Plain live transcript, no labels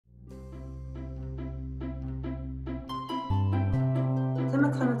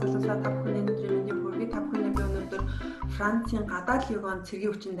Залуусаа залуусаа та бүхэний өдрийн мэндийг хүргэе. Та бүхэний би өнөөдөр Францын гадаад легион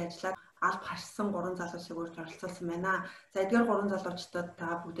цэргийн хүчинд ажиллаад алба харсан 3 залуусыг урьж оролцуулсан байна. За эдгээр 3 залуучдад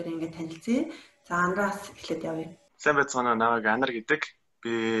та бүгдээ ингээд танилцъя. За Андраас эхлээд явъя. Сайн байцгаана уу, намайг Амар гэдэг.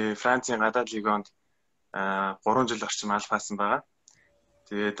 Би Францын гадаад легионд 3 жил орчим алба хаасан байгаа.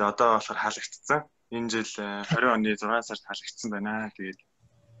 Тэгээд одоо болохоор халагдсан. Энэ жил 20 оны 6 сард халагдсан байна. Тэгээд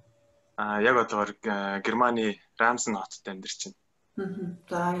яг одоогоор Германы Рамсын хотод амьдарч байна. За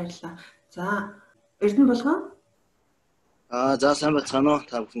баярлалаа. За Эрдэнэ болгоо. За сайн байцгаана уу.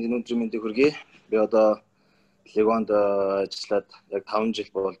 Та бүхэнд өнөөдрийн мэндийг хүргэе. Би одоо легионд ажиллаад яг 5 жил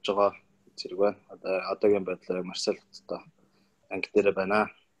болж байгаа цэрэг байна. Одоогийн байдлаар Марселоттой анги дээр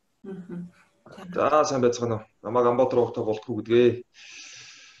байна. За сайн байцгаана уу. Намайг Амбатар ухтаа болтгоо гэдгээ.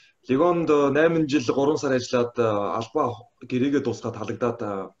 Легионд 8 жил 3 сар ажиллаад Алба гэрээгээ дуусгаад халагдаад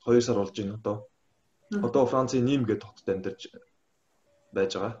 2 сар болж байна одоо. Одоо Францын Ним гэдэг хотод амьдарч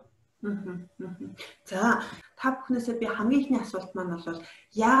байж байгаа. За та бүхнээсээ би хамгийн ихний асуулт маань бол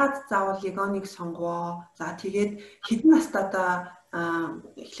яагаад заавал легионыг сонгоо? За тэгээд хэдэн настайдаа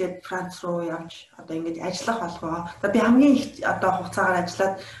эхлээд Франц руу явж одоо ингэж ажиллах болгоо. За би хамгийн их одоо хугацаагаар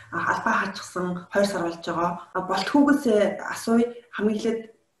ажиллаад албаа хаачихсан 2 сар болж байгаа. Болтгоогоос асууя, хамгийн эхлээд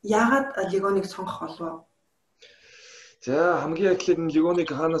яагаад легионыг сонгох болов? За хамгийн эхлээд энэ легионыг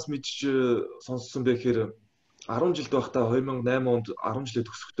хаанаас мэдж сонссон бэ гэхээр 10 жилд байхдаа 2008 онд 10 жилээ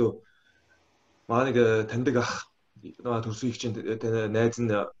төгсөхдөө маань нэг таньдаг ах төрсөн их чинь найз нь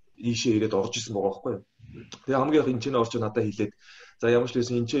ийшээ ирээд орж исэн байгаа байхгүй юу. Тэгээ хамгийн их энэ чинь орж надад хэлээд за ямар ч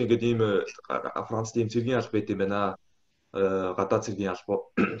байсан энэ чинь ингээд ийм Францд ийм цэргийн алба байт юм байна. Гадаад цэргийн алба.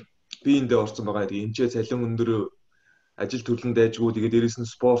 Би эндээ орсон байгаа. Тэгээ энэ чинь цалин өндөр ажил төрлөн дайжгүй. Тэгээ дээрэс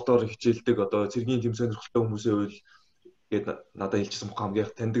нь спортоор хичээлдэг одоо цэргийн тэм сонирхолтой хүмүүсийн үйл гээд надад хэлчихсэн бүх хамгийн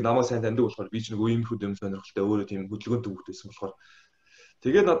их таньдаг намайг сайн таньдаг болохоор би ч нэг үеийнхүү дэм сонирхолтой өөрөө тийм хөдөлгөөнт төвөгтэйсэн болохоор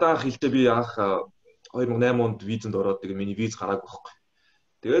тэгээд надад анх хэлдэ би анх 2008 онд визэнд ороод тэгээ миний виз гараагүй байхгүй.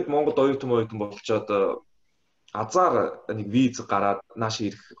 Тэгээд Монголд оюутан болчоод азар нэг виз гараад нааш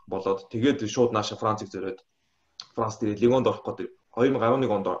ирэх болоод тэгээд шууд нааша Францыг зориод Франц дээр легионд орох гэдэг 2011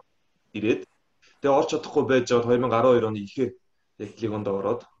 онд ирээд тэгээ орч чадахгүй байж байгаа 2012 оны ихээ яг легионд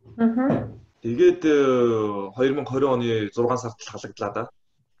ороод тэгээд 2020 оны 6 сард л халагдлаа да.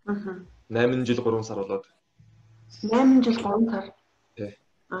 8 жил 3 сар болоод. 8 жил 3 сар. Тий.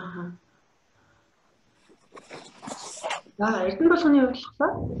 За Эрдэнэ болгоны хувьд л ба.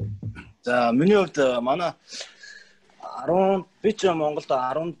 За миний хувьд манай би ч Монголд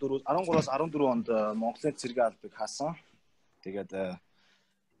 13-аас 14 онд Монголын цэргийн албыг хаасан. Тэгээд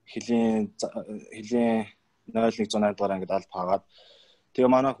хэлийн 0108 дугаар ангид алба хаагаад тэгээ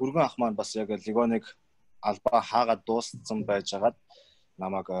манай хүргэн ах маань бас яг легионыг албаа хаагаад дууссан байжгаад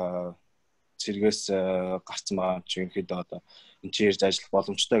намайг цэргээс гарцсан байгаа ч ерөнхийдөө одоо энэ чинь ирж ажиллах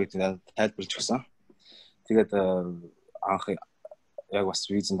боломжтой гэдгийг тайлбарлаж өгсөн. Тэгээд анх яг бас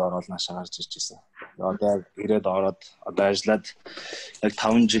визэнд ороод наашаа гарч ирж байсан. Одоо яг ирээд ороод одоо ажиллаад яг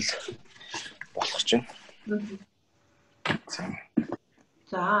 5 жил болох ч юм.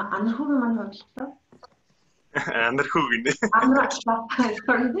 За анархуугийн маань бодлоо. Анархуу гинэ. Анархаа.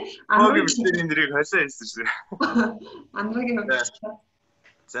 Могийн бичлэгийн нэрийг хойсоо хэлсэн шүү. Анархаагийн бодлоо.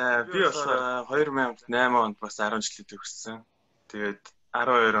 За би болохоор 2008 онд бас 10 жилийн төгссөн. Тэгээд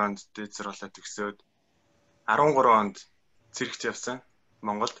 12 онд дээдсэр болоод төгсөөд 13 онд цэрэгт явсан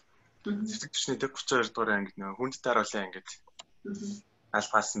Монголд. Цэрэг төчний 32 дугаар ангид нөө хүнд тааруулын ангид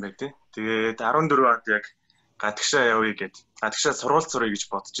алба хаасан байдаг. Тэгээд 14 онд яг гадагшаа явъя гэд гадагшаа сургууль сурах гэж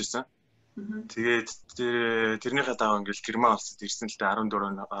бодож исэн. Тэгээд тэрнийхээ дагуу ингээл Герман улсад ирсэн л дээ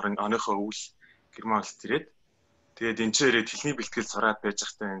 14 оныхоо өвөл Герман улсад ирээд тэгээд энэ ч ирээд хэлний бэлтгэл сураад байж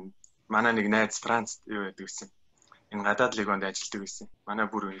байхдаа манай нэг найз Францд юу байдаг гэсэн. Энэ гадаад легионд ажилладаг байсан. Манай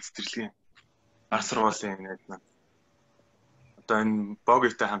бүр цэцэрлэгийн ар сургуулийн найз маань. Одоо энэ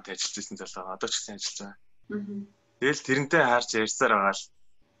Богитой хамт ажиллаж байсан залуу. Одоо ч гэсэн ажиллаж байгаа. Тэгэл тэрнтэй хаарч ярьсаар байгаа л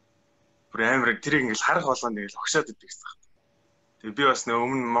бүр амар тэрийг ингээл харах болгонд ингээл огшоод идэг гэсэн. Тэгээ би бас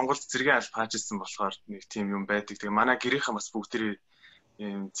өмнө Монголд цэргийн алба хааж ирсэн болохоор нэг тийм юм байдаг. Тэгээ манай гэрийнхэн бас бүгд тэр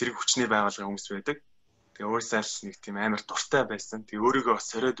цэрэг хүчний байгууллагын хүмүүс байдаг. Тэгээ уусаал нэг тийм амар дуртай байсан. Тэгээ өөрийгөө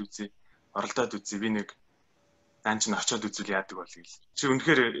бас сориод үзье, оролдоод үзье. Би нэг дан ч очиод үзвэл яадаг бол гээл. Чи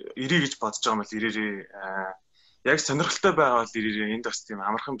үнэхээр ирээ гэж бодож байгаа юм бол ирээрээ яг сонирхолтой байгаа бол ирээрээ энд бас тийм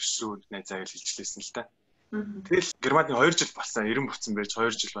амархан биш шүү найзаа гэж хэлжлээсэн л та. Тэгэл Германд 2 жил болсон, 90 буцсан байж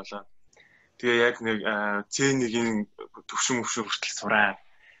 2 жил болоо. Тэгээ яг нэг C1-ийн төвшин хүртэл сураад.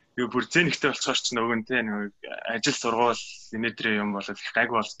 Би бүр C1-тэй болцоор ч нөгөө нэг ажил сургууль инээдрээ юм болоод их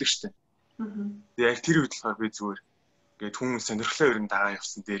гайгүй болддог штеп. Тэгээ яг тэр үед болохоор би зүгээр ингээд хүн сонирхлоо ерэн дагаа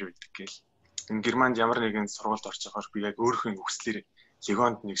явсан дээр байдаг гээл. Энэ Германд ямар нэгэн сургуульд орж байхаар би яг өөрийнхөө хүслээр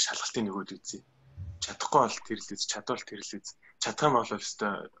легионд нэг шалгалтын нөгөөд үзье. Чадахгүй бол тэрлэз, чадвал тэрлэз. Чадах юм бол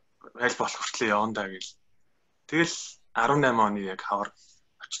өстой аль болох хүртлээр явна даа гэл. Тэгэл 18 оны яг хавар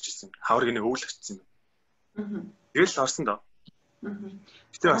очиж ирсэн. Хавар гинэ өвөл очсон юм. Тэгэл орсон доо.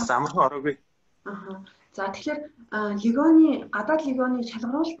 Гэтэ бас амархан ороогүй. За тэгэхээр гадаад легионы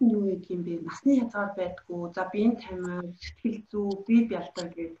шалгаруулалт нь юу гэдэг юм бэ? Насны хязгаар байдгүй. За биеийн тамир, сэтгэл зүй, бие бялдар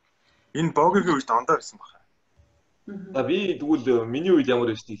гэдэг. Энэ богигийн үед ондоо байсан баха. За би тэгвэл миний үед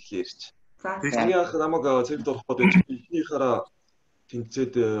ямар байсан ихлээрч. За хамгийн анх намайг цэрэгт орох гэдэг ихнийхаараа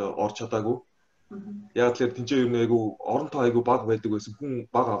тэнцээд орч чадаагүй. Яг л тэнцээ юу нэг оронтой айгу баг байдаг байсан.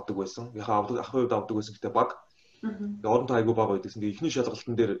 Хүн баг авдаг байсан. Яхаа ах хувьд авдаг байсан гэдэг баг. Оронтой айгу баг байдагсан. Тэгээ ихний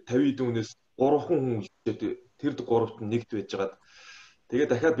шалгалтын дээр 50 дүүнээс 3 хүн үлдээд тэр 3-т нэгт байжгаад тэгээ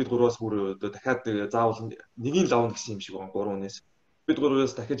дахиад бид гурваас бүр дахиад заавал нэгийг лавна гэсэн юм шиг байна 3 хүнээс. Бид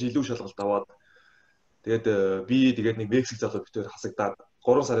гурваас дахиад илүү шалгалт аваад тэгээд би тэгээд нэг Мексик залуу битээр хасагдаад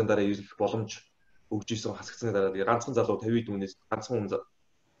 3 сарын дараа ирэх боломж өгж исэн хасагдсны дараа тэгээд ганцхан залуу 50 дүүнээс ганцхан хүн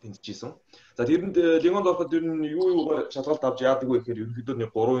тэнцэжсэн. За тэрэнд легионд ороход ер нь юу шалгалт авч яадаг вэ гэхээр ерөнхийдөө нэг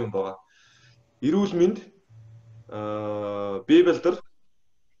 3 юм байгаа. Эрүүл мэнд бие бэлдэр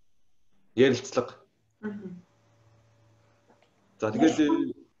ярилцлага. За тэгээд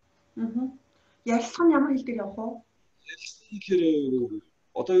ярилцсан нь ямар хэл дээр явах вэ? Ярилцсан гэхээр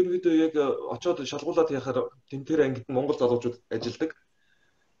одоо ерөнхийдөө яг очоод шалгуулаад яхаар тэнтэр ангид Монгол залуучууд ажилладаг.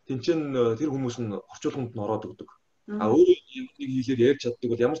 Тэнцэн тэр хүмүүс нь орчуулганд нь ороод өгдөг. Өөрөө нэг хэлээр ярьж чаддаг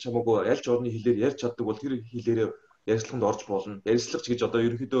бол ямар ч хамаагүй аль ч орны хэлээр ярьж чаддаг бол тэр хэлээрээ ярилцлаганд орж болно. Ярилцлагч гэж одоо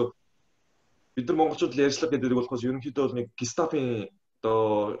ерөнхийдөө бид нар монголчууд ярьцлага гэдэг болохоос ерөнхийдөө бол нэг гестапийн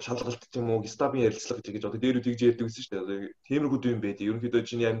одоо шалгалт ч юм уу гестапийн ярилцлага гэж одоо дээр үтгж ярьдаг гэсэн шүү дээ. Тиймэрхүү юм байдаг. Ерөнхийдөө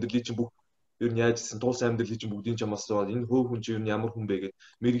чиний амьдарлын чинь бүх ер нь яажсэн тулсан амьдарлын чинь бүгдийн чамаас энэ хөө хүн чинь ер нь ямар хүн бэ гэд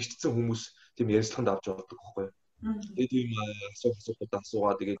мэрэгчдсэн хүмүүс тийм ярилцлаганд авч явдаг байхгүй. Тэгээд тийм асуултууд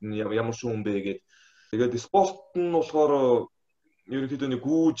асуугаа тэгээд ямар шүүн бэ гэд тэгээд спорт нь болохоор ерөнхийдөө нэг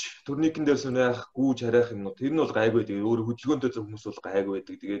гүүж турникэн дээр сүнэх гүүж харих юмнууд тэр нь бол гайгүй тэгээд өөр хөдөлгөөнтэй хүмүүс бол гайгүй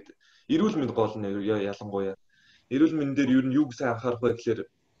байдаг. Тэгээд эрүүл мэнд гол нь ялангуяа эрүүл мэнд дээр ер нь юу гэсэн анхаарах вэ гэхээр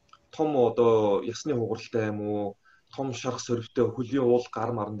том одоо ясны хугаралтай юм уу том шарх сорвтой хөлийн уул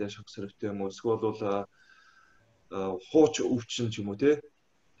гар маран дээр шарх сорвтой юм уу эсвэл бол хууч өвчин ч юм уу те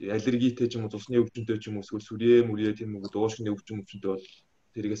аллергитэй ч юм уу цусны өвчнөд ч юм уу эсвэл сүрээ мүрээ тийм үү дуушны өвчнөд бол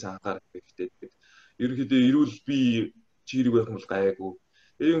тэргээс анхаарах хэрэгтэй. Ерөнхийдөө эрүүл бие чирэг байх юм бол гайгүй.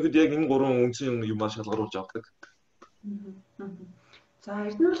 Ерөнхийдөө яг энэ гурван үндсэн юмаа шалгаруулж авдаг. За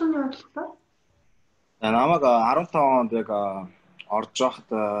эрдэнэ болгоны бодлоо. Намайг 15 онд яг орж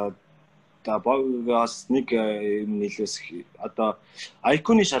явахад богоос нэг юм нийлээс одоо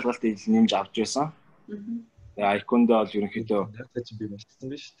айконы шалгалт нэмж авч байсан. Тэгээ айконд бол ерөнхийдөө цааш би болчихсон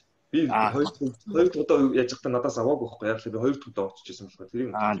байна шүү дээ. Би хоёр удаа яаж захтаа надаас аваагүй байхгүй яг л би хоёр удаа очиж байсан болохоор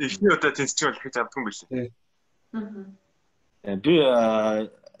тэрийг эхний удаа тэнцэж бол хийж авдаг юм биш үү? Би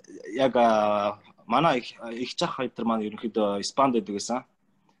яг манай их зах хайдар маань ерөнхийдөө Испанд байдаг гэсэн.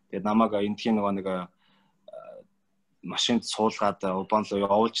 Тэгээд намайг эндхийн нэг машинд суулгаад Урбан руу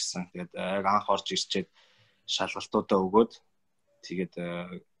явуулжсэн. Тэгээд яг анх орж ирчээд шалгалтуудаа өгөөд тэгээд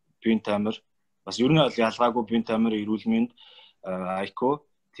бие тамир бас ер нь ялгаагүй бие тамир эрүүл мэнд айко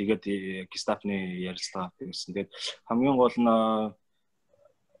тэгээд гестапны ярилцлага гэсэн. Тэгээд хамгийн гол нь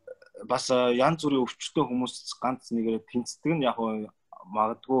бас янз бүрийн өвчтөй хүмүүс ганц нэгээр тэнцдэг нь яг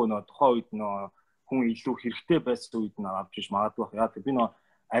магадгүй тухайн үед хүн илүү хэрэгтэй байсан үед авч иж магадгүй. Яг би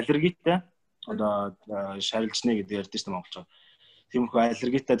аллергитай одоо шарилжнэ гэдэг ярьдэн шүү дээ монголчууд. Тиймэрхүү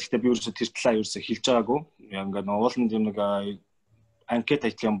аллергитай гэхдээ би ерөөсө тэр талаа ерөөсө хэлж байгаагүй. Ингээд ууланд юм нэг анкет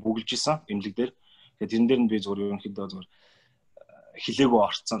ажлын бүгэлж исэн эмнэлэг дээр. Тэгээд тэрэн дээр нь би зөвхөн ерөнхийдөө зөвхөн хилээгөө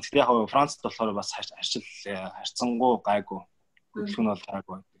орцсон. Гэхдээ яг Францд болохоор бас харьцангуй гайгүй. Хөдөлгөөн бол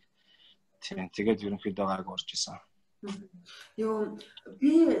гайгүй. Тийм тэгээд ерөнхийдөө гайгүй орж исэн. Юу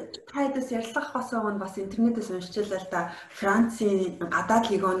би тайдас ярилцах басаа бас интернетээс уншчихлаа л да. Францын гадаад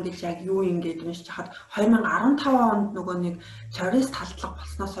легион гэж яг юу юм гэж уншиж хахад 2015 онд нөгөө нэг террорист халдлага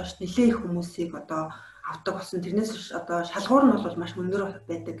болсноос хойш нэлээ их хүмүүсийг одоо авдаг болсон. Тэрнээс одоо шалгуур нь бол маш өндөр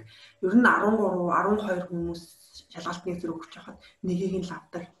байдаг. Ер нь 13 12 хүмүүс шалгалтны зэрэг өгч хахад нэгийг нь л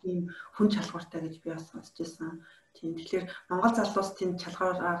авдаг ийм хүн шалгууртай гэж би бас сонсч байсан. Тийм тэгэхээр Монгол залуус тэнд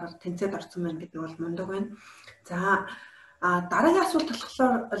шалгуураар тэнцээд орсон байна гэдэг бол мундаг байна. За дараагийн асуулт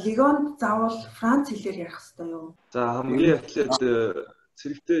болохоор легионд заавал Франц хэлээр ярих хэрэгтэй юу? За хамгийн эхлээд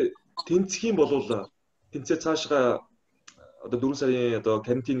цэрэгтэй тэнцэх юм бол тэнцээ цаашгаа одоо 4 сарын одоо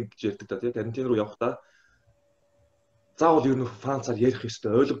карантин гэж ярьдаг та тийм карантин руу явахдаа заавал ер нь Францаар ярих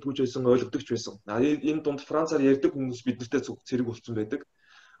ёстой. Ойлгодгүй ч байсан, ойлгодогч байсан. Энэ дунд Францаар ярьдаг хүмүүс биднэртэй цэрэг болсон байдаг.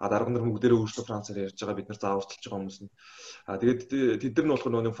 дарга нар бүгдээрээ өөрсдөө францаар ярьж байгаа бид нар зааварталж байгаа хүмүүс нь. Тэгээд тэд нар нь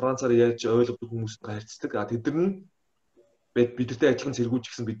болохоор нөгөө францаар ярьж ойлгодог хүмүүстэй харьцдаг. Тэд нар нь бидэртэй адилхан цэргүүд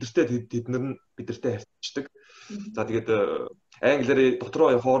гэсэн тэд нар нь бидэртэй харьцдаг. За тэгээд англиар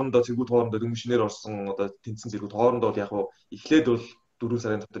дотроо хоорондоо цэргүүд хоорондоо дэмжнээр орсон одоо тэнцэн цэргүүд хоорондоо яг эхлээд бол 4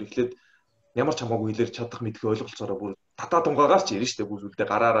 сарын дотор эхлээд ямар ч хамаагүй хэлээр чадах мэдэх ойлголцоороо бүр татаа тунгаагаар ч ярина штэ бүр үлдээ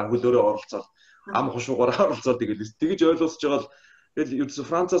гараараа хөлөөрөө оролцоод ам хушуугаараа оролцоод тэгэж ойлгосож байгаа л тэгэл ерөөсө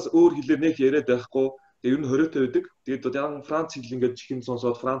Францаас өөр хэлээр нэг яриад байхгүй тэг ер нь хориотой байдаг. Тэгээд яг Франц хэл ингээд чихэн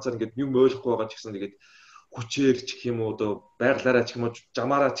сонсоод Францаар ингээд юм ойлгохгүй байгаа ч гэсэн тэгээд хүчээр ч гэх юм уу одоо байглаараа ч юм уу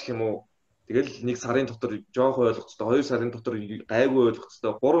жамаараа ч гэх юм уу тэгэл 1 сарын дотор жоохон ойлгоцтой 2 сарын дотор гайгүй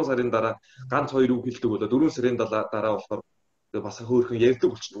ойлгоцтой 3 сарын дараа ганц 2 үг хэлдэг болоо 4 сарын дараа болохоор бас хөөрхөн ярьдаг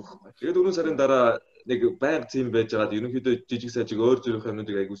болчихно байхгүй. Тэгээд 4 сарын дараа нэг байнга зэм байж байгаад ерөнхийдөө жижиг сажиг өөр зүрх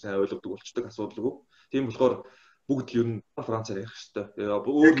юмнуудыг айгуу сайн ойлгодог болчихдог асуудалгүй. Тийм болохоор бүгд ер нь францаар ярих хэрэгтэй.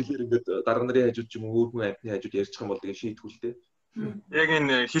 Өөр хэлээр ингээд дарга нарын хажууд ч юм уу өөр хүн амьтны хажууд ярьчих юм бол тэгээ шийдвүлтэй. Яг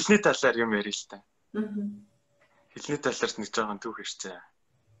энэ хэлний талаар юм ярил л та. Хэлний талаар нэг жоохон түүх ирчээ.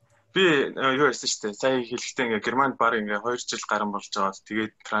 Би юу ярьсан шүү дээ. Сая хэлэхдээ ингээ Германд баг ингээ 2 жил гарan болж байгаа.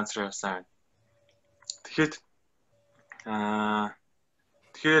 Тэгээд трансфер явсан.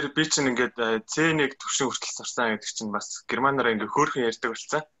 Тэгэхээр би чинь ингээд C1 төвшин хүртэл сурсан гэдэг чинь бас германаар ингээ хөөрхөн ярьдаг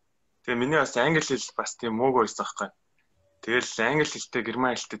болсон. Тэгээ миний бас англи хэл бас тийм муугүй байсан байхгүй. Тэгэл англи хэлтэй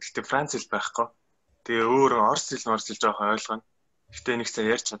герман хэлтэй гэхдээ франц хэл байхгүй. Тэгээ өөр орос хэл жоохон ойлгоно. Гэхдээ нэг цаа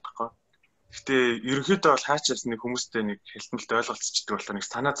ярьж чадахгүй. Гэхдээ ерөнхийдөө бол хаачаас нэг хүмүүстэй нэг хэлтмэлт ойлголцчихдаг болохоор нэг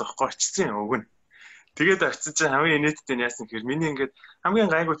санаа зовхгүй очсон үг нь. Тэгээд очсон чинь хамгийн инээдтэй нь яасан гэхээр миний ингээд хамгийн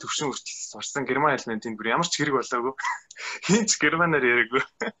гайгүй төвшин хүртэл сурсан герман хэлний тийм бүр ямар ч хэрэг болоогүй. Хин ч германаар яриаггүй.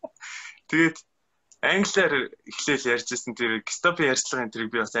 Тэгээд англиар эхлээл ярьжсэн тэр гестапо ярьцлагын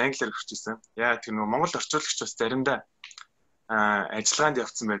тэрийг би бас англиар өгчээсэн. Яа тэр нөгөө монгол орчуулагч бас заримдаа ажиллагаанд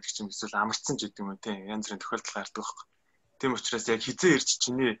явцсан байдаг ч юм эсвэл амарцсан ч гэдэг юм уу тийм янз бүрийн тохиолдол гардаг байхгүй. Тийм учраас яг хизээ ирж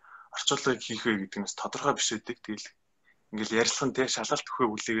чиний орчуулагыг хийх вэ гэдэг нь бас тодорхой биш үүдэг. Тэгэл ингээл ярьцлагын тийм шалгалт өгөхөө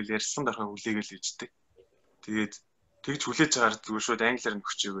хүлээгээл ярьцлагын дарахаа хүлээгээл иждэг. Тэгээд тэгж хүлээж агаар зүгээр шууд англиар нь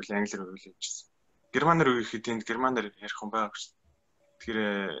өгчөөгөл англиар өгөөл явжсэн. Германаар өгөхэд тэнд германаар ярих хүн байгаа гэж. Тэгэхээр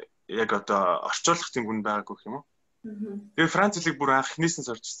яг одоо орчуулах тийм хүн байгаагүй юм уу? Тэгээд Франц хэлийг бүр анх эхнээсээ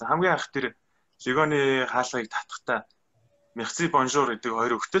сурчсан. Хамгийн анх тэр легионы хаалгыг татахтаа merci bonjour гэдэг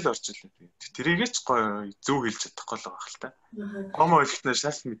хоёр өгтөл орж ирлээ. Тэрийгээ ч гоё зөв хэлж чадахгүй л байгаа хэл та. Гомо хэлэхнээ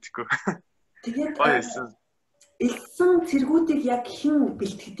шалс мэдэхгүй. Тэгээд элсэн цэргүүдийг яг хэн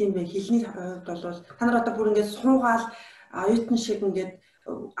бэлтгэд юм бэ? Хэлний хувьд бол та нар одоо бүр ингээд суугаал оюутан шиг ингээд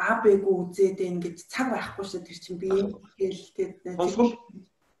АБ-г үзээд ингээд цаг байхгүй шүү тэр чинь би хэлтэй.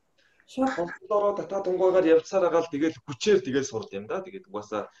 Шоолороо татаа тунгаагаар явцаар агаал тэгэл хүчээр тэгэл сурд юм да. Тэгээд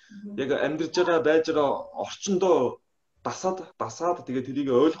угаасаа яг амьдарж байгаа байж байгаа орчиндөө дасаад тэгээд тэрийг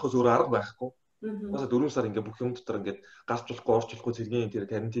ойлгохоос өөр арга байхгүй. Угаасаа 4 сар ингээ бүх юм дотор ингээ гарч болохгүй орч болохгүй цэргийн тэр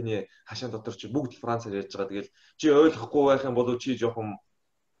карантины хашаан дотор чи бүгд францаар ярьж байгаа. Тэгэл чи ойлгохгүй байх юм бол чи жоохон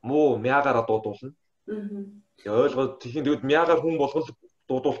муу мяагаар дуудуулна. Ойлгоод тийхэн тэгээд мяагаар хүн болгол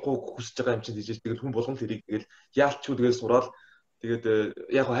дуудуулахгүй хүсэж байгаа юм чинь тийж тэгэл хүн болгон тэрийг тэгэл яалчгүй тэгэл сураал тэгээд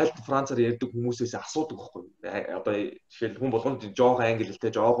яг хайлт францаар ярьдаг хүмүүсээс асуудаг байхгүй. Одоо жишээл хүн болгонд жоохон англи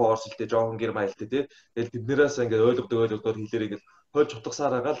хэлтэй, жоохон орос хэлтэй, жоохон герман хэлтэй тий. Тэгэл тэднээс ингээ ойлгодоор хэлээрээ гэл хойж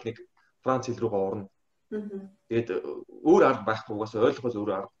утгасаар агаал нэг франц хэл рүүгээ орно. Тэгээд өөр арга байхгүй угаасаа ойлгохоос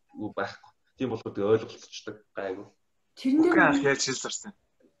өөр арга байхгүй. Тийм болохоор тэгээ ойлголцчихдаг гайгүй. Тэрэн дээр яаж хэлсэрсэн.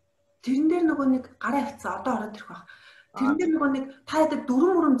 Тэрэн дээр нөгөө нэг гараа авцсан одоо ороод ирэх баг. Тэрэн дээр нөгөө нэг та ядаг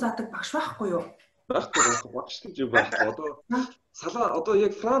дүрм заадаг багш байхгүй юу? Байхгүй багш гэж байхгүй. Одоо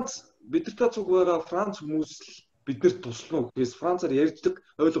яг Франц бидэртэй цуг байгаа Франц хүмүүс биднэрт туслана уу гэхээс Францаар ярьдаг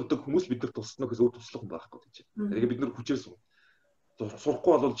ойлгодог хүмүүс биднэрт туслана гэхээс өөр туслах хүн байхгүй гэж. Тэгээ бид нар хүчээр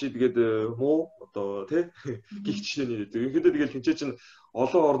сурахгүй болвол чи тэгээд муу одоо тий гихч шинэ ерөнхийдөө тэгэл хинчээ чинь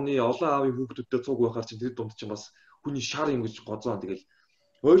олон орны олон аавын хүүхдүүдтэй цуг байхаар чинь тэр дунд чинь бас хүний шар юм гэж гозоон тэгэл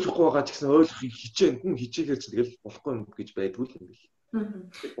ойлгохгүй байгаа ч гэсэн ойлгохыг хичээн хүн хичээхээр чинь тэгэл болохгүй юм гэж байдгүй л юм бэл.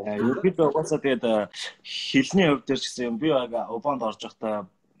 Ерөнхийдөө угаасаа тэгээд хэлний хувьд дээр ч гэсэн би яг Албанд орж байхдаа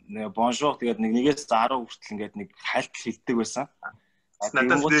бонжур тэгээд нэгээс 10 хүртэл ингээд нэг хальт хэлдэг байсан.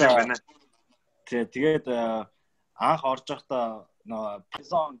 Надад дээр байна. Тэгээд анх орж байхдаа нөө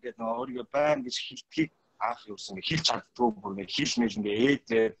призон гэдэг нөө өөрийгөө байн гэж хэлтгийг анх юусэн ингээд хэлж чаддгүй бүр ингээд хэл мэл ингээд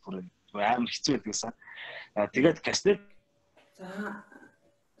ээдээ бүр амар хэцүү байдаг гэсэн. Тэгээд кастет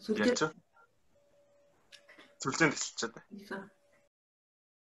за сүлжээнд хэлчихээд байна.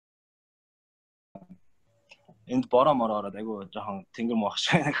 Энд бороо мороод айгу жоохон тэнгэр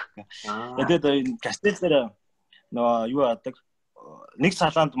мохш байна. Тэгээд энэ кастетээр нөө юу яадаг нэг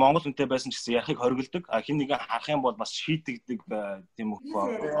салаанд монгол хүнтэй байсан ч гэсэн ярихыг хоригддаг. Хин нэгэн харах юм бол бас шийтгдэг тийм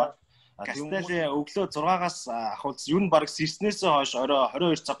үгүй. Кастелийн өглөө 6-аас ахвал ер нь баг сэрснээс хойш орой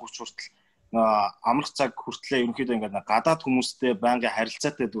 22 цаг 30 хүртэл амрах цаг хүртлээ ерөнхийдөө ингээд гадаад хүмүүстэй байнгын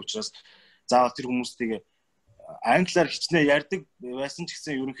харилцаатай байдаг учраас заавал тэр хүмүүстэйгээ англиар хичнээн ярьдаг байсан ч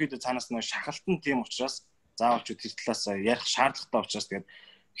гэсэн ерөнхийдөө цаанаас нэг шахалтан тийм учраас заавал ч тэр талаас ярих шаардлагатай учраас тэгээд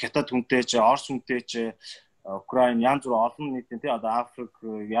хятад хүнтэй ч орос хүнтэй ч Украин янз бүр олон нийтийн тий одоо Африк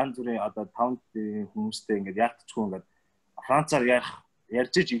янз бүрийн одоо таунд хүмүүстэй ингээд яалтчгүй ингээд Францаар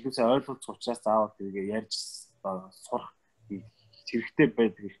ярьж иж илүүсээ ойлгуулах учраас заавал тэргээ ярьж сурах хэрэгтэй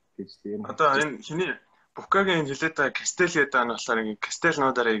байдаг гэж тийм. Одоо энэ хиний Букагийн хэлээд байгаа Кастель гэдэг нь болохоор ингээд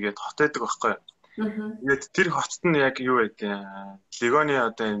Кастельнуудаараа игээд хот байдаг байхгүй. Тэгээд тэр хотод нь яг юу байдیں۔ Легионы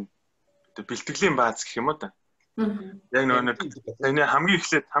одоо энэ бэлтгэлийн бааз гэх юм уу та. Яг нэг энэ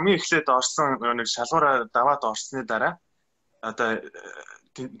хамгийн эхлээд орсон нэг шалгуураа даваад орсны дараа одоо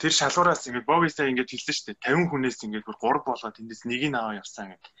тэр шалгуураас ингээд богисаа ингээд хэлсэн шүү дээ 50 хүнээс ингээд 3 болгоод тэндээс нэгийг аваа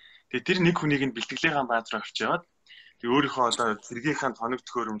явсан гэх. Тэгээ тэр нэг хүнийг нь бэлтгэлийн бааз руу авчиад тэгээ өөрийнхөө одоо цэргийнхаа тоног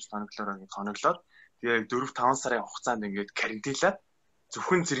төхөөрөмж тоноглороо ингээд тоноглоод тэгээ 4-5 сарын хугацаанд ингээд карантинлаад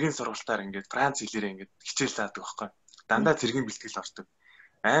зөвхөн цэргийн сургалтаар ингээд Франц хэлээр ингээд хичээл заадаг байхгүй. Дандаа цэргийн бэлтгэл ордог.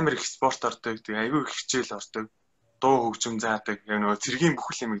 Амар их спорт ордог. Тэгээ айгүй их хичээл ордог. Дуу хөгжим заадаг. Яг нөгөө цэргийн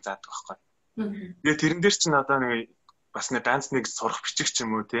бүхэл юмыг заадаг байхгүй. Тэгээ тэрэн дээр чинь одоо нэг бас нэг ганц нэг сурах бичих ч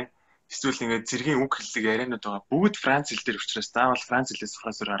юм уу те. Эсвэл ингээд цэргийн үг хэллэг яриануд байгаа. Бүгд Франц хэл дээр учраас заавал Франц хэлээс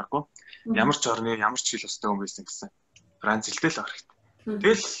сурахаас өөр аргагүй. Ямар ч орны ямар ч хэл өстэй хүн байсан гэсэн. Франц хэлтэй л орох хэрэгтэй.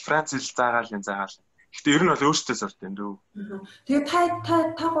 Тэгэл Франц хэл заагаал. Гэхдээ ер нь бол өөртөө сурт юм дөө. Тэгээ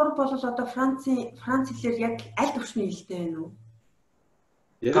та гур бол одоо Франц хэлээр яг аль төвшний хэлтэй байна уу?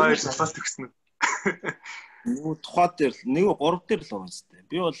 Хоёр салаас төгснө. Тухайд дээр нэг 3 дээр л байгаа юм зү.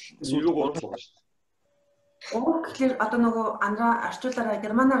 Би бол сүүл 3 л байгаа шүү дээ. Уг гэхэлэр одоо нөгөө андраа арчуулаараа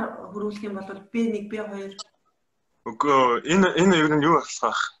германаар хөрвүүлэх юм бол B1, B2. Үгүй энэ ер нь юу болох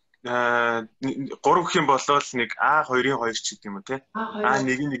вэ? 3 гэх юм бол нэг A2-ын 2 ч гэдэг юм уу те.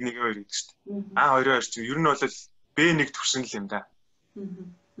 A1-ийн 1-2 гэдэг шүү дээ. A2-ын 2 чинь ер нь бол B1 төвшин л юм да.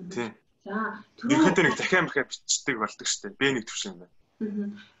 Тийм. За ерөнхийдөө нэг дахиад бичдэг болдог шүү дээ. B1 төвшин юм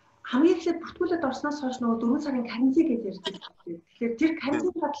байна. Хамгийн эхлээд бүртгүүлээд орсноос хойш нөгөө 4 цагийн карантин гэж ярьдаг. Тэгэхээр тэр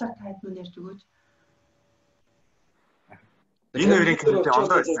карантин талаар та хэд мөн ярьж өгөөч. Энэ хоёрын карантин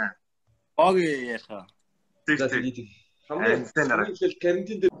ондоо байсан. Огийн яахаа. Тэг. Хамгийн эхлээд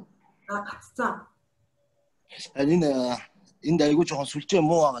карантин дээр гаццсан. Энд айгүй жоохон сүлжээ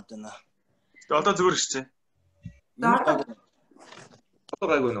муу агаад байна. Тэг одоо зүгээр шчээ. Одоо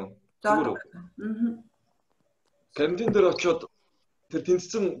гайгүй нөө. Зүгээр. Карантин дээр очиод тэр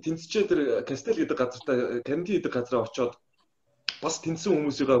тэнцчээ тэр Кастель гэдэг газартаа карантин гэдэг газараа очиод бас тэнцсэн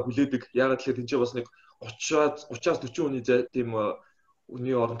хүмүүсийгээ хүлээдэг. Яагаад тэгэхээр тэнцээ бас нэг 30-аас 40 хүний тийм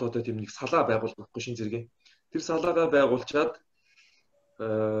үний оронтойтой тийм нэг салаа байгуулдаг шин зэргийн. Тэр салаагаа байгуулчаад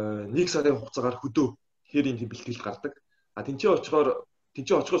 1 сарын хугацаагаар хөдөө хээрийн тийм бэлтгэл гардаг. Тэнцээ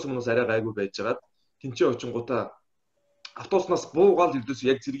очихоос өмнөөс арай гайгүй байжгаад тэнцээ очингуудаа автобуснаас буугаал ирдээс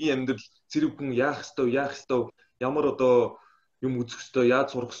яг цэргийн амьдрал цэрэг хүн яах ёстой ямар одоо юм үзэх ёстой,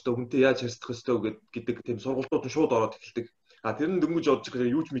 яаж сурах ёстой, хүнтэй яаж харьцах ёстой гэдэг тийм сургалтууд нь шууд ороод эхэлдэг. Тэр нь дөнгөж одж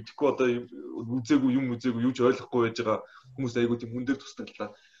байгаа юу ч мэдэхгүй одоо үзээгүй юу ч ойлгохгүй байж байгаа хүмүүс айгүй тийм хүн дээр тусдаг л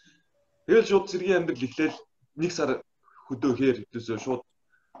та. Тэгэл шууд цэргийн амьдрал эхлээл 1 сар хөдөө хээр хэвчээ шууд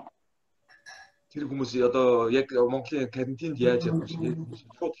тэр хүмүүс одоо яг Монголын карантинд яаж явах шиг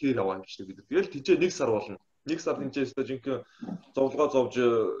шууд хээр аваа явчихдаг гэдэг. Тэгэл тийчээ 1 сар болно. 1 сар тийчээ өстө жинхэнэ зовлогоо зовж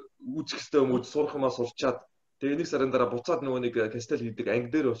үүсэх ёстой юм уу сурах юмаа сурчаад тэгээ 1 сарын дараа буцаад нөгөө нэг Кастель гэдэг анги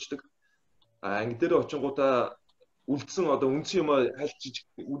дээр очдог. Анги дээр очингуудаа үлдсэн одоо үндсэн юмаа хальж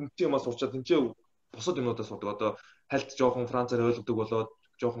үндсэн юмаа сурчаад тэнцээ бусад юмудаа сурдаг. Одоо хальт жоохон Францаар ойлгодог болоод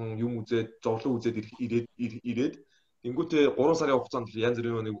жоохон юм үзээд зовлон үзээд ирээд тэнгуүтээ 3 сарын хугацаанд янз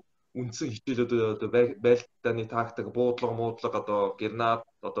бүрийн нэг үндсэн хичээлүүд одоо байлдааны тактик, буудлага одоо гернат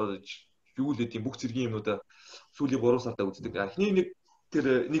одоо юу л гэдэг бүх зэргийн юмудаа сүүлийн 3 сартаа үздэг. Эхний нэг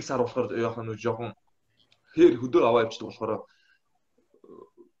тэр 1 сар болохоор яахан нь жоохон хээр хөдөө аваа явчихдаг болохоор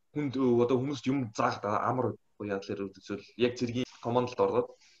хүнд одоо хүмүүс юм заах амар яадлаар үзвэл яг цэргийн командалд ороод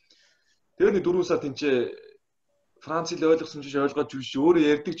тэгээ нэг 4 сар тэнцээ Франц хэл ойлгосон ч ойлгож биш өөрөө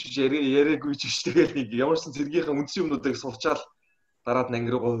ярьдаг ч яриаггүй ч гэж тэгэл нэг ямарсан цэргийнхаа үндсэн юмнуудыг сурчаал дараад нь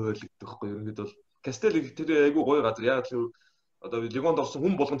анги руу хөөлөгдөх байхгүй юу. Ингээд бол Кастель тэр айгүй гоё газар. Яг л одоо легионд орсон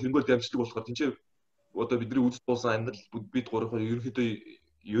хүн болгон тэрнгүүл дамждаг болохоор тэнцээ одоо бидний үзэл буусан амьдрал бид гурав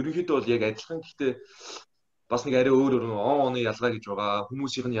ерөнхийдөө бол яг адилхан. Гэхдээ бас нэг арай өөр оны ялгаа гэж байгаа.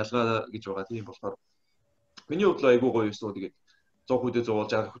 Хүмүүсийн нь ялгаа гэж байгаа. Тийм болохоор миний хувьд айгүй гоё юмсуу тэгээд 100 хүдээ 100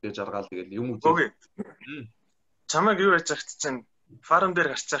 60 хүдээ жаргаал тэгээд юм үзээ. Чамайг юу яаж захиж чинь фарм дээр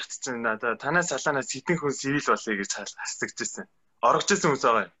гарч байхад чинь одоо танаас салаанаас хэдэн хүн сивил болъё гэж хасагдчихсан. Оргож ирсэн хүмүүс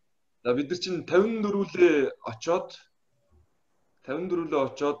байгаа юм. За бид нар чинь 54-өлөө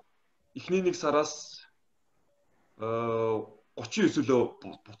очоод эхний нэг сараас 39-өлөө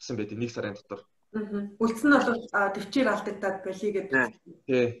бутсан байдаг нэг сарын дотор. Үлдсэн нь бол төвчээр алдагдаад болий гэдэг.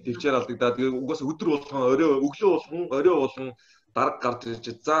 Тий, төвчээр алдагдаад угаас өдөр болгон орой болгон дарга гарч ирж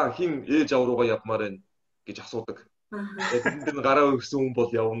за хин ээж аваа руугаа явмаар байна гэж асуудаг. Тэгээд гараа өгсөн хүн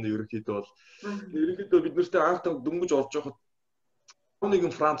бол явна ерөнхийдөө бол. Ерөнхийдөө бид нартай анхтаа дөнгөж орж явахад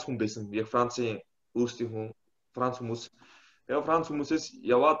нэгэн Франц хүн байсан. Яг Францын өөрсдийн хүн, Франц хүмүүс. Тэгээд Франц хүмүүсээс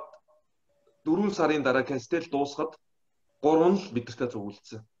яваад 4 сарын дараа Кастел дуусгаад 3 л бид нартай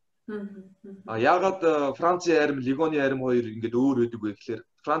зугуулсан. Яагаад Францын арми, легионы арми хоёр ингээд өөр байдаг вэ гэхээр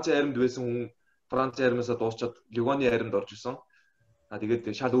Францын аримд байсан хүн Францын аримасаа дуусчаад легионы аримд орж исэн.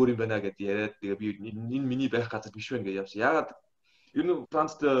 Тэгээд шал өөр юм байна гэдээ яриад тэгээ би энэ миний байх газар биш байна гэж явсан. Яагаад ер нь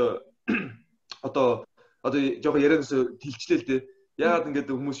Францд одоо жоохон ярианаас тэлчлээ л дээ. Яагаад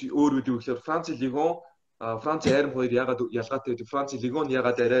ингээд хүмүүс өөр үү гэхээр Францын легион, Францын арми хоёр яагаад ялгаатай гэдэг. Францын легион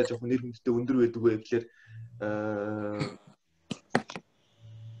яагаад арай жоохон нэр хүндтэй өндөр байдаг вэ гэхээр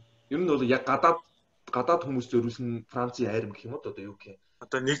ер нь бол яг гадаад хүмүүс зориулсан Францын арми гэх юм уу одоо юу гэх юм.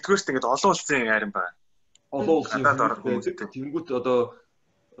 Одоо нэгдүгээрт ингээд олон улсын арми байна. Олон улсын тэнгуут одоо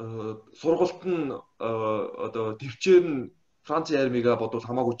сургалт нь одоо төвчээр нь Францын армига бодвол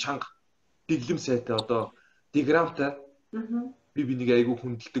хамаагүй чанга дэглэм сайтай одоо диграмтай би нэг айгүй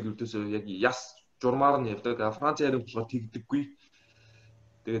хүндэлдэг өвдөөсөө яг яс журмаар нь явдаг. Францын арми болохоор тэгдэггүй.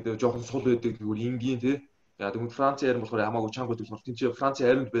 Тэгээд жоохон сул байдаг тэгвэл энгийн тий. Яг тэгвэл Францын арми болохоор хамаагүй чанга байдаг болохоор тийч Францын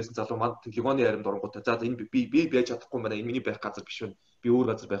аримд байсан залуу манд легионы аримд оронгуудаа за энэ би байж чадахгүй байна. Энэ миний байх газар биш байна. Би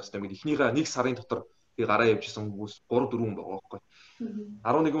өөр газар байх хэрэгтэй. Эхнийхээ нэг сарын дотор би гараа явжсэн хүмүүс 3 4 хүн байгаа байхгүй.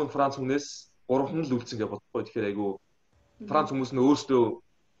 11 хүн Франц хүнээс 3 хүн л үлдсэн гэж бодохгүй. Тэгэхээр айгүй Франц хүмүүс нь өөрсдөө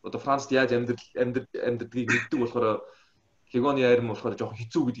одоо Францд яаж амьдрдгийг мэддэг болохоор легионы арми болохоор жоохон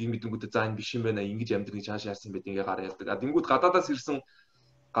хэцүү гэдгийг мэдэнгүүтээ за энэ биш юм байна. Ингэж амьдрэх гэж хааш яарсан байд ингээ гараа явдаг. Тэнгүүд гадаадаас ирсэн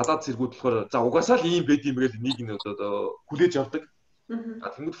гадаад цэргүүд болохоор за угаасаа л ийм байд юм байл нэг нь одоо хүлээж авдаг.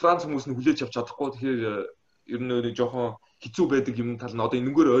 Тэнгүүд Франц хүмүүс нь хүлээж авч чадахгүй. Тэгэхээр ер нь жоохон хэцүү байдаг юм тал нь одоо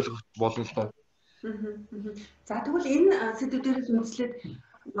энэгээр ойлгох болно л доо. За тэгвэл энэ сэдэв дээрээс үндэслээд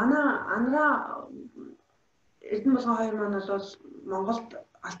манай анараа Эрдэнэ болгон хоёр маань бол Монголд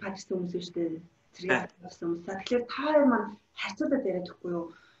албанд ирсэн хүмүүс шүү дээ. Цэргийн албанд хүмүүс. Тэгэхээр та хоёр маань харьцуулаад яриад өгөхгүй юу?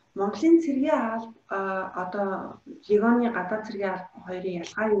 Монголын цэргийн одоо легионы гадаад цэргийн хоёрын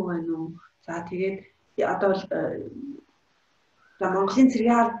ялгаа юу байна уу? За тэгээд одоо Монголын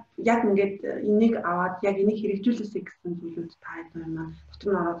цэргийн яг ингээд энийг аваад яг энийг хэрэгжүүлээсэй гэсэн зүйлүүд та хоёр маань дотор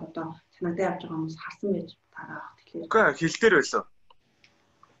нь ороод одоо санагдаа явж байгаа хүмүүс харсан байж таараа. Тэгэхээр Бука хэлээр байлоо.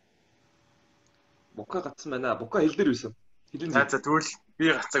 Бука гацсан байна. Бука хэлээр байсан. За тэгвэл би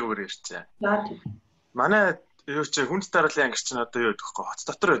гацааг өөр ярьчаа. За тийм. Манай юу ч хүнд дараалын ангич нь одоо юу гэдэгхгүй хоц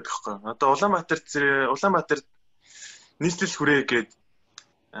дотор байдаг хгүй. Одоо Улаанбаатар нийслэл хүрээ гээд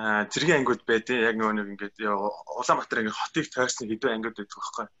цэргийн ангиуд байдیں۔ Яг нөгөө нэг ингээд Улаанбаатар ингээд хотыг тойрсон хэдэн ангиуд байдаг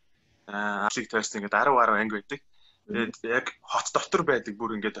хгүй. Алыг тойрсон ингээд 10 анги байдаг. Тэгээд яг хот дотор байдаг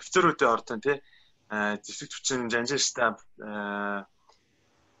бүр ингээд офицеруудын ордон тий зэвсэг түвчин жанжин штаб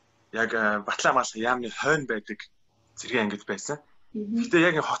яг Батламал яамны хойно байдаг цэргийн ангид байсан. Гэтэ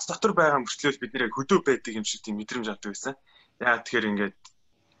яг хот дотор байгаа мөртлөө бид нэр хөдөө байдаг юм шиг тийм мэдрэмж авдаг байсан. Яг тэгэхээр ингээд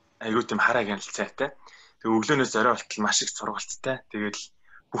аюу тийм хараа гяналцаатай. Тэг өглөөнөөс орой болтол маш их сургалттай. Тэгээд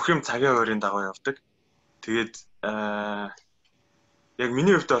бүх юм цагийн ойрын дагуу явдаг. Тэгээд яг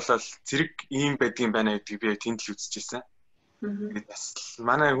миний хувьд бол цэрэг ийм байдгийн байна гэдгийг би тэнд л үзчихсэн. Тэгээд бас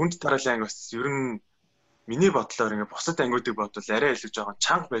манай хүнд дараалын анги бас ер нь миний бодлоор ингээд бусад ангиудыг бодвол арай илүү жоохон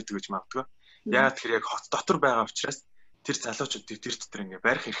чанга байдаг гэж магадгүй. Яг тэр яг хот дотор байгаа учраас тэр залуучуудыг тэр дотор ингээд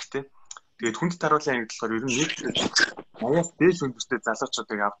барих хэрэгтэй. Тэгээд хүнд дараалын анги болохоор ер нь нэг аяас дээш өндөртэй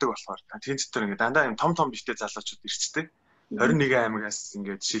залуучуудыг авдаг болохоор тийм дотор ингээд дандаа юм том биштэй залуучууд ирчдэг. 21 аймагаас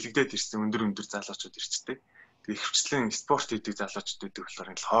ингээд шилэгдээд ирсэн өндөр залуучууд ирчдэг. Тэгээд хөвчлэн спорт хийдэг залуучууд байдаг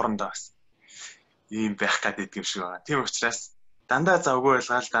болохоор ингээд хоорондоо бас ийм байх гэдэг юм шиг байна. Тийм учраас дандаа завгүй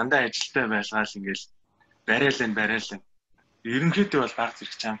байлгаал, дандаа ажилтай байлгаал ингээд барайлаа. Ерөнхийдөө бол баг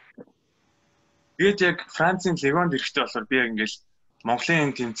зэрэг чам. Тэгээд яг Францын легионд ирэхдээ болохоор би яг ингээд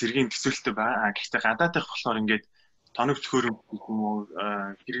Монголын тийм цэргийн төсөөлтөй байгаа. Гэхдээ гадаадах болохоор ингээд тоног төхөөрөм гэх юм уу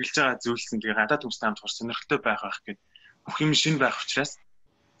хэрэгжилж байгаа зүйлсэн тэгээ гадаад хүмүүстэй хамт хор сонирхолтой байх гэхэд бүх юм шинэ байх учраас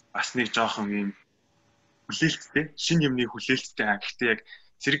бас нэг жоохон ийм хүлээлттэй, шинэ юмны хүлээлттэй. Гэхдээ яг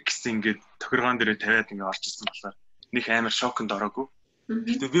цэрэг гэсэн ингээд тохиргоон дээрээ тавиад ингээд орж ирсэн болохоор нэг амар шоконд ороогүй.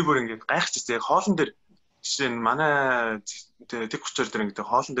 Гэхдээ би бүр ингээд гайхчихсан. Яг хоолн дээр жишээ нь манай тэг хүчээр дээр ингээд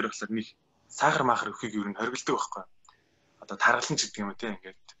хоолн дээр болохоор нэг сахар махар өхийг юу н хоригддаг байхгүй. одоо таргалан ч гэдэг юм уу тийм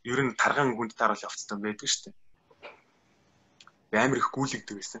ингээд ер нь тарган хүнд тааруул явцтай байдаг шүү дээ. Амар их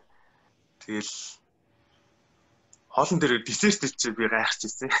гүйлэгдэг байсан. Тэгэл хоолн дээр десерт чи би гайхаж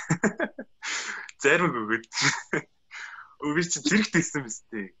ирсэн. Зарим өгөөд. Өвөр чи зэрэгтэйсэн биз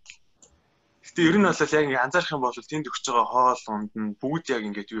дээ. Гэтэ ер нь бол яг анзаарах юм бол тэнд өгч байгаа хоол унд нь бүгд яг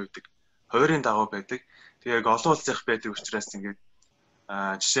ингээд юу байдаг. Хойрын дагуу байдаг. Тэгээ яг олон улсынх байдаг учраас ингээд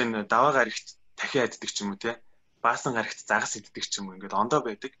жишээ нь даваа гарагт дахин аддаг ч юм уу те. Баасан гарагт загас иддэг ч юм уу ингээд ондоо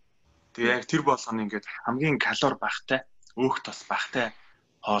байдаг. Тэгээ яг тэр болгоно ингээд хамгийн калори багтай, өөх тос багтай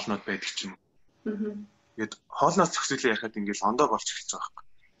хоолнууд байдаг ч юм уу. Ингээд хоолноос зөксөлөө ярихад ингээд ондоо болж эхэлж байгаа байхгүй.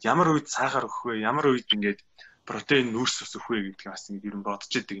 Ямар үед сахар өгөх вэ? Ямар үед ингээд протеин нүүрс ус өгөх вэ гэдгийг бас ингээд ер нь бодож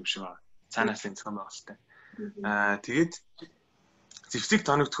идэг юм шиг байна. Цаанаас энэ зохион байгуулалттай. Тэгээд зэвсэг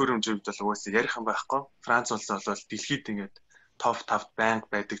тоног төхөөрөмжийн үед бол угаасаа ярих юм байхгүй. Франц улс бол дэлхийд ингээд топ 5 банк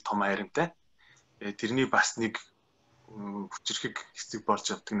байдаг том харимтай. Тэрний бас нэг хүчрхэг хэсэг болж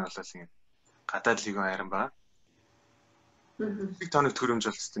явдаг нь бол ингээд гадаадад легион харин байна. Зэвсэг тоног төхөөрөмж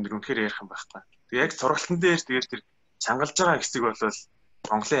бол тест энэ үнэхээр ярих юм байхгүй. Тэгээд яг сургалтын дээр тэгээд тэр чангалж байгаа хэсэг бол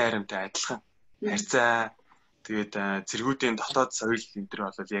Монголын харимтай адилхан харьцаа. Тэгээд цэргүүдийн дотоод соёл энэ төр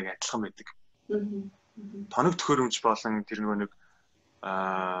бол яг адилхан байдаг. Тоног төхөөрөмж болон тэр нэг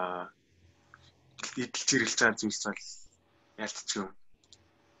идэл чиглэж байгаа зүйлс бол ялцчихв.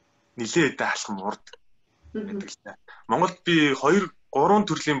 Нилээ эдэ алхам урд гэдэг л та. Монголд би 2-3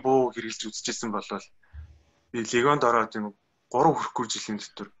 төрлийн буу хэрэгжилж үзчихсэн болвол би легионд ороод энэ 3 хүрэхгүй жилийн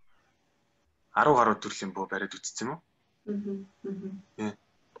дотор 10 гаруй төрлийн буу бариад үзсэн юм уу?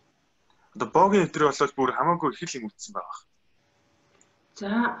 Одоо богийн өдрөө болоод бүр хамаагүй их л юм үтсэн байгаа. За,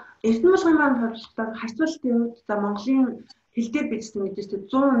 Эрдэнэ булган маань бодлогоор харьцуулалтын үед за Монголын хэлээр бичсэн гэдэг чинь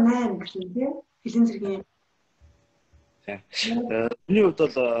 108 гэх юм тийм хэлэн зэргийн. Миний хувьд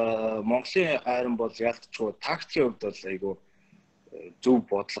бол Монголын айран бол ялцчихгүй тактикийн хувьд бол айгүй зөв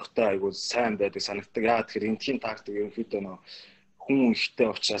бодлоготой айгүй сайн байдаг санагддаг. Яагаад тэгэхээр эндхийн тактик ерөнхийдөө нөө хүн ихтэй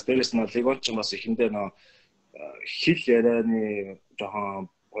учраас дээрэс нь легион ч бас ихэндээ нөө хэл ярианы жоохон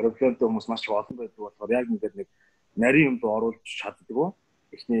проблемтэй хүмүүс маш их олон байдаг болохоор яг ингээд нэг нарийн юмд оруулж чаддгүй.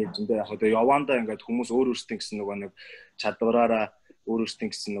 Эхний хэмжээндээ яг одоо явандаа ингээд хүмүүс өөр өөрсдийн гэсэн нөгөө нэг чадвараараа өөр өөрсдийн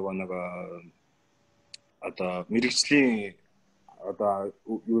гэсэн нөгөө нэг одоо мэрэгжлийн одоо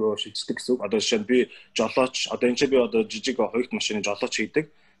юу шийддэг гэсэн үг. Одоо жишээ нь би жолооч одоо энэ ч би одоо жижиг хоёрт машины жолооч хийдэг.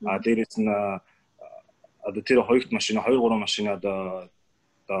 Дээрээс нь одоо тэр хоёрт машины 2-3 машины одоо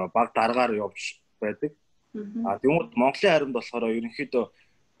баг дараагаар явж байдаг. Тэгмүүд Монголын харинд болохоор ерөнхийдөө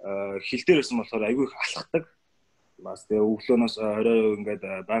хил дээрээс нь болохоор аягүй их алхдаг. Бас тэгээ өглөөнөөс орой ингээд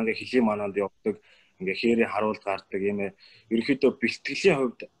бангийн хилийн мананд явдаг. Ингээ хээрийн харуулт гардаг юм ээ. Ерөнхийдөө бэлтгэлийн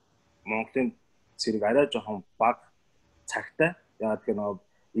хувьд Монголын цэрэг арай жоохон бага цагтай. Яагаад гэвэл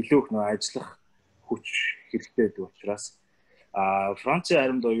илүү их нөө ажиллах хүч хэрэгтэй гэдэг учраас Францын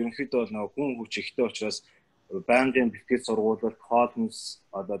харинд ерөнхийдөө нөө хүн хүч ихтэй учраас бангийн бэлтгэл сургуулалт, хоолнос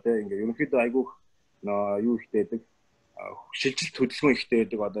одоо тэгээ ингээ ерөнхийдөө аягүй нөө юу ихтэй байдаг. Шилжилт хөдөлгөөн ихтэй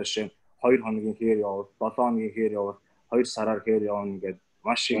байдаг. Одоо жишээ нь 2 хоногийн хээр явал, 7 хоногийн хээр явал, 2 сараар хээр явна гэдэг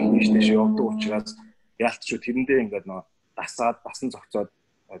маш их ийштэйш явдаг учраас яалтчгүй тэрэндээ ингээд нөө дасаад, басан зогцоод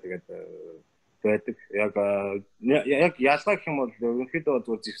тэгээд байдаг. Яг ялгаа гэх юм бол ерөнхийдөө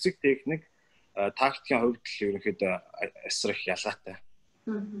зөвхөн зэвсэг техник, тактикийн хувьд л ерөнхийдөө эсрэх ялгаатай.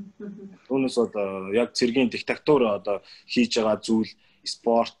 Түүнээс бол яг цэргийн диктатур одоо хийж байгаа зүйл,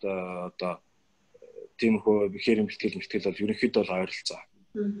 спорт одоо тиймэрхүү хээрийн бэлтгэл бол ерөнхийдөө л ойролцоо.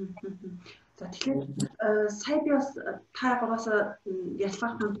 За тэгэхээр сая би бас та гураас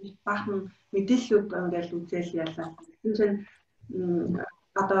ярьцлах баахан мэдээллүүд ингээл үзэл яллаа. Энэ чинь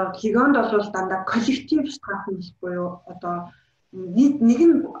одоо легионд бол дандаа коллектив стратеги буюу одоо нэг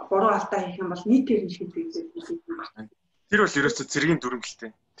нь буруу алдаа хийх юм бол нийтээр нь шийдвэр хийх юм байна. Тэр бол ерөөсөө цэргийн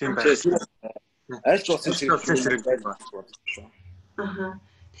дүрмгэлтэй. Тийм байна. Аль ч улсын цэрэг байна.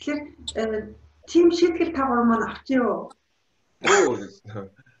 Тэгэхээр тийм шийдэл та гурав маань авчих юу?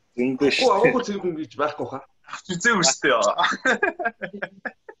 Эндээ шүү. Авахгүй цэрэг хүн гэж байхгүй хаа. Авч үзээгүй шүү дээ.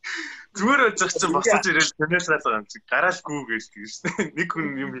 Зүгээр байж чинь босож ирэл тэнээс хаалгаа юм чи гараалгүй гэж шүү. Нэг хүн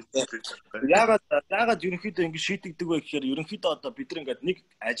юм хийчихлээ. Яагаад ерөнхийдөө ингэ шийдэгдэг вэ гэхээр ерөнхийдөө одоо бид нар ингээд нэг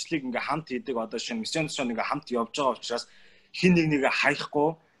ажлыг ингээ хамт хийдэг одоо шинэ миссион ингээ хамт явж байгаа учраас хин нэг хаяхгүй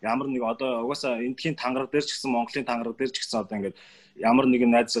ямар нэг одоо угаасаа эндхийн тангараг дээр ч гэсэн Монголын тангараг дээр ч гэсэн одоо ингээд ямар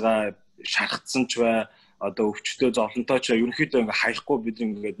нэгэн найзгаа шархацсан ч бай одоо өвчтөө зовлонтой ч ерөнхийдөө ингээ хаяхгүй бид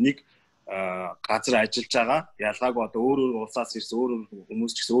ингээд нэг газар ажиллаж байгаа. Ялгаагүй одоо өөр улсаас ирсэн өөр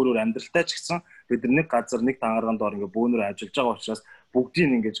хүмүүс ч гэсэн өөр амьдралтай ч гэсэн бид нэг газар нэг тангарагын доор ингээ бөөнөр ажиллаж байгаа учраас бүгдийг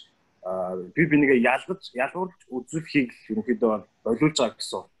ингэж би нэгэ ялгуулж үзүүлэхийг ерөнхийдөө болиулж байгаа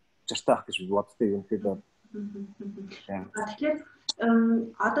гэсэн учиртай ах гэж боддог ерөнхийдөө Тэгэхээр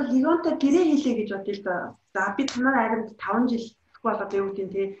одоо легионтой гэрээ хийлээ гэж бодъё л да. За би танаар аримд 5 жил бол одоо юу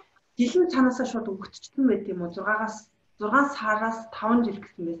гэдэг нь жилийн цаанаасаа шууд өгчтсөн байт юм уу? 6 сараас 5 жил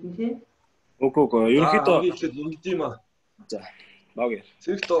гэсэн байсан тий. Үгүй ерөнхийдөө ингэж юм аа. За. Багэр.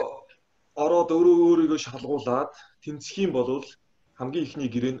 Цэрэгт ороод өөрийгөө шалгуулад тэмцэх юм бол хамгийн ихний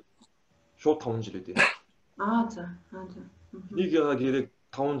гэрээ нь шууд 5 жил өгдөө. За. Нэг гэрээг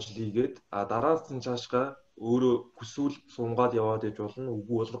 5 жил хийгээд дараас нь цаашгаа өөрөө хүсвэл сунгаад яваад иж болно.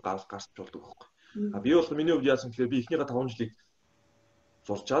 Үгүй бол гарч болдог байхгүй. Би бол миний хувьд яасан гэхээр би эхнийхээ 5 жилийг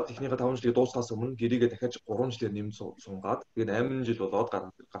зурчаад эхнийхээ 5 жилийг дуусгахаас өмнө гэрээгээ дахиад 3 жилээр нэмж сунгаад тэгээд 8 жил болоод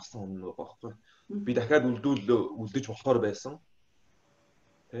гарсан хүн байгаа байхгүй. Би дахиад үлдэж болохоор байсан.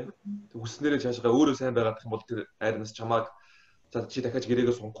 Тэ. Хүснээрээ цаашгаа өөрөө сайн байгаад гэх юм бол тэр айрнаас чамааг чи дахиад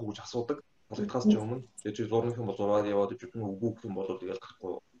гэрээгээ сунгахгүй гэж асуудаг. Болгохоос ч өмнө тэгээд чи зурных юм бол зураад яваад иж үгүй гэх юм бол тэгэл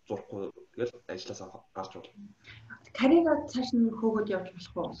гарахгүй зурхгүй тэгэл ажилласаа гарч болно. Карьераа цааш нь хөөгд явж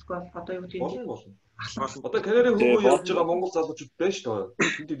болох уу? Эсвэл одоо юу гэдэг нь болно. Одоо карьераа хөөгөө явж байгаа монгол залуучууд байна шүү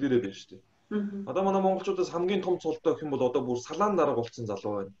дээ. Тэнд дээрээ байна шүү дээ. Одоо манай монголчуудаас хамгийн том цолтой гэх юм бол одоо бүр салаан дарга болсон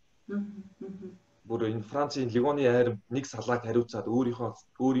залуу байна. Бүр энэ Францын легионы арми нэг салааг хариуцаад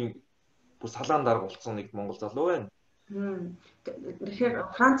өөрийн бүр салаан дарга болсон нэг монгол залуу байна. Тэгэхээр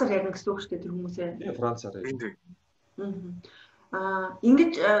Францаар ярина гэсэн үг шүү дээ тэр хүмүүсээ. Тийм Францаар ярина.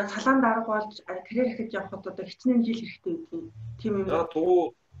 Ингэж салаан дарга болж карьер хийхэд явхад одоо хичнээн жил хэрэгтэй гэдэг тийм юм.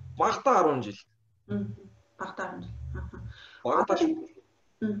 Дуу багтаа 10 жил. Багтаа 10 жил. Багтаа шүү.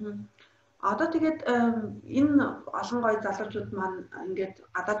 Одоо тэгээд энэ олон гоё залуучууд маань ингээд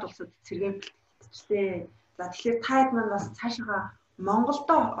гадаад улсад цэргээ бэлтжлээ. За тэгэхээр та хэд маань бас цаашаа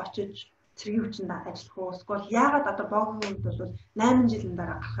Монголдо очиж цэргийн хүчинд ажиллах уу? Эсвэл яагаад одоо богино үед бол 8 жилийн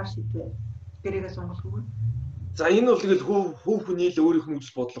дараа гарахаар шийдвэ? Гэрээгээ сонгох уу? За энэ бол тэгэл хүүхний л өөрийнх нь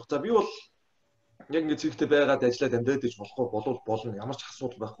үзэл бодлого. За би бол яг ингэ цэгтэй байгаад ажиллаад амьдраад иж болох болно. Ямар ч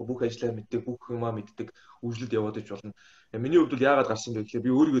асуудал байхгүй. Бүх ажлаа мэддэг, бүх юмаа мэддэг, үргэлжлээд яваад иж болно. Миний хувьд бол яагаад гарсан бэ гэхээр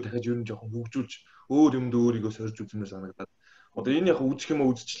би өөрийгөө дахиад ер нь жоохон хөгжүүлж өөр юмд өөрийгөө сорж үзмээр санагдаад. Одоо энэ яг үзэх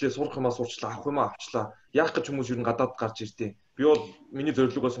юмаа үзчихлээ, сурах юмаа сурчлаа, авах юмаа авчлаа. Яах гэж хүмүүс ер нь гадаад гарч иртээ. Би бол миний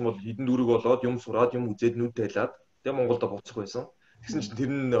зорилгоос нь бол хідэн дүүрэг болоод юм сураад, юм үзээд нүд тайлаад тэгээ Монголд буцах байсан. Тэгсэн чинь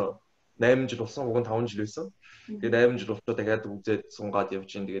тэр нь 8 жил болсон, уг нь 5 жил байсан. Тэгээд 8 жил болчихоо дахиад үзээд сунгаад явж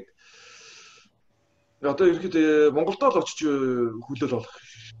гин. Тэгээд одоо ерөөхдөө Монголдо л очиж хүлээл болох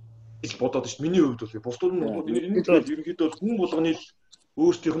гэж бодоод шүү дээ. Миний хувьд бол бусдууд нь энэ ерөөхдөө хүн болгоны л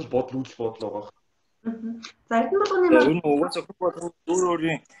өөрсдийнх нь бодол үзэл бодол байгаа. За эрдэнэ болгоны маань энэ угаасаа хүн болгоны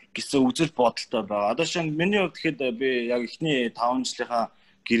өөрийн гэсэн үзэл бодолтой байгаа. Одоо шинэ миний хувьд гэхэд би яг эхний 5 жилийнхаа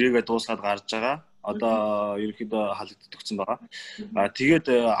гэрээгээ дуусгаад гарч байгаа. Одоо ерөөхдөө халагдчихсан байгаа. Тэгээд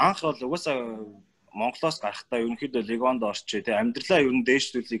анх бол угаасаа Монголоос гарахдаа ерөнхийдөө легионд орчээ тий амьдарлаа ер нь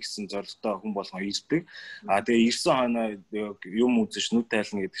дээшлүүлэх гэсэн зорилготой хүн болгон ирдэг. Тэгээ ирсэн хойноо юм үзэж нүд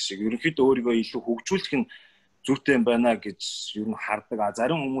тайлна гэдэг шиг ерөнхийдөө өөрийгөө илүү хөгжүүлэх нь зүйтэй юм байна гэж ер нь хардаг.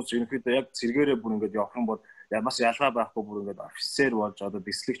 Зарим хүмүүс ерөнхийдөө яг цэргээрээ бүр ингэж явах юм бол бас ялгаа байхгүй бүр ингэж офицер болж одоо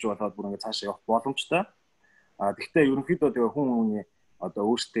бэлслэгч болоод бүр ингэж цаашаа явах боломжтой. Гэхдээ ерөнхийдөө тэгээ хүн хүний одоо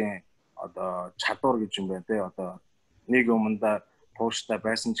өөртөө одоо чадвар гэж юм байна тий одоо нэг юмдаа тууштай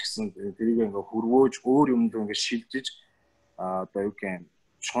байсан ч гэсэн тэрийг ингээ хөрвөөж өөр юмд ингээ шилжиж одоо юу гэх юм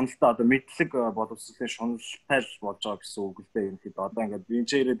шуналтай одоо мэдлэг боловсролын шуналтай болж байгаа гэсэн үг л дээ ерөнхийдөө одоо ингээ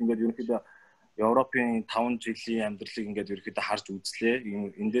бинчээрээд ингээ ерөнхийдөө Европын 5 жилийн амьдралыг ингээ ерөнхийдөө харж үзлээ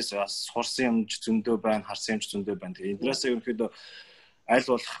эндээс бас сурсан юм зөндөө байна харсан юм зөндөө байна тэгээ эндээс ерөнхийдөө аль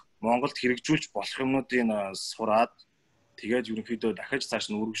болох Монголд хэрэгжүүлж болох юмнуудыг сураад тэгээд ерөнхийдөө дахиж цааш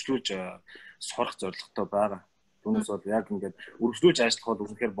нь үргэлжлүүлж сурах зорилготой байгаа. Түүнээс бол яг ингээд үргэлжлүүлж ажиллах бол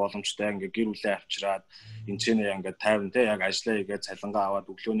үнэхээр боломжтой. Ингээд гэр бүлээ авчираад энэ ч ингээд 50 те яг ажиллаа хийгээд цалингаа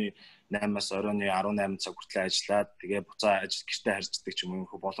аваад өглөөний 8-аас оройн 18 цаг хүртэл ажиллаад тэгээ буцаа ажил гэртээ харьцдаг ч юм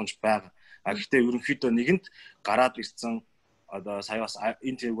уу боломж байгаа. Гэхдээ ерөнхийдөө нэгэнд гараад ирсэн одоо сая бас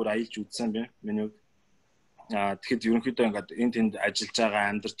энэ тэргээр аялж үзсэн бэ миний хувьд. Тэгэхэд ерөнхийдөө ингээд энэ тэнд ажиллаж байгаа,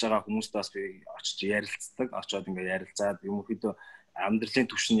 амьдарч байгаа хүмүүстээс би очиж ярилцдаг. Очоод ингээд ярилцаад ерөнхийдөө амьдарлын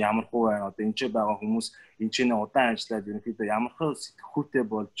түвшин ямар хуу байна одоо энэ ч байгаа хүмүүс энэ ч удаан ажиллаад ерөнхийдөө ямар хөө сэтгхүүтэй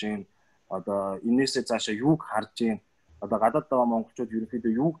болж гин одоо энээсээ цаашаа юуг харж гин одоо гадаад байгаа монголчууд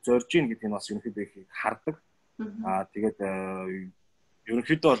ерөнхийдөө юуг зорж гин гэдгийг бас ерөнхийдөө их хардаг. Тэгээд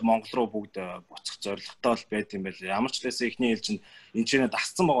ерөнхийдөө бол Монгол руу бүгд буцах зорилготой л байт юм байл. Ямар ч лээсээ ихний ээлжинд энэ ч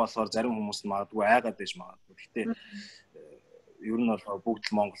дасцсан байгаа болохоор зарим хүмүүс нь магадгүй айгаад байж магадгүй. Гэхдээ ер нь бол бүгд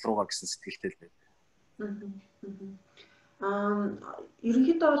л Монгол руугаа гэсэн сэтгэлтэй л байт.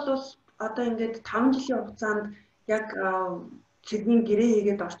 Ерөнхийдөө бол одоо ингээд 5 жилийн хугацаанд яг цэргийн гэрээ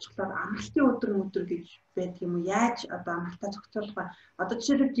хийгээд орчихлоо амралтын өдөр гэж байдаг юм уу? Яаж одоо амралтаа зохицуулах вэ? Одоо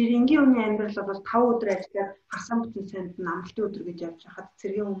жишээлбэл жирэнгийн хүний амьдрал бол 5 өдөр ажиллаад хаасан бүтэн санд нь амралтын өдөр гэж явж хахад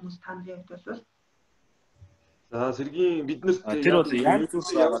цэргийн хүмүүс таны хувьд бол За цэргийн биднэрт тэр бол яг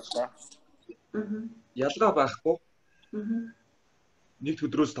зүйл байгаа та. Ялгаа байхгүй. Нэг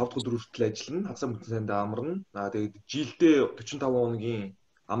өдрөөс 5 дахь өдөр хүртэл ажиллана. Хаасан бүтэн санд амарна. Тэгээд жилдээ 45 хоногийн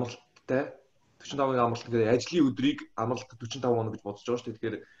амралттай 45 хоногийн амралт гэдэг ажлын өдрийг амралт 45 хоног гэж бодож байгаа шүү дээ.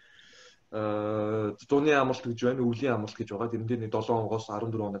 Тэгэхээр зуны амралт гэж байна, өвлийн амралт гэж байгаа. Тэрнээ нэг 7 хоногоос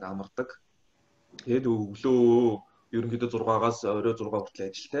 14 хоног амардаг. Тэгээд өглөө ерөнхийдөө 6-аас орой 6 хүртэл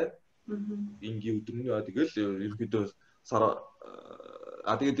ажилтай. Ингийн өдөр нь тэгэл ерөнхийдөө сар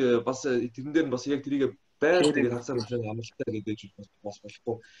тэгээд бас тэрэн дээр нь бас яг тэрийг байр тэгээд хасаар үжин амралтай гэдэг бас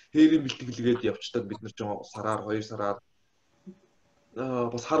болохгүй. Хээрийн бэлтгэлгээд явцдаг бид нар ч сараар 2 сараар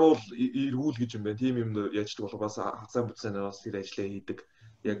бас харуул эргүүл гэж юм байна. Тийм юм яаждаг болохоор бас хасаа бүтсэнээр бас тэр ажлаа хийдэг.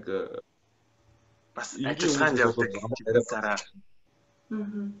 Яг бас ажиллагаанд явдаг сараар.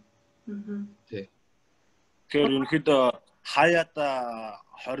 Тий. Тэгэхээр ерөнхийдөө хаяада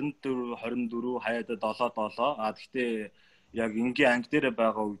 24 хаяада 7. Гэхдээ яг ингийн анги дээр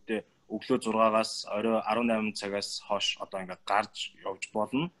байгаа үедээ өглөө 6-аас орой 18 цагаас хойш одоо ингээд гарч явж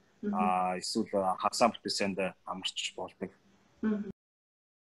болно. Эсвэл хасаа бүтсэнд амарч болдог.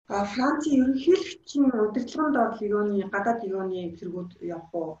 Францын ерөнхийлөгчийн удирдлагын доор легионы гадаад легионы цэргүүд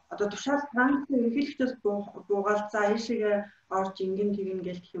явах уу? Одоо тушаал Францын ерөнхийлөгчөөс буугаал за ийшээгээ орж ингэн тэгнэ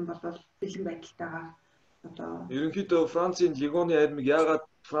гэх юм бол бэлэн байдалтайгаар одоо ерөнхийдөө Францын легионы армиг яагаад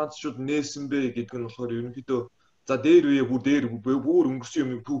францчууд нээсэн бэ гэдэг нь болохоор ерөнхийдөө за дээр үе бүр өнгөрсөн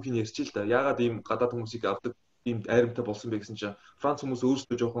юм түүхийг ярьчих л да. Яагаад ийм гадаад хүмүүсийг авдаг ийм армитай болсон бэ гэсэн чинь Франц хүмүүс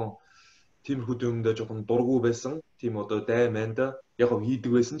өөрсдөө жоохон тиймэрхүү юмдаа жоохон дургу байсан. Тийм одоо дайманда яг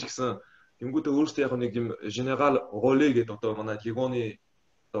хийдэг байсан ч гэсэн тэнгуүдээ өөрсдөө яг нэг юм генерал Роле гэдэг одоо манай легионы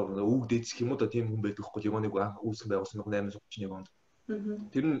одоо үг дээдсэх юм уу да тийм хүн байдаг хгүй легионыг үүсгэн байгуулсан 1831 онд.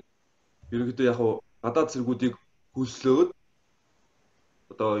 Тэр нь ерөнхийдөө яг гадаад цэргүүдийг хөлслөөд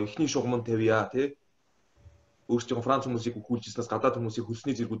одоо эхний шугамд тавья тий. Өөрсдөө Франц хүмүүсийг хүүлжснээс гадаад хүмүүсийг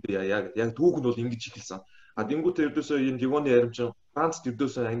хөлсний цэргүүдээ яа гэдэг. Яг түүх нь бол ингэж ихэлсэн. Тэнгуүтээ ердөөсөө энэ легионы аримчин Францд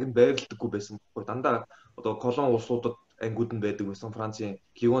ердөөсөө ангид байрлагдаггүй байсан байхгүй. Дандаа одоо колон улсуудад ангиуд нь байдаг байсан Францын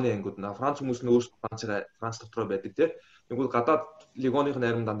легионы ангиуд нь. Франц хүмүүс нь өөрсдөө Франц дотроо байдаг тий. Тэнгуү гадаад легионын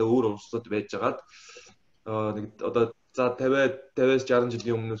арим дандаа өөр улсууд байж байгаад нэг одоо за 50-аас 60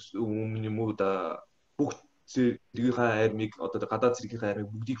 жилийн өмнө юм уу да бүх цэргийн армиг одоо гадаад цэргийн армиг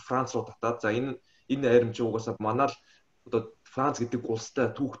бүгдийг Франц руу татаад за энэ арим чи угаасаа манаа л одоо Франц гэдэг улстай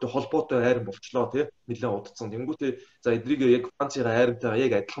түүхтэй холбоотой арим болчлоо тий нэлээд удацсан. Тэнгүүтээ за эдрийг яг Францын аримтайгаа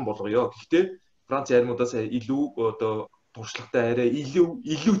яг адилхан болгоё. Гэхдээ Францын аримудаас илүү одоо туршлагатай арай илүү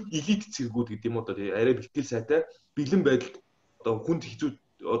элит цэргүүд гэдэг юм одоо арай бэлтгэл сайтай бэлэн байдалд одоо хүнд хэцүү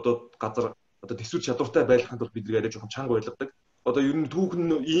одоо газар одоо төсвөл чадвартай байлгахын тулд бид арай жоохон чанга байлгадаг. Одоо ер нь түүх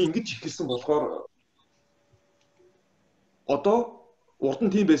нь ингэж ихэлсэн болохоор одоо урд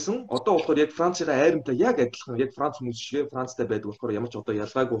нь тийм байсан. Одоо болохоор яг Францын айрамтай яг адилхан яг Франц хүмүүс шиг Францтай байдаг болохоор ямар ч одоо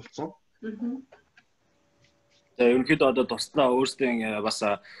ялгаагүй болсон. Тэгээ ерөнхийдөө одоо туслаа өөрсдөө бас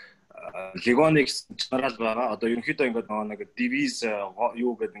легионыг генерал байгаа. Одоо ерөнхийдөө ингээд нэг дивиз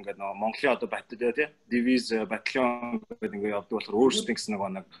юу гэдэг ингээд Монголын одоо батальон тий дивиз батальон гэдэг ингээд явдаг болохоор өөрсдөө гэсэн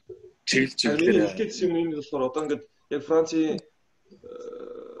нэг чиглэлээр хэлгээд юм энэ болохоор одоо ингээд яг Францын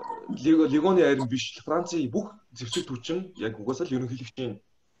легионы арим биш Францын бүх зэвсэг түвшин яг угаасаа л ерөнхийлөгчийн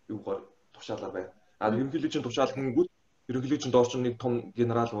юугаар тушаалаа байна. Ерөнхийлөгчийн тушаал хэнгүүд ерөнхийлөгчийн доор ч нэг том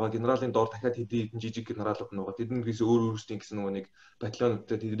генерал байгаа. Генералын доор дахиад хэдий жижиг генералууд байгаа. Тэднээс өөрсдийн гэсэн нэг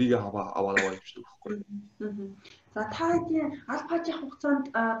батальонуудтай тэдрийг аваад явчихдаг байхгүй. За та хэдийн албажих хугацаанд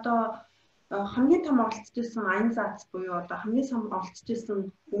одоо хамгийн том оролцож ирсэн аян заац буюу одоо хамгийн том оролцож ирсэн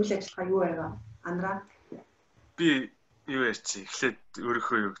үйл ажиллагаа юу байв? Андраа. Би юу ярьчих эхлээд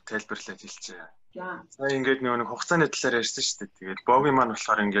өөрийнхөө юг тайлбарлаад хэлчихье. За ингээд нэг хугацааны талаар ярьсан шүү дээ. Тэгээд богийн маань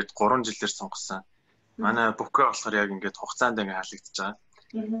болохоор ингээд 3 жилээр сонгосон. Манай бүхгээ болохоор яг ингээд хугацаанд ингээд халагдчихж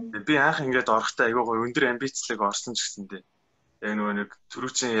байгаа. Би анх ингээд орохтой айгүй гоё өндөр амбицлог орсон ч гэсэндээ яг нэг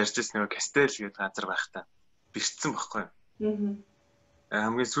түрүүчийн ярьжсэн нэг кастел гэдэг газар байхтаа бэртсэн байхгүй.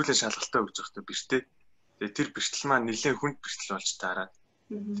 Хамгийн сүүлийн шалгалтаа өгж байхдаа бэртээ. Тэгээд тэр бэртэл маань нэлээд хүнд бэртэл болж таараад.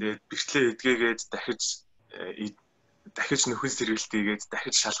 Тэгээд бэртлээ эдгээгээд дахиж нөхөн сэргэлтийгээд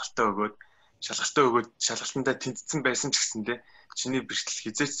дахиж шалгалтаа өгөөд шалгалтандаа тэнцсэн байсан ч гэсэндээ чиний бэртэл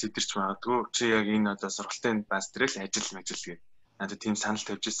хизээч сэтэрч магадгүй чи яг энэ одоо сургалтын бааз дээр л ажил гэж надад тийм санал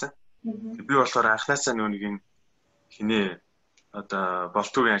тавьж ирсэн. Би болохоор анхнаасаа нэг юм хинээ одоо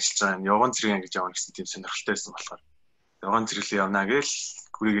болтуугийн ажиллаж байгаа явган цэрэг гэж явна гэсэн тийм сонирхолтой байсан болохоор явган цэрэглээ явна гэж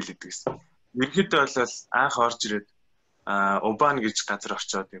гүрийгэл идэв гэсэн. Ерөнхийдөө бол анх орж ирээд Убаан гэж газар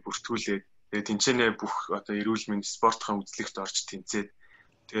очиод бүртгүүлээд тэгээд тэнцэнэ бүх одоо эрүүл мэнд спортын үзлэгт орж тэнцээд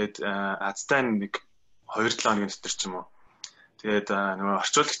тэгээд азтай нэг 2-7 хоногийн дотор ч юм уу. Тэгээд нөгөө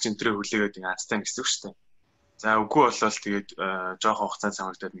орчуулагч энтрээ хүлээгээд азтай гэсэн үг шүү дээ. За үгүй болол тэгээд жоохон хугацаа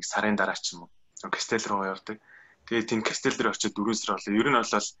цамагдаад нэг сарын дараа ч юм уу. Кастел руу явдаг. Тэгээд тийм кастел дээр очиод 4 сар болоо. Ер нь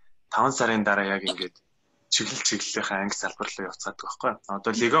бол 5 сарын дараа яг ингээд чиглэлийнхаа анги салбар руу явцгаадаг байхгүй.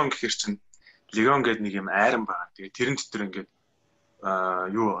 Одоо легион гэхэр чинь легион гэдэг нэг юм айран байгаа. Тэгээд тэрэн дотор ингээд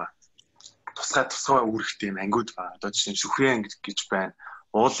юу байгаа. Тусгай үүрэгтэй юм ангиуд байгаа. Одоо жишээ нь шүхрийн анги гэж байна,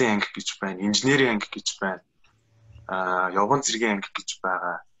 уулын анги гэж байна, инженерийн анги гэж байна. Явган цэргийн анги гэж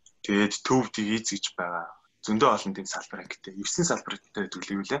байгаа. Тэгээд төв дивиз гэж байгаа. Зөндөө олон тийм салбар ангитай. 9 салбартай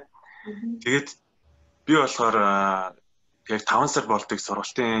төлөвлөлээ. Тэгээд би болохоор яг 5 сар болдог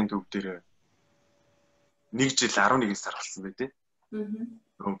сургалтын төв дээр 1 жил 11 сар болсон байдээ.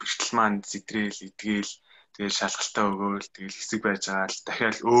 Бэртэл маань зэтрэл, идгээл, тэгэл шалгалтаа өгөөл, тэгэл хэсэг байж байгаа л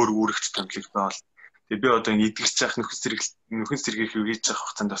дахиад өөр үүрэгт томилогдоод. Тэгээ би одоо энэ идгэрч яах нөхөн цэргийг хийж явах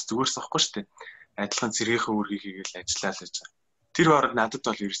хугацаанд бас зүгээрс авахгүй шүү дээ. Адилхан цэргийнхээ үүргийг хийгээл ажиллаа л гэж. Тэр хооронд надад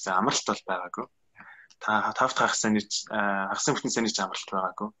бол ерөөсөө амралт бол байгаагүй. Тавт хагасан бүтэн саяны амралт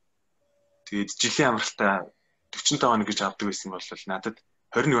байгаагүй. Тэгээд жилийн амралтаа 45 хоног гэж авдаг байсан бол надад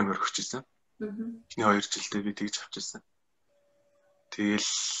 21 хоног өгчихсэн. Эхний 2 жилдээ би тэгж авчихсан. Тэгэл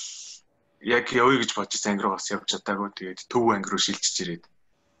яг явъя гэж бодож анги руу бас явж чадаагүй. Тэгээд төв анги руу шилжиж ирээд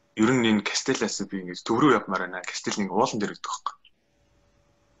ер нь энэ Кастелаас би ингэж төв рүү явмаар байна. Кастел нэг уулан дээр гэдэг байхгүй.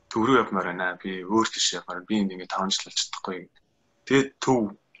 Төв рүү явмаар байна. Би өөр тийш явмаар. Би ингэ 5 жил болж чадахгүй. Тэгээд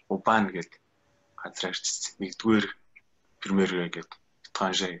төв Убаан гэдэг газар ирчихсэн. Нэгдүгээр премьер гэдэг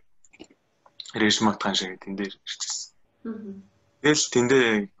траншаа режимот траншаа гэдэг тэн дээр ирчихсэн. Тэгэл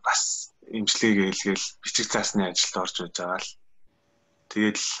тэндээ бас имжлэгийг ээлгээл бичиг заасны ажилд орж байж байгаа л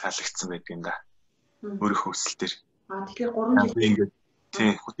тэгээд л халагдсан байдаг юм да. Өөрийнхөө хүсэл дээр. Тэгэхээр 3 жил ингээд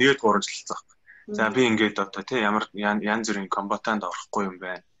тийм тэгээд 3 жил болсон. За би ингээд одоо тий ямар янз бүрийн комбатанд орохгүй юм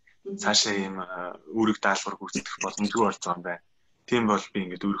байна. Цаашаа ийм үүрэг даалгавар гүйцэтгэх боломжгүй болж байгаа юм байна. Тийм бол би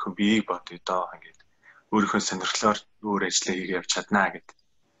ингээд өөрийнхөө биеийг бодъё доо ингээд өөрийнхөө сонирхлоор өөр ажиллаа хийгээ явж чаднаа гэд.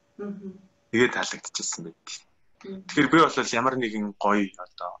 Тэгээд халагдчихсан байдаг. Тэгэхээр би бол ямар нэгэн гоё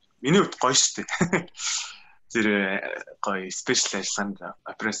одоо миний хувьд гоё шүү дээ. Тэр гоё спешиал ажиллагаанд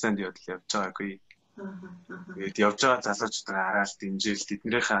операцанд явж байгаагүй. Тэгээд явж байгаа залуучуудаа хараад дэмжээл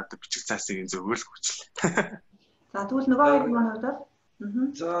тэднийхээ одоо бичиг цаасыг зөвгөөл хүчлээ. За тэгвэл нөгөө хоёр маань хувьд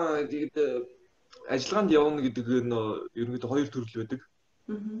за тэгээд ажиллагаанд явна гэдэг нь ерөнхийдөө хоёр төрөл байдаг.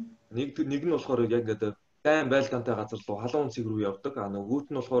 Нэг нь болохоор яг ингээд байн байлдаантай газар руу халуун цэг рүү явдаг.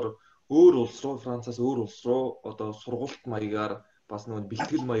 Нөгөөт нь болохоор өөр улс руу, Францаас өөр улс руу одоо сургалт маягаар бас нөгөө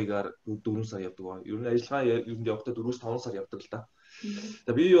бэлтгэл маягаар 4 сар явдаг ба. Ер нь ажиллагаа ерөнд явахдаа 4-5 сар явдаг л да.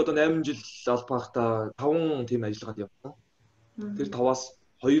 За би одоо 8 жил албаахта 5 тийм ажиллагаад явсан. Тэр 5-аас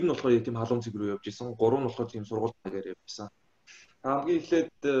 2 нь болохоор яг тийм халуун цэг рүү явж исэн. 3 нь болохоор тийм сургалт маягаар явж исэн. Хамгийн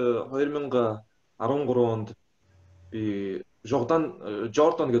эхлээд 2013 онд би Жордан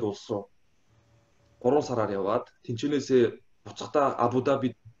гэдэг улс руу 3 сараар яваад тэнцэнээсээ буцахдаа Абу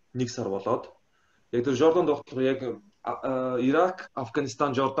Даби 1 сар болоод яг тэр Жорданд болохоор яг Ирак,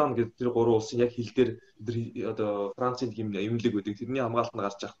 Афганистан, Жордан гэдэг тэр 3 улсын яг хил дээр одоо Францын юм эмнэлэг үүдэг. Тэрний хамгаалтанд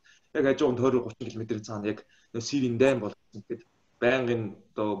гарч явах. Яг хажуунд 20-30 км цаана яг Сирийн дайм болсон гэдэг. Байнгын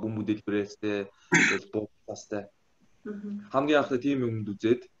одоо бөмбөг дэлбэрээстэй буутастай. Хамгийн анх тийм юмд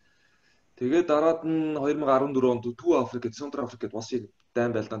үзээд тэгээд дараад нь 2014 онд Төв Африкт, Централ Африкт бас яг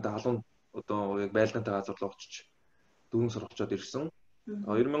дайм байлдаантай халуун одоо яг байлдаантай газар руу очиж 4 сар очиод ирсэн.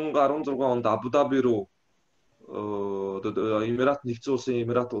 2016 онд Абу Даби руу Эмират нэгдсэн улсын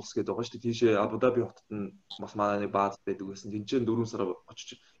Эмират улс гэдэг байгаа шүү дээ. Тийшээ Абу Даби хотод нь бас манай нэг бааз байдаг гэсэн. Тэнцэн 4 сар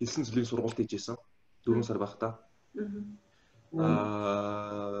очиж элсэн цэлийн сургалт хийжсэн. 4 сар байхдаа.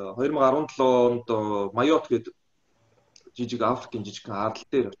 2017 онд Майот гэдэг жижиг Африкийн жижигхэн ардл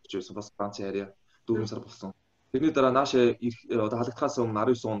дээр очиж байсан. Бас Францын харьяа 4 сар болсон. Тэрний дараа наашаа одоо халагдахаас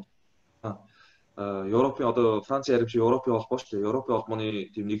өмнө 19 онд Европын одоо Францын харьяа биш Европын холбоо шүү дээ. Европын холбооны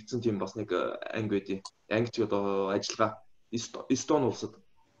тийм нэгдсэн тийм бас нэг анги байдیں۔ Ангич одоо ажиллагаа Эстон улсад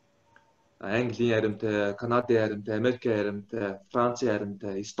Английн харимтай, Канадын харимтай, Америкийн харимтай, Францын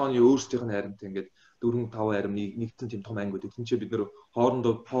харимтай, Эстоны өөрсдийнх нь харимтай ингээд 4-5 харим нэгдсэн тийм том анги байдаг. Тинчээ бид нэр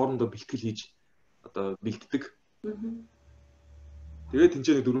хоорондоо бэлтгэл хийж одоо бэлддэг. Тэгээд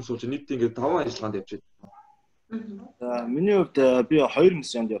тэнцээ нэг 4 суулж нийт ингээд 5 ажиллагаанд явж байна. За миний хувьд би 2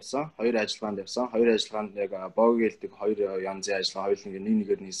 миссионд явсан. 2 ажиллагаанд явсан. 2 ажиллагаанд яг Боггэлдэг 2 янзын ажиллагаа хоёуланг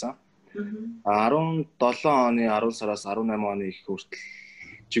нэг-нэгээр нийсэн. 17 оны 10 сараас 18 оны их хүртэл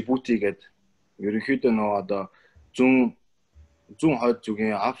Жибути гээд ерөнхийдөө нөө одоо зүүн хойд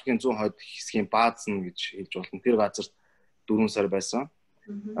зүгийн Африкийн зүүн хойд хэсгийн бааз нь гэж хэлж болно. Тэр газарт 4 сар байсан.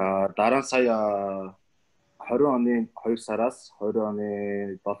 Дараа нь сая 20 оны 2 сараас 20 оны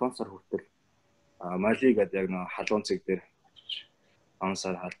 7 сар хүртэл Мали гэдэг яг нэг халуун цэг дээр он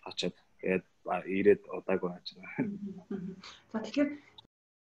сар хачаад тэгээд ирээд удаагүй ажиллана. За тэгэхээр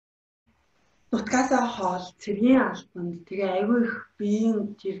нутгасаа хоол, цэргийн албанд тэгээ айгүй их биеийн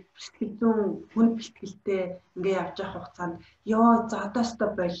тэр бэлтгэл зүүн хүн бэлтгэлтэй ингээ явж явах хугацаанд ёо за одоостой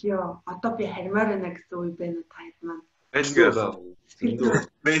болио. Одоо би хармаар байна гэсэн үе байна та хэд маань.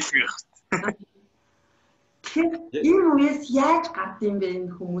 Бэлгэх. Тэгэхээр энэ үеэс яаж гардыг бэ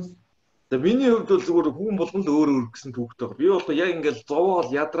энэ хүмүүс? Тэгээ миний хувьд бол зүгээр хүн болгонд өөр гэсэн түүхтэй байна. Би бол яг ингээл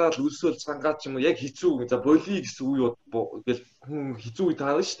зовоол, ядраад, өлсөөл, цангаач юм уу яг хэцүү. За боли гэсэн үе ингээл хүн хэцүү үе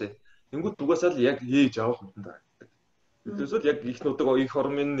таарна шүү дээ. Тэнгүүд дугасаал яг ээж авах хүнд таардаг. Тэгээсэл яг их нутаг их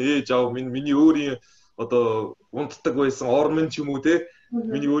ормын ээж аав миний өөрийн одоо унтдаг байсан ормын ч юм уу те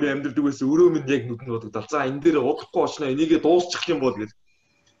миний өөрийн амьдардаг байсан өрөө минь яг нүдэнд бодогдол. За энэ дээр удахгүй очно энийгээ дуусчих юм бол гэж.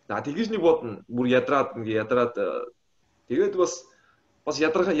 За тэгэж нэг бодно. Бүр ядраад тэгээд бас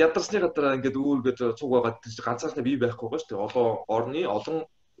ядарсны гадараа ингээд өөргөө цуг байгаа ганцаархнаа бий байхгүй байгаа шүү дээ. Олон орны, олон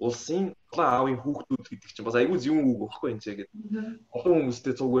улсын, олон аавын хүүхдүүд гэдэг чинь бас айгүй зөв үг байхгүй энэ ч гэдэг. Олон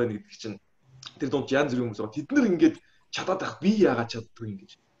хүмүүстэй цуг байна гэдэг чинь тэр дунд янз бүрийн хүмүүс байгаа. Тэд нар ингээд чадаад ах би яагаад чаддгүй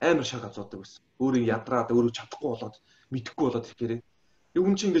ингэж амар шар гацаадаг байсан. Өөрөө ядраад өөрөө чадахгүй болоод мэдэхгүй болоод ирэхээр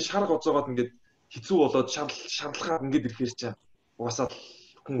юм чинь ингээд шар гоцоогоод ингээд хэцүү болоод шарлахаад ингээд ирэхээр чинь угаасаа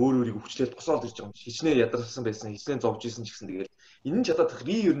хүн өөрийгөө хүчлээд тусаад ирж байгаа юм. Хичнээн ядарсан байсан, хичнээн зовж исэн ч гэсэн тэгээд энэ чадаад ах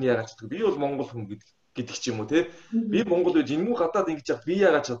би юу нь яагаад чаддгүй. Би бол монгол хүн гэдэг ч юм уу те. Би монгол байж энэ муу гадаад ингэж яах би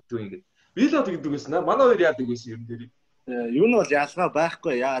яагаад чаддгүй ингэж. Би л гэдэг байсан аа. Манай хоёр яадаг байсан юм дээр. Юу нь бол ялгаа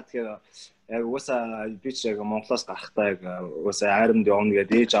байхгүй. Яагаад тэгэхээр яг уусаа би ч яг Монголоос гарахтаа яг уусаа армид явна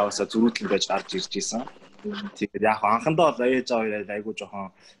гэдэг ээж аваасаа зөрүүтэл байж гарч ирж исэн. Тэгээд яг анхандаа бол ээж аваа айгуу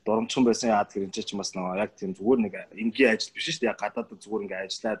жоохон дурамчхан байсан. Яагаад тэр энэ ч бас нөгөө яг тийм зүгээр нэг энгийн ажил биш шүү дээ. Яг гадаадад зүгээр ингээ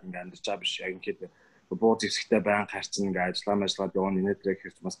ажиллаад ингээ амьдарч байгаа биш. Яг ингээд буу зэвсэгтэй байнга харцсан ингээ ажиллаад явна инээдрээ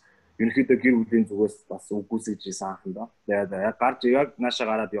гэхэрч бас ерөнхийдөө гэр бүлийн зүгээс бас үгүйсэж ийсэн анхандаа. Тэгээд яг гарч яг наашаа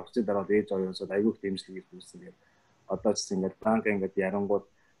гараад явцын дараа ээж аваасаа айгуу их дэмжлэг хийсэн. Тэгээд одоо ч ингээд банк ингээд ярангууд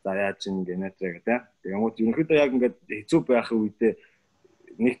за яаж чинь генетрэ гэдэг. Тэгэнгүүт ерөнхийдөө яг ингээд хэцүү байх үедээ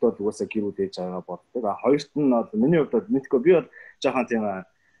нэгт бол угаасаа гэр бүл ээж аваа боддог. Хоёрт нь бол миний хувьд бол мэдгүй би бол жоохон тийм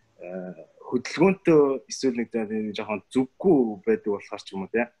хөдөлгөөнтэй эсвэл нэг жоохон зүггүй байдаг болохоор ч юм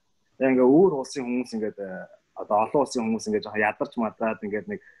уу тийм. Тэгээ ингээд өөр улсын хүмүүс ингээд одоо олон улсын хүмүүс ингээд жоохон ядарч мадраад ингээд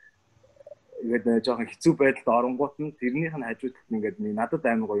нэг жоохон хэцүү байдалд оронгууд нь тэрнийх нь хажуудт ингээд надад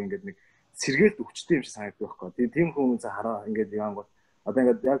амар гоё ингээд нэг сэргээлт өвчтэй юм шиг санагддаг байхгүй. Тэгээ тийм хүмүүс хараа ингээд яангууд одоо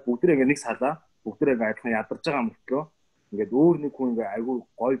ингээд яг бүгдээ ингээд нэг салаа бүгдээ ингээд адилхан ядарч байгаа мөртлөө ингээд өөр нэг хүн ингээд айгүй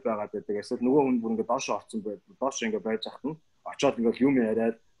гоё байгаад байдаг. Эсвэл нөгөө хүн бүр ингээд доош орсон байдаг. Доош ингээд байж ахт нь очоод ингээд юм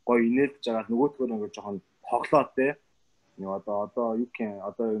яриад гоё инээлж байгаа нөгөөдгөр ингээд жоохон хоглоод те. Одоо юу гэх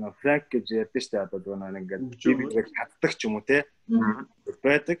одоо энэ франк гэж ярьдэн штэ одоо ингээд бибиг хатдаг ч юм уу те.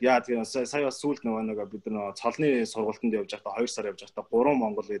 Байдаг. Яа тэгээ сая бас сүүлд нөгөө бид нар цолны сургалтанд явж байхдаа 2 сар явж байхдаа 3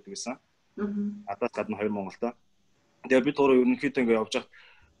 монгол байдаг гэсэн. Адаас гадна 2 монголтой. Тэгээ бид гурав ерөнхийдөө ингээд явж байхад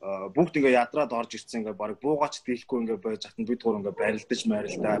бүгд ингээд ядраад орж ирсэн ингээд баг буугаач дийлэхгүй ингээд байж хатан бид гурав ингээд барилдаж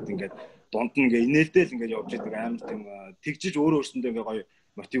марилдаад ингээд дунд нь ингээд инээлдэл ингээд явж идэг амар тийм тэгжиж өөрөө өөрсөндөө ингээд гоё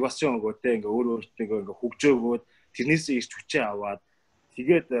мотивашн өгөөтэй ингээд өөртөө ингээд хөгжөөгөөд тэрнээсээ ирч хүчээ аваад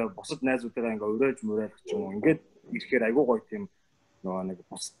тэгээд бусад найзуудаараа ингээд өрөөж мөрөөлөх ч юм уу ингээд ирэхээр айгүй гоё тийм нөгөө нэг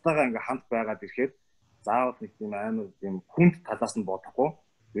бусдаагаа ингээд хамт байгаад ирэхээр заавал нэг тийм амар тийм хүнд талаас нь бодохгүй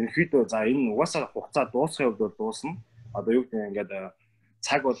ерөнхийдөө за энэ угаасаа хугацаа дуусахын хувьд бол дуусна. Одоо юу гэх юм ингээд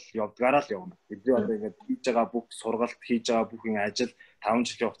цаг бол явдгаараа л явна. Бидний одоо ингээд хийж байгаа бүх сургалт, хийж байгаа бүх ажил 5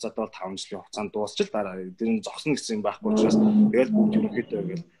 жилийн хугацаанд бол 5 жилийн хугацаанд дуусчих дараа тэр нь зогсно гэсэн юм байхгүй учраас тэгэл бүгд ерөнхийдөө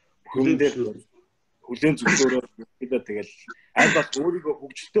ингээд бүхэндээ хүлэн зөвшөөрөө ерөнхийдөө тэгэл аль бол өөрийгөө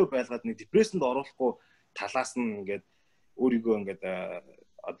хөгжилтэй байлгаад нэг депрессэнд оруулахгүй талаас нь ингээд өөрийгөө ингээд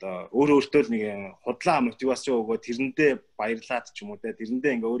одоо өөртөө л нэг худлаа мотивашн өгөө тэрэндээ баярлаад ч юм уу те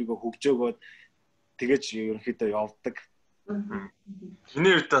тэрэндээ ингээ өөрийгөө хөгжөөгөөд тэгэж ерөнхийдөө явдаг.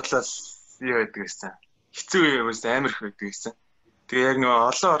 Миний хувьд бодлоо юу байдаг гэсэн. Хэцүү юмс амар их байдаг гэсэн. Тэгээ яг нөгөө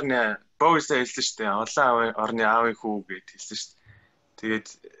олон орны боовсаа хэлсэн шүү дээ. Олон орны аавын хүү гэж хэлсэн шүү дээ. Тэгээд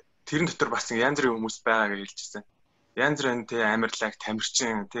тэрэн дотор бас янз бүрийн хүмүүс байгаа гэж хэлчихсэн. Янз бүрийн те амарлаг,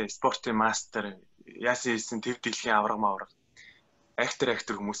 тамирчин, те спортын мастер, яасан хийсэн төв дэлхийн авраг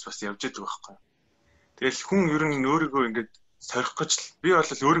актер хүмүүс бас явж байгаа байхгүй. Тэгэл хүн ер нь өөрийгөө ингээд сорих гэж би бол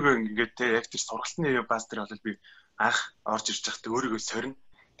өөрийгөө ингээд те яг тэр сургалтын бааз дээр бол би анх орж ирж байхдаа өөрийгөө сорина.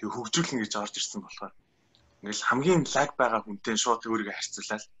 Тэг хөгжүүлнэ гэж орж ирсэн болохоор ингээл хамгийн лаг байгаа хүнтэй шууд өөрийгөө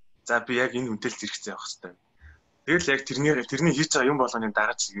харьцуулаад за би яг энэ хүнтэй л зэрэгцээ явах хэрэгтэй. Тэгэл яг тэрний хийж байгаа юм болгоны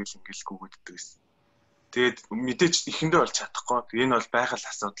дагаж игээл ингээл гүгддэг гэсэн. Тэгээд мэдээж ихэндээ болж чадахгүй. Энэ бол байгаль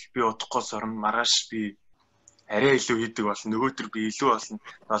асуудал. Би удахгүй сурна, маргааш би арай илүү хийдэг болно. Нөгөөдөр би илүү болно.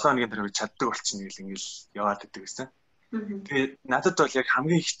 7 хоногийн дараа би чаддаг болчихно гэл ингээл яваад идэг гэсэн. Тэгээд надад бол яг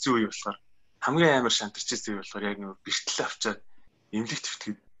хамгийн хэцүү үе болохоор хамгийн амар шантарч ирсэн үе болохоор яг нөгөө бэртэл авчаад эмнэлэгт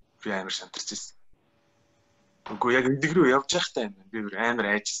твтгэхэд би амар шантарч ирсэн. Үгүй яг эмнэлэг рүү явж байхдаа юм. Би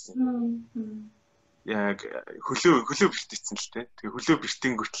амар айжсэн. Яг хөлөө бэртээсэн л те. Тэгээ хөлөө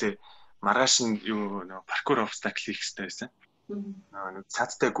бэртэнгүүтлээ маргааш нь юу нөгөө паркур обстакл хийх хэрэгтэй байсан. Нэг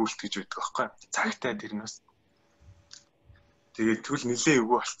цаадтай гүйлт гэж үүдэг байхгүй. Цагтай тэрнээс. Тэгээд түл нилээ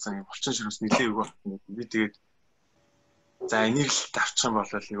өвгөө болцсон. Булчин ширүүс нилээ өвгөө болцсон. Би тэгээд за энийг л авчих юм бол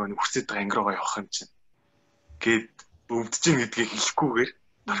нөгөө хүсэж байгаа анги руугаа явах юм чинь. Гээд өвдөж ийн гэдгийг хэлэхгүйгээр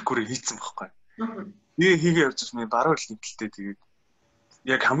паркурыг хийцэн байхгүй. Тэгээ хийгээ явж байгаа миний баруун хэл нэмтэлтэй тэгээд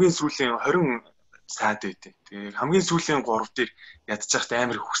яг хамгийн сүүлийн 20 саад байдیں۔ Тэгээ хамгийн сүүлийн 3 дээр ядчих байхад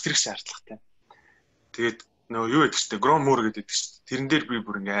амар хүсрэх шаардлагатай. Тэгээд нөгөө юу гэдэг чтэй гром муур гэдэг чтэй. Тэрэн дээр би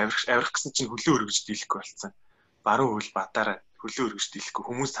бүр ингээ авирах гэсэн чинь хөлөө өргөж дийлэхгүй болсон. Баруун хөл бадаараа хөлөө өргөж дийлэхгүй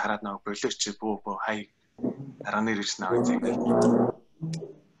хүмүүс хараад нөгөө болооч бөө хай дараа нэр ирсэн аа гэж ингээ.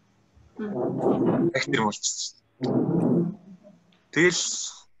 Их тэр болчихсон. Тэгэл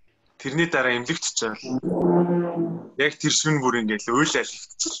тэрний дараа эмнэлэгт чичээл. Яг тэр шүн бүр ингээл уйлал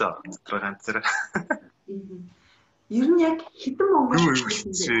хөвтчлээ. Тэр ганцаараа. Ер нь яг хэдэн монгол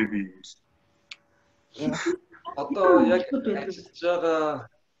одоо яг ажиллаж байгаа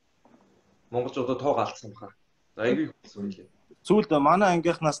монголчуудад тоо галцсан баха. Аягүй хэлсэн юм лээ. Сүүлд манай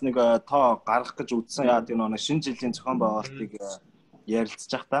ангийнхнаас нэг тоо гаргах гэж үзсэн. Яа тийм нэг шинэ жилийн зохион байгуулалтыг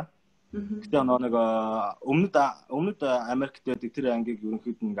ярилцж ах та. Гэтэ нэг өмнөд Америкт байдаг тэр ангийг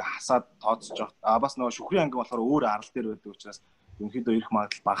ерөнхийдөө ингээ хасаад тооцож байгаа. Бас нөгөө шүхрийн анги болохоор өөр арал дээр байдаг учраас ерөнхийдөө ирэх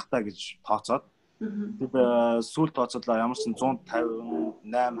магадлал багтаа гэж тооцоод. Тэд сүүл тооцоолоо ямар ч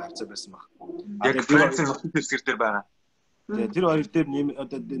 158 хавцаа байсан баг. Яг Францын нутгийн дэвсгэр дээр байгаа. Тэгээ тэр хоёр дээр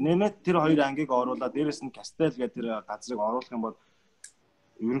нэмээд тэр хоёр ангийг оруулаад дээрэс нь Кастел гэдэг тэр газрыг оруулах юм бол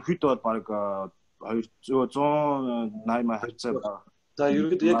ерөнхийдөө бол баг 180 хавцаа байгаа. За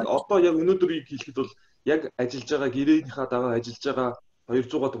ерөнхийдөө яг одоо яг өнөөдрийг хэлэхэд бол яг ажиллаж байгаа гэрээнийхаа дагаа ажиллаж байгаа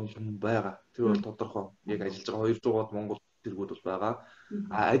 200-аад хүн байгаа. Тэр бол тодорхой. Яг ажиллаж байгаа 200-аад монгол цэргүүд бол байгаа.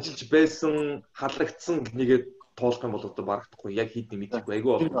 Ажиллаж байсан, халагдсан нэгээд тоолох юм бол одоо барагдахгүй. Яг хэд нэмэгдэхгүй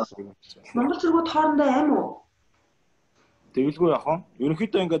айгүй болсон. Монгол цэргүүд хоорондоо аим уу? Тэгэлгүй яах вэ?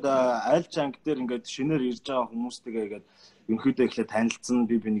 Ерөнхийдөө ингээд айлч анги дээр ингээд шинээр ирж байгаа хүмүүстэйгээ ингээд ерөнхийдөө ихлэ танилцсан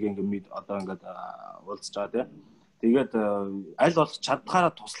би бинийг ингээд одоо ингээд уулзж байгаа тийм. Тэгээд аль болох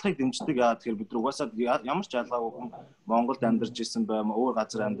чадхаараа туслахыг дэмждэг. Яа тэгэхээр бид нар угаасаа ямар ч ялгаагүй хүн Монголд амьдарч исэн байм, өөр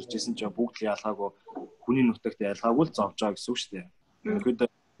газар амьдарч исэн ч бүгд л ялгаагүй хүний нутагт ялгаагүй л зовж байгаа гэсэн үг шүү дээ. Ерөнхийдөө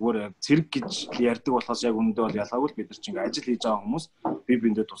өөр цэрэг гэж ярьдаг болохоос яг үүндээ бол ялгаагүй л бид нар чинь ажил хийж байгаа хүмүүс би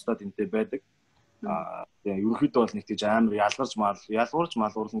биендээ тусдаад энтэй байдаг. Тэгээ ерөнхийдөө бол нэг тийж амар ялгарч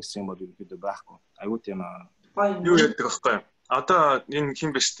малуурлан гэсэн юм бол ерөнхийдөө байхгүй. Айгуу тийм юу ярьдаг байхгүй юу? Одоо энэ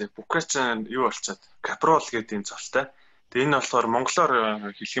хин биш үү? Бүкач юу болчиход капрол гэдэг юм цолтой. Тэгээ энэ болохоор монголоор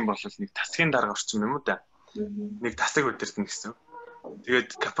хэлэх юм бол нэг тасгийн дарга орчим юм уу да. Нэг тасаг өдөртнө гэсэн.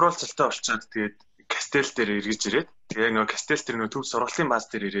 Тэгээд капрол цолтой болчиход тэгээд Кастел дээр эргэж ирээд тэгээ нөгөө Кастел дээр нөгөө төв сургуулийн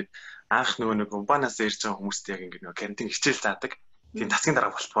бааз дээр ирээд анх нөгөө нэг Умбанаас ирж байгаа хүмүүстэй яг ингэ нөгөө карантин хичээл заадаг. Тийм тасгийн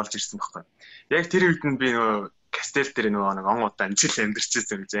дарга болж ирсэн байхгүй. Яг тэр үед нь би нөгөө Кастел дээр нөгөө нэг он удаан жил амьдарч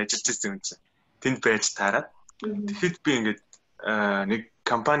ирсэн гэж ажиллаж ирсэн юм чинь. Тэнд байж таараад тэгэхэд би ингээд нэг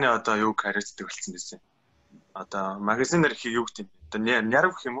компани одоо юу хариуцдаг болсон байсан. Одоо магазинаар юу гэдэг юм. Одоо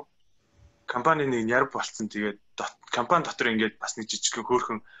нярв гэх юм уу? Компани нэг нярв болцсон. Тэгээд компани дотор ингээд бас нэг жижиг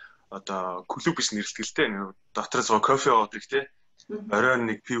хөөрхөн одоо клуб биш нэрлэлтэй дотроос кофе уудаг те. Оройн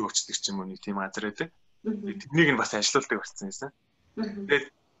нэг пив уучдаг ч юм уу нэг тийм газар байдаг. Тэднийг нь бас ажилуулдаг болсон байсан. Тэгээд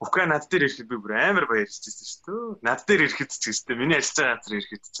Украин над дээр ирэхэд би бүр амар баярлж байсан шүү дээ. Над дээр ирэхэд ч гэжтэй миний ажиллаж байгаа газар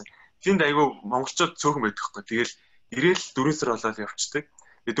ирэхэд чинь тэнд айгүй монголчууд цөөхөн байдаг хгүй. Тэгэл ирээл 4 сар болоод явцдаг.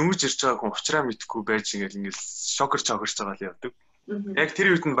 Тэгээд дөнгөж ирж байгаа хүн уучраа мэдхгүй байж ингээл шокерч байгаа л явдаг. Яг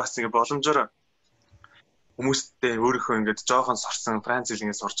тэр үед нь бас ингээ боломжоор хүмүүстэй өөрийнхөө ингээд жоохон сорсон Франц хэл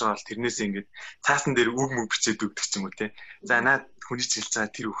ингээд сурж байгаа бол тэрнээс ингээд цаасан дээр үг мөг бичээд өгдөг ч юм уу те. За наад хүний хэлж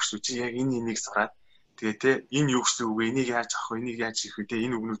байгаа тэр өгш үү чи яг энэ энийг сураад тэгээ те энэ юу гэсэн үг вэ? Энийг яаж авах вэ? Энийг яаж хийх вэ? Те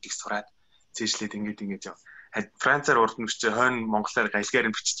энэ үгнүүдийг сураад цээжлээд ингээд яв. Францаар урд нь бичээ хойно монголоор галгаар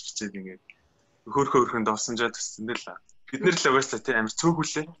бичээд ингээд хөөхөн дуусан төссөн дээр л. Бид нэр л угаасаа те амар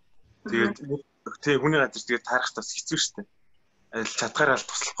цөөхүүлээ. Тэгээд те хүний газар тэгээд таарах тас хэцүү шттэ. Чадхаараа л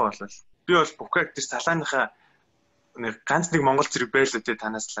туслахгүй болвол би бол бүхэг тэр салааныхаа нэг ганц нэг монгол зэрэг байлаа те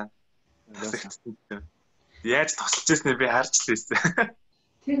танаслаа. Яаж тусалж ирснээ би харж лээсэн.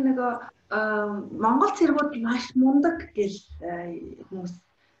 Тэр нөгөө монгол цэргүүд маш мундаг гэл хүмүүс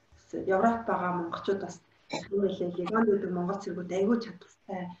Европ байгаа монголчууд бас нэлээд легионд гэдэг монгол цэргүүд айгүй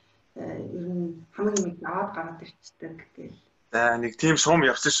чадвартай ер нь хамгийн их аваад гараад ирчихдэг гэл. За нэг тийм шуум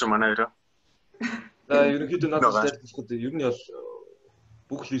явсан шүү манай өрөө. За ерөнхийдөө надад хэлэхэд ер нь бол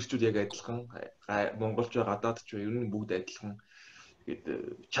бүх л ирчүүд яг адилхан монголч гадаадч ер нь бүгд адилхан. Тэгээд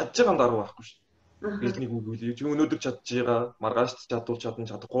чадж байгаа даруй байхгүй шүү. Бид нэг үг хэлье. Чи өнөөдөр чадж байгаа маргааш чадвал чадна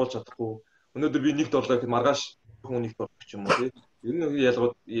чадахгүй бол чадахгүй. Өнөөдөр би нэгт орлоо гэхэд маргааш хүн нэгт орлоо ч юм уу тий. Ер нь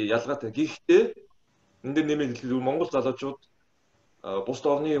ялгаатай. Гэхдээ энэ дээр нэмээд хэлэхэд монгол залуучууд бусд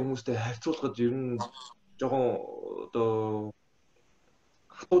орны хүмүүстэй харьцуулахад ер нь жоохон одоо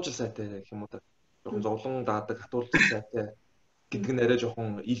хатуужил сайтай гэх юм уу та. Жоохон зовлон даадаг хатуужил сайтай гэдэг нь арай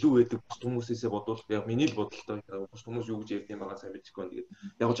жоохон илүү байдаг бус хүмүүсээсээ бодвол яг миний л бодолтой бус хүмүүс юу гэж ярьд юм байгаа сайн мэдэхгүй.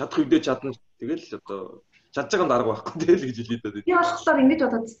 Тэгээд яг чадах үедээ чадна. Тэгэл одоо чадж байгаа дарга байхгүй тэгэл гэж хэлээд байдаг. Би болохоор ингэж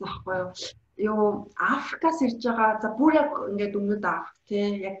бододсон байхгүй юу? Юу Африкаас ирж байгаа за бүр яг ингээд өмнөд Африк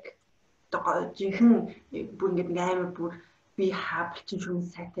тий яг жинхэнэ бүр ингээд амар бүр би хаалчин шүн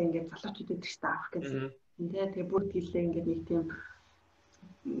сайтай ингээд залуучууд байдаг шүү дээ Африк гэсэн. Тэгээ бүр гэлээ ингээд нэг тийм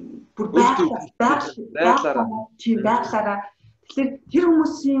бүр байглаараа тэгэхээр тэр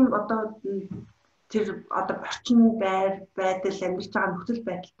хүмүүсийн одоо орчин байдал амьдарч байгаа нөхцөл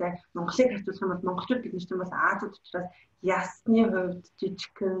байдалтай Монголыг харьцуулах юм бол монголчууд бид нар бол Азиуд учраас ясны хувьд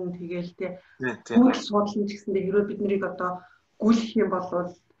жижигхэн тэгээл гүйл суудлын ч гэсэндээ хэрвээ бид нарыг одоо гүйлэх юм бол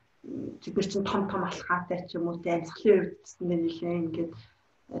бид нар чинь том алхаатай ч юм уу тэ амьсгалын хувьд гэсэндээ нэлээ ингээд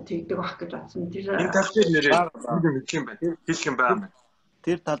тэгдэг байх гэж бодсон. Тэр энэ тал дээр нэрээ мэдэх юм байна. Хэлэх юм байна.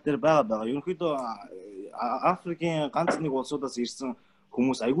 Тэр тал дээр байгаа. Ерөнхийдөө Африкийн ганц нэг улсуудаас ирсэн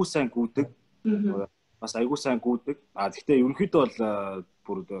хүмүүс айгүй сайн гүйдэг. Бас айгүй сайн гүйдэг. Гэхдээ ерөнхийдөө бол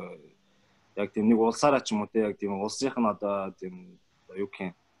бүр яг тийм нэг улсаараа ч юм уу те яг тийм улсынх нь одоо тийм юу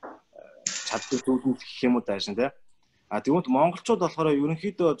гэх юм чаддаг зүйлүүд гэх юм уу таашин те. Тэгвэл монголчууд болохоор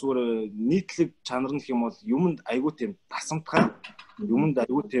ерөнхийдөө зүгээр нийтлэг чанар нь гэх юм бол юмд айгүй тийм тасамтгай, юмд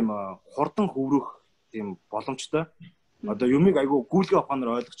айгүй тийм хурдан хөврөх тийм боломжтой. Одоо юмыг айгүй гүйлгээ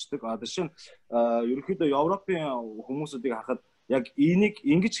ухаанаар ойлгочдөг. Жишээ нь ерөнхийдөө Европын хүмүүсүүдийг харахад яг энийг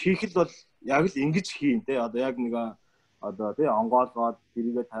ингэж хийх л бол яг л ингэж хийн те. Одоо яг нэг одоо те онгоолгоод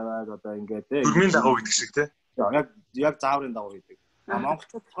тэрийгэ тавиад одоо ингээд те. Өрмийн дагуу гэдэг шиг те. Яг зааврын дагуу гэдэг.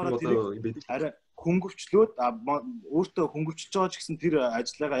 Монголчууд болохоор тэрийг арай хөнгөвчлөөд өөртөө хөнгөвчж байгаа ч гэсэн тэр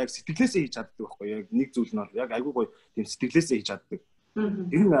ажиллагаа яг сэтгэлээсээ хийж чаддаг байхгүй. Яг нэг зүйл нь бол яг айгүй гоё тийм сэтгэлээсээ хийж чаддаг.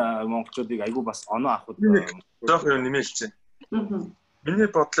 Энэ монголчуудыг айгүй бас оноо авахд жоох юм нэмэлцээ. Миний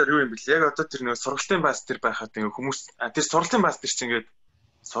бодлоор юу юм бэл яг одоо тэр нэг сургалтын бааз тэр байхад ингээ хүмүүс тэр сургалтын бааз тэр чинь ингээд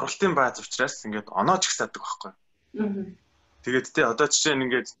сургалтын бааз учраас ингээд оноо ч ихсаадаг байхгүй. Тэгээд те одоо жишээ нь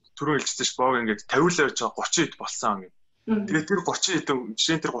ингээд түрүү хэлчихсэн ш боог ингээд 50 л байж байгаа 30 хэд болсон ингээд. Тэгээд тэр 30 хэд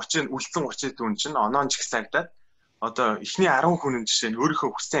жишээ нь тэр 30 үлдсэн 30 хэд хүн чинь оноо ч ихсаагдаад одоо эхний 10 хүн нь жишээ нь өөрийнхөө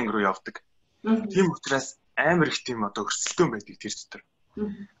хүссэн анги руу явдаг. Тийм учраас амар их тийм одоо өрсөлдөөн байдаг тэр дотор.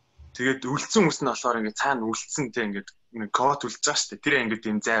 Тэгээд үлдсэн хүмүүс нь болохоор ингээд цаана үлдсэн те ингээд нэг код үлдэж байгаа шүү дээ. Тэр ингээд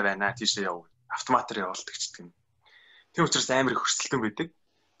энэ зай байна тийшээ яв. Автоматар явуулдаг ч гэдэг юм. Тийм учраас амар их өрсөлдөөн байдаг.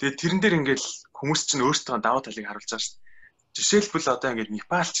 Тэгээд тэрэн дээр ингээд хүмүүс чинь өөрсдөө даваа талыг харуулж байгаа шүү дээ. Жишээлбэл одоо ингээд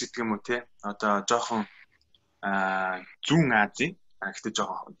Непалч гэдэг юм уу те. Одоо жоохон зүүн Азийн гэхдээ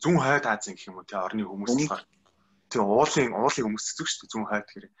жоохон зүүн хойд Азийн гэх юм уу те орны хүмүүс болохоор тэр уулын хүмүүс зүг шүү дээ зүүн хойд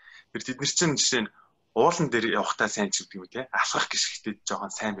гэхээр. Тэр тэд нар чинь жишээ нь уулан дээр явахтаа сайн ч гэдэг юм те алхах гიშгтэй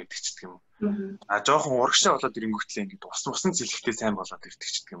жоохон сайн байдаг ч гэдэг юм уу. Жоохон урагшаа болоод ирэнгүүтлээ ингээд усан цэлхтэй сайн болоод ирдэг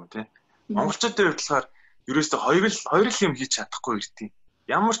ч гэдэг юм уу те. Монголчуудын хувьд болохоор ерөөсөө хоёр л юм хийж чадахгүй иртий.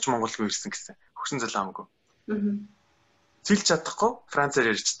 Ямар ч монголгүй ирсэн гэсэн. Хөсөн залуу амгүй. Цэлж чадахгүй,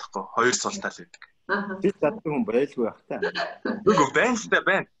 Францаар ярьж чадахгүй. Хоёр султаал байдаг. Цэлж чаддаг хүн байлгүй байх та. Үгүй байна л да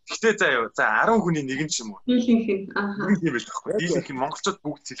байна. Гэхдээ за 10 хүний нэг нь ч юм уу. Дийлэнх нь. Тийм л байхгүй. Дийлэнх нь монголчууд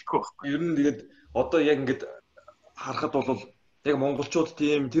бүгд цэлэхгүй байхгүй. Ер нь тэгээд одоо яг ингээд харахад бол яг монголчууд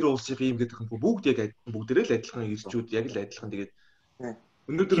тийм тэр улсыг ийм гэдэг юм бүгд яг бүгдээрээ л адилхан ирчүүд яг л адилхан тэгээд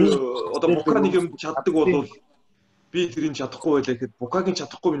өнөөдөр одоо бука нэг юм чаддаг бол би тэрийг чадахгүй байлаа гэхэд букагийн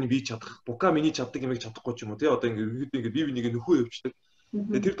чадахгүй миний би чадах бука миний чаддаг юмыг чадахгүй ч юм уу тий одоо ингээд би бинийг нөхөө явуулдаг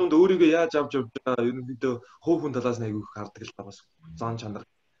тэгээд тэр дунд өөрийгөө яаж авч байгаа ерөнхийдөө хов хүн талаас нь айгүй их хардаг л байгаа бас зан чанар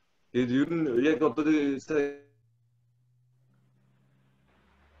тэгээд ер нь яг одоо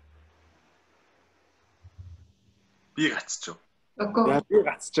би гацчих. Яа би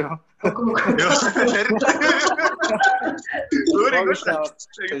гацчих. Өөрийгөө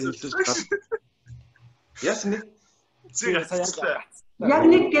гацчих. Ясны яг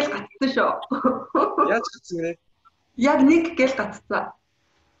нэг гэл гацсан шүү. Яаж гацсан вэ? Яг нэг гэл гацсан.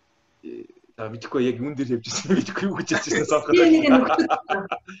 Мэдхгүй яг юун дээр явж ирсэн мэдхгүй юу гэж хэлсэн санахад. Би нэг нөхдөд.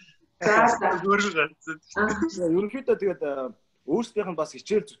 За өөрөөр гацсан. Ерөнхийдөө тэгээд өөрсдийнх нь бас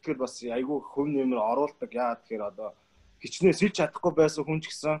хичээл зүтгэл бас айгүй хөв нэмэр оруулдаг. Яа тэгэхээр одоо хичнээн сэлж чадахгүй байсан хүн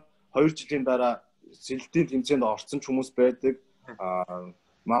ч гэсэн 2 жилийн дараа сэлтийн тэмцээнд орсон ч хүмүүс байдаг.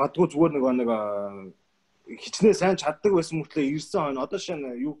 Магадгүй зүгээр нэг хичнээн сайн чаддаг байсан мөртлөө ирсэн хойно одоо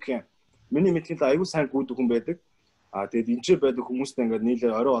шинэ юу гэх юм. Миний мэдхийн айгүй сайн гүйдэг хүн байдаг. Тэгээд энэчээ байдаг хүмүүстэй ингээд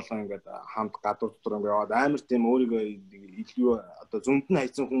нийлээ орой олон ингээд хамт гадуур дотор ингээд яваад амар тийм өөрийгөө илүү одоо зөнд нь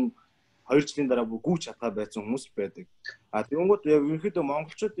хайцсан хүн 2 жилийн дараа гүйж чадгаа байсан хүмүүс байдаг. Тэгэнгүүт яг ерөнхийдөө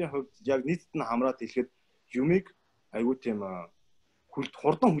монголчуудын хувьд яг нийтэд нь хамраад хэлэхэд юмыг айгүй тийм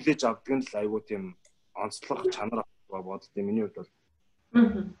хурдан хүлээж авдаг нь л айгүй тийм онцлог чанар бодолтой миний хувьд бол.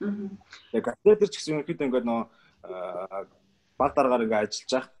 Яг гадаадад ч гэсэн ерөнхийдөө ингээд баг дараагаар ингээд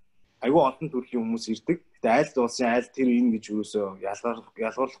ажиллаж байгаа айгүй олон төрлийн хүмүүс ирдэг. Гэтэ айл улсын айл тэр энэ гэж юусоо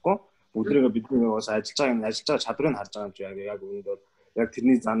ялгарлахгүй бүгдээ бидний бас ажиллаж байгаа чадварыг харж байгаа юм чи яг үүнд бол яг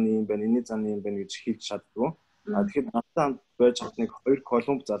тэрний зан юм байна, энэний зан юм байна гэж хэлж чаддгүй. Тэгэхээр надад байж чадныг 2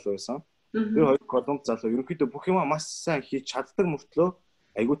 колумб залуу байсан. Тэр 2 колумб залуу ерөнхийдөө бүх юм маш сайн хийж чаддаг мөртлөө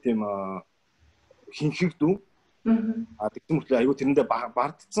айгүй тийм хинхэгдүү. Тэгсэн мөртлөө айгүй тэрэндээ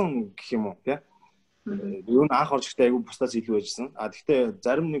бардцсан гэх юм уу тий. Юу н анх орж ихтэй айгүй бусдаас илүү байжсэн. Тэгтээ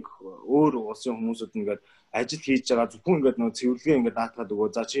зарим нэг өөр улсын хүмүүсүүд ингээд ажил хийж байгаа зөвхөн ингээд нөө цэвэрлэгээ ингээд даатгаад өгөө.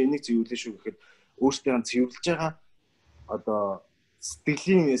 За чи энийг цэвэрлэе шүү гэхэд өөрсдөө цэвэрлж байгаа одоо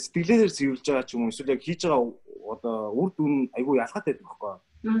сэтгэлээр цэвэрлж байгаа ч юм уу эсвэл яг хийж байгаа одоо үр дүн айгүй ялгаатай байдаг байхгүй.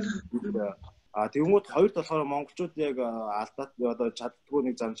 Тэгмүүд хоёрт болохоор монголчууд яг алдаад одоо чаддгүй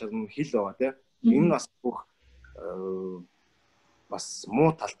нэг зам чарм хэл байгаа тийм. Энэ нь бас бүх бас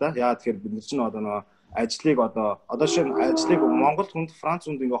муу талтай. Яа тэгэхээр бид нар чинь одоо нөө ажлыг одоо шинэ ажлыг Монгол хүнд Франц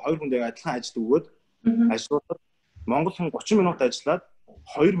хүнд ингээ 2 хүнд яг адилхан ажил өгөөд ажиллаад Монгол хүн 30 минут ажиллаад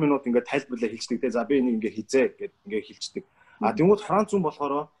 2 минут ингээ тайлбарлаа хэлчихдэг те. За би энийг ингээ хизээ гэд ингээ хэлчихдэг. Тэнгууд Франц хүн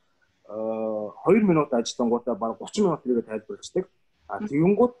болохоор 2 минут ажиллангуудаа баг 30 минут тэрийг тайлбарлаждаг.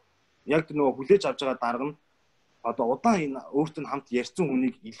 Тэнгууд яг тэр нөгөө хүлээж авч байгаа дарга нь одоо удаан энэ өөрт нь хамт ярьсан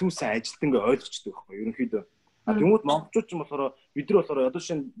хүнийг илүү сайн ажилтан ингээ ойлгочдөг байхгүй ерөнхийдөө. Тэнгууд монголчууд ч юм болохоор бид нар болохоор одоо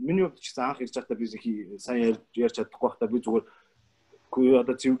шинэ миний хувьд ч гэсэн анх ирж байхдаа би сайн ярьж чадахгүй байхдаа би зүгээр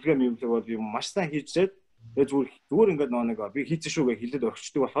одоо цэвэрлэгээ мэвлэг бол би маш сайн хийжээд тэгээ зүгээр ингээд нэг би хийцэн шүү гэж хэлээд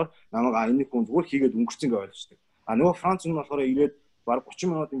орчдөг болохоор намайг энийг хүн зүгээр хийгээд өнгөрцөн гэж ойлгочдөг. Нөгөө Франц хүн болохоор ирээд баг 30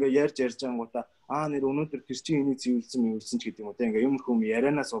 минут ингээ ярьж байнгуудаа нэр өнөөдөр тэр чинь энийг цэвэрлсэн ч гэдэг юм уу те ингээ юм хүм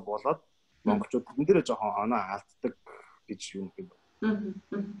ярианаас болоод монголчууд энэ дээрээ жоохон оноо алддаг гэж юм юм.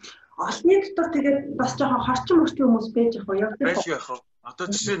 Олны дотор тэгээд бас жоохон харчин мөрчийн хүмүүс байж яг яг яг одоо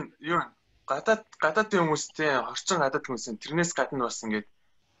жишээ нь юу гадаадын хүмүүстэй хорчин гадаад хүмүүс тэрнээс гадна бас ингээд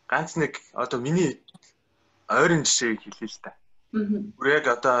ганц нэг одоо миний ойрын жишээг хэлье л та. Бүр яг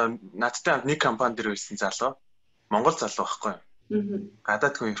одоо надтай хамт нэг компани дээр байсан залуу Монгол залуу байхгүй юу?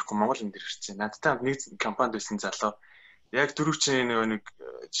 Гадаад хүн ирэхгүй Монгол энэ дээр ирсэн. Надтай хамт нэг компанид байсан залуу яг дөрөвчний нэг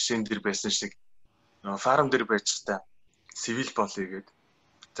жишээн дээр байсан шиг фарм дээр байж та цивил болъё гэдэг.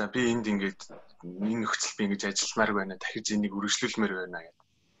 За би энд ингээд энэ нөхцөл би ингэж ажилламаар байна. Дахиж энийг үргэлжлүүлмээр байна гэдэг.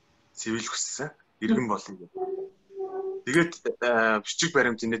 Цивил хүссэн. Иргэн болъё гэдэг. Тэгээд бичиг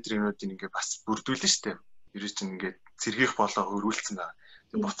баримт инээдрийнүүдийг ингээд бас бүрдүүлнэ штэ. Ерөөч ингээд цэргийх болоо хөрвүүлсэн байна.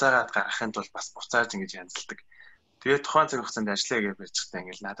 Тэгээд буцаагаад гаргахын тулд бас буцааж ингэж янзалдаг. Тэгээд тухайн цаг хугацаанд ажиллая гэж байж байгаа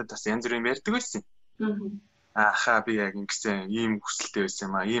ингээд надад бас янз бүрийн ярьдаг байсан. Ахаа би яг ингэсэн ийм хүсэлтэй байсан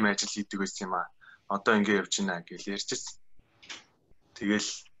юм аа, ийм ажил хийдэг байсан юм аа. Одоо ингэ явж байна гэж ярьжсэн. Тэгэл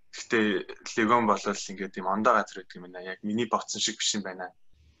гэхдээ легион болол ингээд тийм ондоо газар байдаг юм байна. Яг миний боцсон шиг биш юм байна.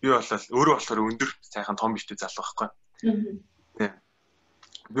 Би болол өөрөө болохоор өндөр сайхан том биштэй залуу байхгүй. Тийм.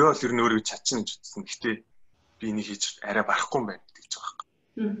 Би бол ер нь өөрөө чадчихна гэж утсан. Гэхдээ би энийг хийж арай барахгүй юм байна гэж байгаа байхгүй.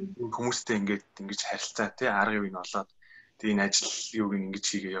 Хүмүүстэй ингэж харилцаа тий арга юуг нь олоод тий энэ ажил юуг нь ингэж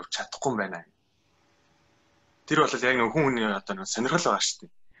хийгээ явж чадахгүй юм байна. Тэр бол яг нэг хүн одоо нэг сонирхол байгаа шүү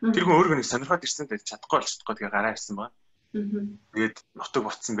дээ. Тэр хүн өөрөө нэг сонирхоод ирсэн байж чадахгүй болчихдоггүй тэгээ гараа ирсэн байна. Тэгээд нутаг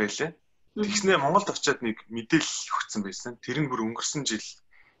буцсан байлээ. Тэгснээ Монголд очиад нэг мэдээлэл өгсөн байсан. Тэр нь бүр өнгөрсөн жил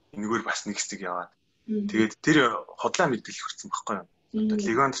энэгээр бас нэг хэсэг яваад. Тэгээд тэр худлаа мэдээлэл өгсөн байхгүй юу? Одоо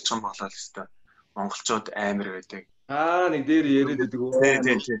легионд ч юм болоод өстой монголчууд амар байдаг. Нэг дээр яриад байдаг үү?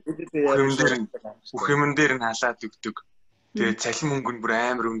 Бүх юм дээр нь халаад өгдөг. Тэгээд цалин мөнгө нь бүр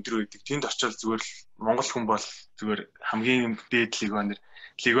амар өндөр байдаг. Тэнд очиод зүгээр л монгол хүн бол зүгээр хамгийн дээд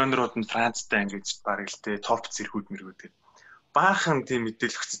легионерууд нь Францтай ингэж бараг л тэ топ цэргүүд мэргүүд гэдэг. Баахан тийм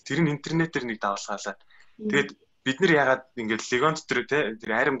мэдээлэл өгсөн. Тэр нь интернетээр нэг давалгаалаад. Тэгээд бид нар яагаад ингэж легионд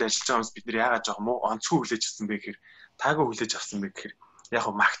тэр айрамд ажиллаж байгаа хүмүүс бид нар яагаад жоох муу онцгүй хүлээж авсан бэ гэхээр таагүй хүлээж авсан бэ гэхээр яг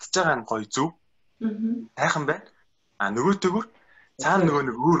хөө магтаж байгаа нь гоё зөв. Тайхан байна. Нөгөөтэйгүр цаана нөгөө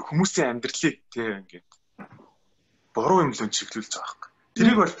нэг өөр хүмүүсийн амьдралыг тэг ингээд буруу юм л чиглүүлж байгаа хэрэг.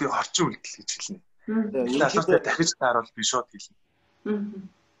 Тэрийг бол би орчин үйлдэл гэж хэлнэ. Тэгээд асуултыг дахиж тааруул би шууд хэлнэ.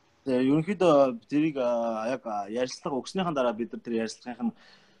 Тэгээд ерөнхийдөө тэрийг яг ярилцлага өгснийхэн дараа бид нар тэр ярилцлагын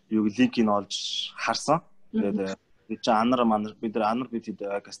юу линкийг олж харсан. Тэгээд бид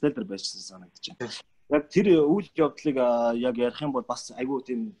кастелдер байжсан санагдаж байна. Яг тэр үйл явдлыг яг ярих юм бол бас айгүй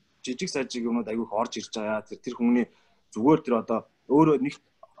тийм жижиг сажиг юмуд айгүй их орж ирж байгаа. Тэр хүмүүний зүгээр тэр одоо өөрөө нэг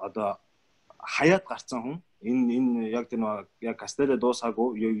одоо хаяад гарцсан хүн энэ яг тэр яг кастелдер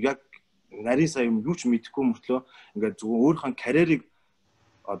дуусаагүй яг нарийн сая юм юу ч мэдэхгүй мөртлөө ингээд зүгээр өөрийнхөө карьерийг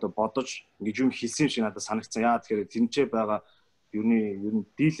одоо бодож ингэж юм хэлсэн шиг надад санагдсан. Яа тэгэхээр тэнцээ байгаа ер нь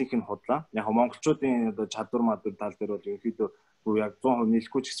дийлэнх нь худлаа. Яг монголчуудын одоо чадвар мадвар тал дээр бол ерөнхийдөө яг 100%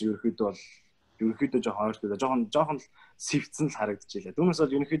 нийлэхгүй ч гэсэн ерөнхийдөө жоохон ойртой жоохон сэвцэн л харагдаж илаа. Түүнээс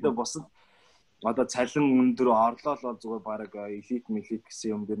бол ерөнхийдөө бусад одоо цалин өндөр орлоолол зүгээр баг элит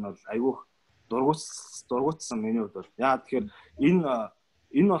гэсэн юм дээр нь бол айгүй дургуутсан миний хувьд бол. Яа тэгэхээр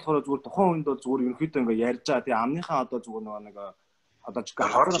энэ болохоор зүгээр тухайн үед бол зүгээр ерөнхийдөө ингээ ярьж байгаа. Тэгээ амныхаа одоо зүгээр нэг одоо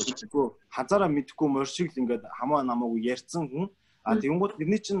хазаараа мэдхгүй морь шиг л ингээд хамаа намаагүй ярьсан хүн. Тэгэнгүүт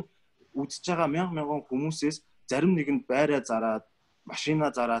тэрний чинь үдсэж байгаа мянган хүмүүсээс зарим нэгэнд байраа зараад, машина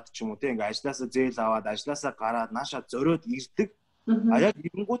зараад ч юм уу тийм ингээд ажлаасаа зээл аваад, ажлаасаа гараад, наашаа зориод ирдэг. Яг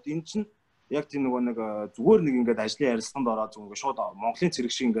тэгэнгүүт эн чинь яг тийм нэг зүгээр нэг ингээд ажлын ярилцлаганд ороод зүгээр шууд Монголын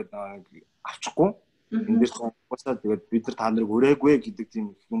цэрэг шиг ингээд авчихгүй. Энд дээр уусаа тэгээд бид нар та нарыг өрөөгөө гэдэг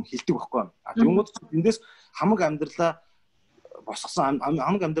тийм юм хэлдэг байхгүй. Тэгэнгүүт эндээс хамаг амьдралаа босгосон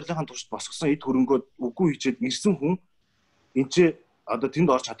хамаг амьдралынхаа туршид босгосон эд хөрөнгөө үгүй хийчихэд ирсэн хүн энэ ч одоо тэнд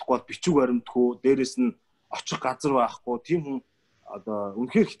орж чадахгүй бол бичиг баримтгүй дээрэс нь очих газар байхгүй тийм хүн одоо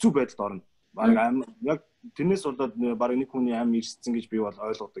үнэхээр хэцүү байдалд орно. Бараг яг тэрнээс болоод бараг нэг хүний аим ирсэн гэж би бол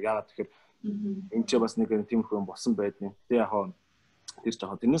ойлгодог. Яагаад тэгэхээр энэ ч бас нэг тийм хүн болсон байдیں۔ Тэ яг тэр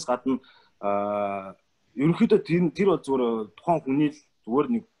жахаа тэрнээс гадна ерөнхийдөө тэр бол зүгээр тухайн хүний л зүгээр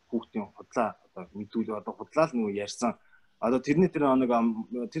нэг хүүхдийн худлаа одоо мэдүүлээ одоо худлаа л нэг ярьсан. Одоо тэрний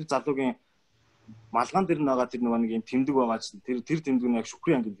тэр залуугийн малгаан дээр байгаа тэр нэг юм тэмдэг байгаа чинь тэр тэмдэг нь яг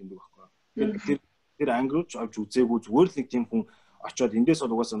шүхрийн ангийн тэмдэг байхгүй. Тэр анги руу ч авч үзээгүй зүгээр л нэг тийм хүн очиод эндээс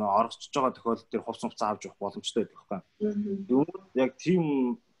бол угаасаа оргочж байгаа тохиолдолд тэр хувц хувцас авч явах боломжтой байдаг байхгүй. Тэгвэл яг тийм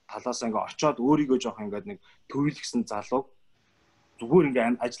талаас ингээ очиод өөрийгөө жоох ингээд нэг төвлөгсөн залуу зүгээр ингээ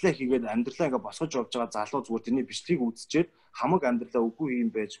ажиллаа хийгээд амьдралаа ингээ босгож явж байгаа залуу зүгээр тэрний бичлэгийг үзчихэд хамаг амьдралаа үгүй юм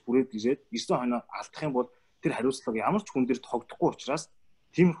байж хүрээд ирээд 9 хоноо алдах юм бол тэр хариуцлага ямар ч хүн дээр тогтохгүй учраас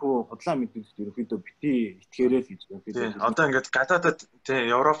тиймэрхүү худлаа мэдүүлэлт ерөнхийдөө бити итгээрэй л гэж ерөнхийдөө. Одоо ингээд гадаадад тий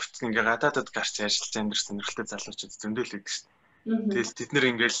Европт ингээ гадаадад гарч ажиллаж амьдарч сонирхолтой залуучууд зөндөл байдаг шүү дээ. Тэгэл тэд нэр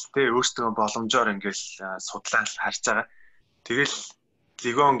ингээл тий өөрсдөө боломжоор ингээл судлаад харж байгаа. Тэгэл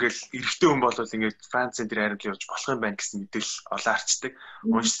легион ингээл эрэгтэй хүн бол ингээд Францын дээр армид явж болох юм байна гэсэн мэдээлэл олоо арчдаг.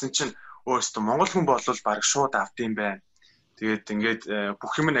 Уншсан чинь өөрсдөө Монгол хүн бол баг шууд автын байна. Тэгээд ингээд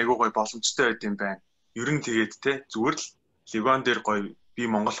бүх юм аягүй гоё боломжтой байд юм байна. Ер нь тэгээд те зүгээр л легион дээр гоё би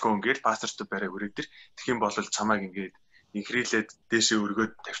Монгол хүн ингээл паспортод барай өрөөд төр тэгэх юм бол чамайг ингээд инхрийлээд дээшээ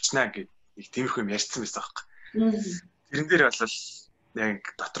өргөөд тавьчнаа гэд нэг тиймэрхүү юм ярьсан байсан байхгүй. Тэрэн дээр бол яг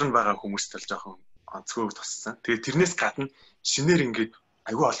дотор нь байгаа хүмүүст бол жоохон онцгойг туссан. Тэгээд тэрнээс гадна шинээр ингээд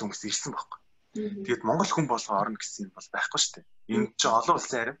аягүй олон хүмүүс ирсэн байхгүй. Тэгээд Монгол хүн болгоо орно гэсэн юм бол байхгүй шүү дээ. Энэ ч олон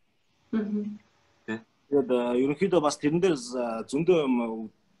улсын арим. Тэгээд ерөнхийдөө бас тэрэн дээр зөндөө юм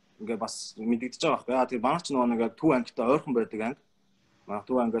ингээ бас мэдэгдэж байгаа байхгүй. Тэр манай ч нэг төв ангитай ойрхон байдаг анги. Манай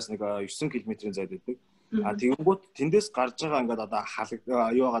төв ангиас нэг 9 км-ийн зайд байдаг. Тэгэнгүүт тэндээс гарч байгаа ингээд одоо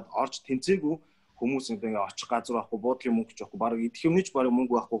юугаад орж тэнцээгүй хүмүүс ингээ очих газар байхгүй, буудлын мөнгө ч байхгүй, баг идэх юмнийч баг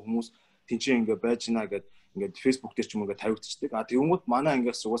мөнгө байхгүй хүмүүс тэнцээ ингээ байж гинэ гэд ингээд фэйсбુક дээр ч юм ингээ тавигдчихдаг. Тэгэнгүүт манай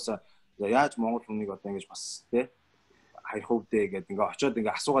ангиас угаасаа яаж монгол хүнийг одоо ингэж бас тий хаях өвдөө гэд ингээ очиод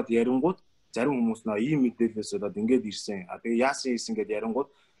ингээ асуугаад ярингууд зарим хүмүүс нөө ийм мэдээлэлээс болоод ингээд ирсэн. Тэгээ яасан ийсэн гэд ярингууд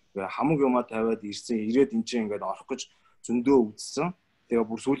хамаг юмаа тавиад ирсэн. Ирээд энэ чинь ингээд орох гэж зөндөө үзсэн. Тэгээ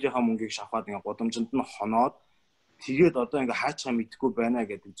бүр сүүлийнхаа мөнгийг шавхаад ингээ гудамжинд нь хоноод тэгээд одоо ингээ хаачгаа мэдхгүй байна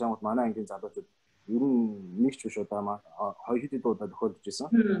гэдэг жаамд манай ангийн залуучууд ер нь нэг ч биш удаа хоёр хэд удаа тохиолдож байсан.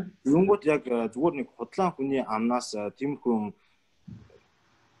 Юунгууд яг зүгээр нэг худлаан хүний амнаас тиймэрхүү юм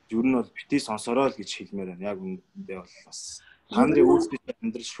ер нь бол бити сонсороо л гэж хэлмээр байна. Яг үндэ бол бас та нарын өөрсдөө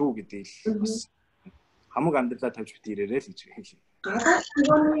амьдрал шүү гэдэг л бас хамаг амьдралаа тавьж бити ирээрэй л гэж хэлээ. Гадаад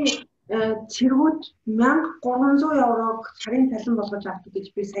легионы цэргүүд 1300 еврог сарын цалин болгож авдаг гэж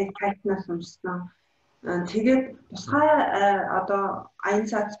би сая тайтнаас уншсан. Тэгээд тусгай одоо аян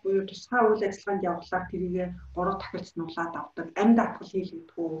цаац буюу тусгай үйл ажиллагаанд явуулаад тэрийг 3 дахилж нуулаад авдаг. Амьд атгал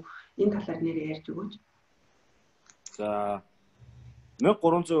хийлгдэггүй. Энэ талаар нэр ярьж өгөөч. За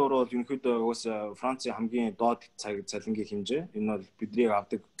 1300 евро бол ерөнхийдөө угаасаа Францын хамгийн доод цалингийн хэмжээ. Энэ бол бидний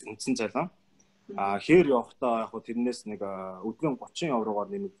авдаг үндсэн цалин. Хээр явахдаа яг тэрнээс нэг өдрийн 30 еврогоор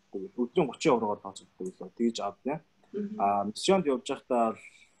нэмэгддэг. Өдрийн 30 еврогоор тооцогддог лөө. Тэгж авдаг. Миссионд явж байхдаа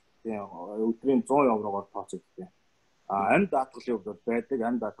өдрийн 100 еврогоор тооцогддог. Амьд даатгалын хувьд байдаг.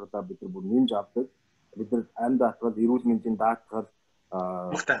 Амьд даатгалаа бид нар бүр нэмж авдаг. Бид нар амьд даатгал, эрүүл мэндийн даатгал,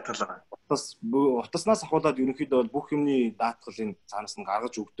 бүх даатгал. Утаснаас ахуулаад ерөнхийдөө бүх юмны даатгалын цаанаас нь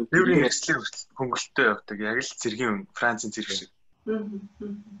гаргаж өгдөг. Тээврийн хэрэгслийг хөнгөлөлтөй явдаг. Яг л цэргийн Францын цэрэг шиг.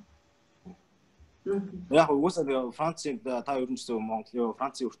 Яг уусаа Францын та ерөнхийдөө Монголын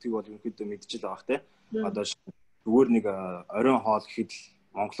Францын өртгийг бол ерөнхийдөө мэдчихэл байгаа те. Одоо зүгээр нэг оройн хоол гэхэд л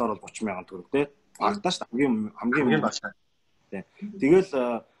монголоор бол 30,000 төгрөг те. Багтаа ш хамгийн багтаа.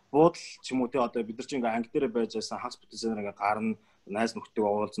 Тэгэл буудал ч юм уу те одоо бид нар чинь ингээ анги дээр байж байсан хагас бүтээсээр ингээ гарна найз нөхдөд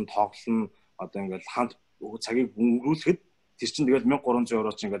уулзсан тоглоно одоо ингээ хамт цагийг өнгөрүүлэхэд тэр чинь тэгэл 1300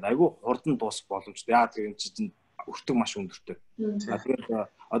 евро чинь ингээ айгүй хурдан дуусах боломжтой. Яа тэр энэ чинь өртөг маш өндөртэй. Тэгэхээр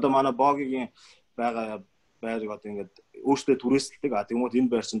одоо манай богийн байгаа байрыг одоо ингээд өөртөө түрээсэлдэг. Тэгмээд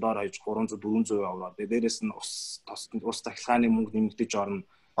энэ байр чинь доор хаяж 300 400 евро. Дээрээс нь ус цахилгааны мөнгө нэмэгдэж орно.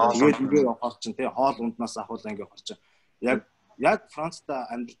 Тэгээд ингээд явахаар чинь тий хоол унднаас ахуулаа ингээд гарч. Яг Францтай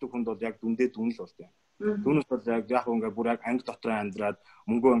амьдардаг хүнд бол яг дүндээ дүн л бол тий. Түүнээс бол яг ингээд бүр яг анги дотор амьдраад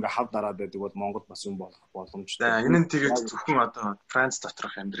мөнгөө ингээд хав дараад байдаг бол Монгол бас юм болох боломжтой. Энэ нь тэгээд зөвхөн одоо Франц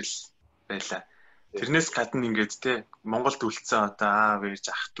доторх амьдрал байлаа. Тэрнээс гадна ингээд тий Монголд үлдсэн одоо аав ээж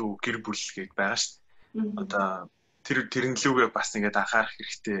ах トゥ гэр бүл гээд байгаа шүү дээ. Одоо тэрнлүүгээ бас ингээд анхаарах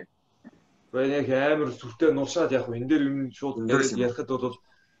хэрэгтэй. Баян яг амар сүртэй нуршаад яг энэ дээр юм шууд ярихад бол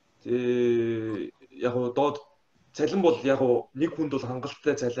яг доод цалин бол яг нэг хүнд бол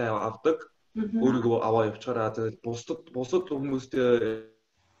хангалттай цалин авдаг. Өөрийгөө аваа явуулчаараа бусад хүмүүстэй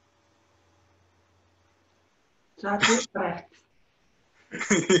за тийм.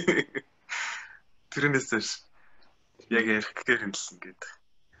 Тэрнээс яг ярих гэхээр юм л ингээд.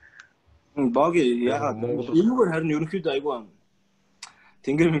 Боги яа энэгээр харин ерөнхийдөө айгүй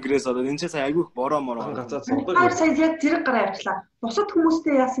тэнгэр мэгрээс одоо энэ ч сая айгүй бороо гацаад сая яг зэрэг гараа явчлаа. Бусад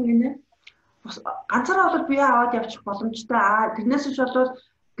хүмүүстэй яасан гинэ? Ганцаараа бол бие аваад явчих боломжтой. Тэрнээс ч бол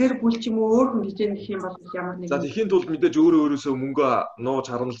гэр бүл ч юм уу өөр хүн хижээн гэх юм бол ямар нэг. За тэхийн тулд мэдээж өөрөөсөө мөнгө нууж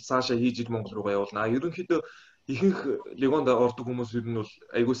харамл цаашаа хийж Монгол руугаа явуулнаа. Ерөнхийдөө ихэнх легионд ордог хүмүүс ер нь бол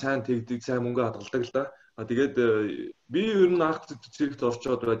айгүй сайн тэгдэг, сайн мөнгө хадгалдаг л да. Тэгээд би ер нь анх цэрэгт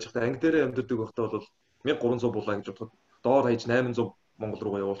орчоод байж байхдаа анги дээр амьдардаг байхдаа бол 1300 булаа гэж бодоход доор хаяж 800 Монгол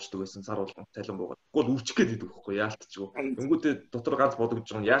руугаа явуулчихдаг байсан сар болгон цалин буугаад. Тэгвэл өвчих гээд идэг байхгүй яалтчгүй. Тэнгүүдээ дотор ганц бодогдож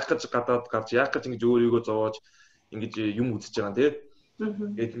байгаа нь яах гэж гадаад гарч яах гэж ингэж өөрийгөө зовоож ингэж юм үзэж байгаа тийм.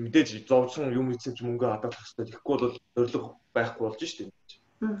 Тэгээд мэдээж зовсон юм эцэж мөнгө хадгалах хэрэгтэй. Тэгэхгүй бол зориг байхгүй болж штеп.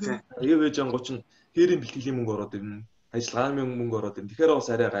 Тэгээ вэж ангууч нь хээрийн бэлтгэлийн мөнгө ороод ирнэ. Ажиллагааны мөнгө ороод ирнэ. Тэгэхээр бас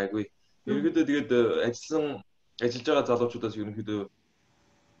арай гайгүй. Ерөнхийдөө тэгээд ажиллаж байгаа залуучуудаас ерөнхийдөө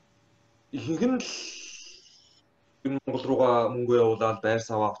ихэнх нь Монгол руугаа мөнгө явуулаад байр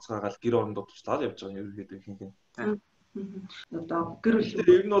саваа авцгаагаад гэр орондоо туслаад явж байгаа юм ерөнхийдөө ихэнх нь. Одоо гэр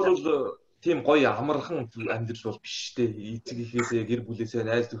бүл ер нь бол тийм гоё амархан амьдрал бол биш дээ. Эцэг ихээсээ гэр бүлээсээ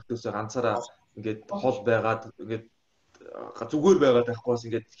найз нөхдөсөө ганцаараа ингээд хол байгаад ингээд зүгээр байгаад байхгүйс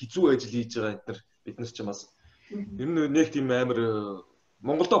ингээд хэцүү ажил хийж байгаа бид нар ч бас ер нь нэг тийм амар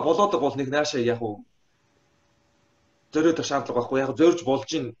Монголдо болоод бол нэг наашаа яг уу зориод шаардлага байхгүй яг зорж болж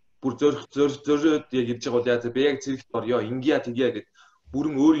ин бүр зориод яг ирж байгаа бол яа би яг цэрэгт орё ингия тэгья гэд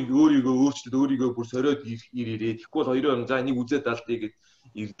бүрэн өөрийгөө өөрчлөлт өөрийгөө бүр сориод ирээрээ тэгэхгүй бол хоёрын за нэг үзээд даалтыг гэд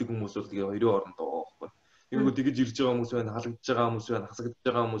ирдэг хүмүүс бол тэгээ хоёрын оронд байгаа байхгүй. Тэнгүүд тэгж ирж байгаа хүмүүс байна, халагдж байгаа хүмүүс байна, хасагдж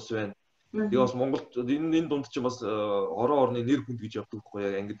байгаа хүмүүс байна. Тэгээ бас Монголд энэ дунд чинь бас орон орны нэр хүнд гэж явдаг байхгүй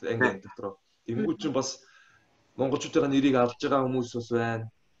яг анги дотроо. Тэнгүүд чинь бас монголчуудын нэрийг алж байгаа хүмүүс бас байна.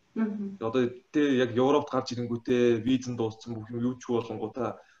 Одоо тэ яг Европт гарч ирэнгүүтээ визэн дууссан бүх юм юу ч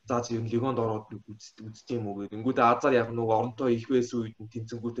болонгуудаа за зөв легионд ороод үздэг юм уу гэдэг. Тэнгүүдээ азар яг нөгөө оронтой их байсан үед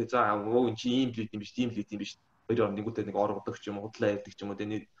тэнцэнгүүтээ за энэ чи ийм лид юм биш, тийм лид юм биш. Хоёр орны тэнгүүдээ нэг оргодог ч юм уу, худлаа ярьдаг ч юм уу.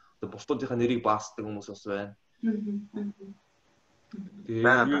 Тэгээ бусдынхаа нэрийг баасдаг хүмүүс бас байна.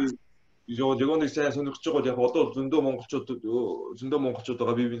 Тэгээ легионыг сайн сонирхож байгаа бол яг одоо зөндөө монголчууд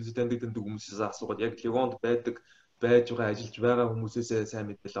байгаа бибинээс таньдаг хүмүүсээс асуугаад яг легионд байж байгаа ажиллаж байгаа хүмүүсээс сайн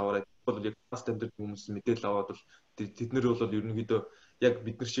мэдээлэл аваад бол яг бас таньдаг хүмүүс мэдээлэл аваад бол тэд нар бол ерөнхийдөө яг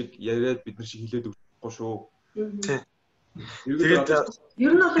бид нар шиг яриад бид нар шиг хэлээд өгөхгүй шүү. Тийм. Тэгээд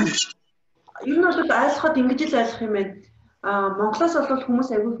ер нь бол ойлгоход ингэж л ойлгох юм байна. Монголоос бол хүмүүс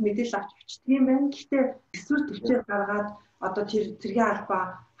аягүй их мэдээлэл авч бичдэг юм байна. Гэхдээ эсвэр төвчээр гаргаад одоо тэр цэргийн алба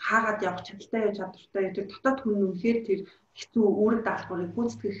хаагаад явах чадaltaй чадвартай гэдэг дотоод хүн үнэхээр тэр хэцүү үүрэг даалгаврыг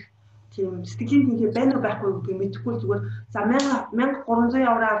гүйцэтгэх тийм сэтгэлийн хинхээ байна уу байхгүй гэдгийг мэдэхгүй зүгээр за 1300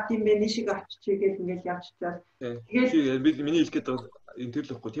 евро авд юм бэ нэг шиг авчиж гээд ингээл явчихвал тэгээд миний хэлэх гээд энэ тэр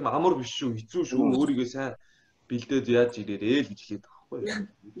л ихгүй тийм амар биш шүү, хэцүү шүү, өөрийгөө сайн бэлдээд яаж ирээрээ л гэж хэлээд байгаа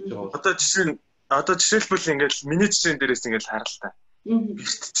байхгүй. Одоо жишээлбэл ингээл миний жишээн дээрээс ингээл харалтаа.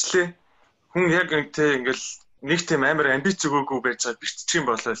 Бэртчлээ. Хүн яг ингээл нэг тийм амар амбиц өгөөгүй байж байгаа бэртчих юм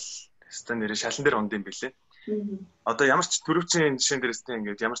болол хэвээр нэрээ шалан дээр онд юм бэлээ. Одоо ямар ч төрөвчийн жишээн дээрээс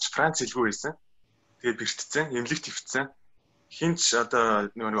ингээд ямар ч Франц хэлгүй байсан. Тэгээд бэртцэн, эмнэлэгт твцсэн. Хинч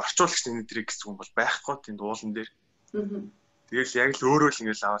одоо нэг орчуулагч нэрийг гэсэн хүн бол байхгүй тийм уулан дээр. Тэгэл яг л өөрөө л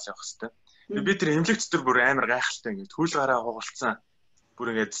ингээл аваад явах хэвээр. Би тэр эмнэлэгт төр бүр амар гайхалтай ингээд хөл гараа хугалцсан.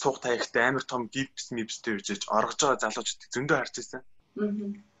 Бүр ингээд сууг таягтай амар том гипс мипстэй үжиж оргож байгаа залуучууд зөндөө харж байсан.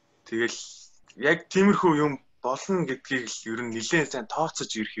 Тэгэл яг тиймэрхүү юм болно гэдгийг л ер нь нэлээд сайн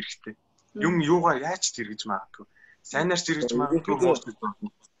тооцож ирэх хэрэгтэй. Юм юугаар яаж тэргэж магадгүй. Сайнаар тэргэж магадгүй муус гэж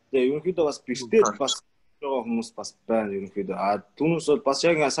байна. Тэгээ ерөнхийдөө бас бэртэж бас байгаа хүмүүс бас байна ерөнхийдөө. Түүнээс бол бас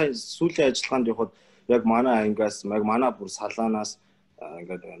яг сайн сүүлийн ажиллагаанд явахад яг манай ангиас, яг манай бүр салаанаас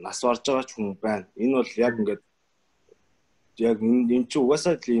ингээд нас барж байгаа ч хүн байна. Энэ бол яг ингээд яг энэ чинь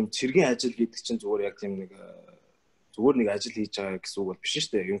угаасаа тийм цэргийн ажил гэдэг чинь зүгээр яг тийм нэг зүгээр нэг ажил хийж байгаа гэсэн үг бол биш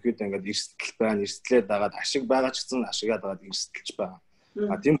шүү дээ. Ерөнхийдөө ингээд эрсдэл байна, эрсдлээ дагаад ашиг байгаа ч гэсэн ашигаа дагаад эрсдэлж байгаа.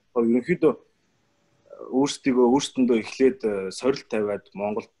 Тийм ерөнхийдөө өөрсдөндөө эхлээд сорилт тавиад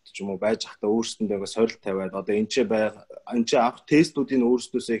Монголд ч юм уу байж хата өөрсдөндөө ингээд сорилт тавиад одоо энэ ч авах тестүүдийн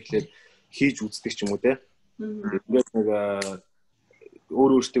өөрсдөөсөө эхлээд хийж үздэг ч юм уу те. Тэгээд нэг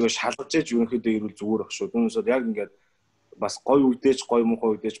өөртөө шалгаж ээж ерөнхийдөө ирүүл зүгээр ах шүү. Түүнээс яг ингээд бас гой үдээж гой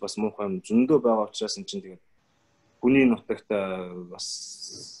муухай үдээж бас муухай юм зөндөө байгаа учраас эн чинь тэгээд хүний нутагт бас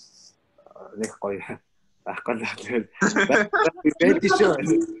нэг гой байхгүй л тэгээд шүү.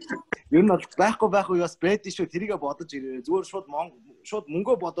 Юу нь бол байхгүй бас байд шүү. Тэрийгэ бодож ирээ. Зүгээр шууд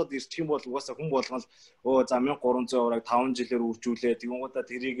мөнгө бодоод ирчих юм бол угаасаа хүн болгоно л за 1300 еврог 5 жилээр үржүүлээ. Тэгэнгүүтээ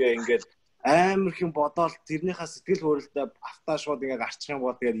тэрийгэ ингээд амар хэм бодоол тэрнийхээ сэтгэл хөдлөлтөд автаа шууд ингээд гарчих юм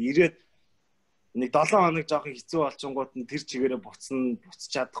бол тэгээд ирээд нэг 7 хоног жоохон хэцүү болчингууд нь тэр чигээрээ буцаж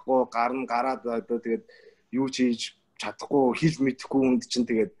чадахгүй гараад одоо тэгээд юу ч хийж чадахгүй хэл мэдэхгүй үнд чинь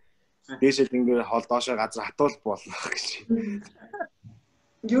тэгээд дээшэл ингээд хол доошоо газар хатуул болно гэж.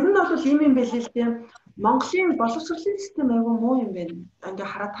 Ер нь бол ийм юм байл л тийм Монголын боловсролын систем айгүй муу юм байна.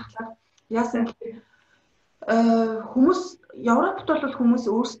 Ингээ хараад тахлаар яасан гэхээр хүмүүс Европт бол хүмүүс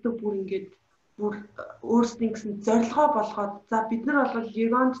өөрсдөө бүр өөрсдийн гэсэн зорилгоо болгоод за бид нар бол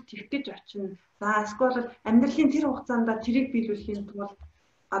легионд тэгтэж очино. За эсвэл амьдарлын тэр хугацаанд тэрийг биелүүлэхийн тулд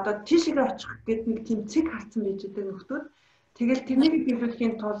одоо тийшээ очих гэдэг нэг тийм цэг харцсан байж байгаа нөхдүүд. Тэгэл тэрнийг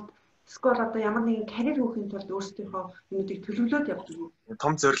биелүүлэхийн тулд эсвэл одоо ямар нэгэн карьер хөөхийн тулд өөрсдийнхөө юмнуудыг төлөвлөөд явдаг.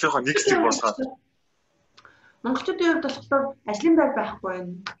 Том зорилгоо нэг зэрэг болгоод. Монголчуудын хувьд болохоор ажлын байр байхгүй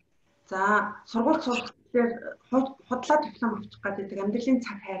байна. За сургууль сурах дээр худлаа диплом авчих гэдэг амьдарлын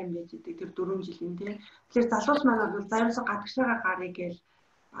цаг хайрам байж байгаа тэр 4 жилийн тийм. Тэгэхээр залуус маань бол заяасаа гадагшаага гарыг гээл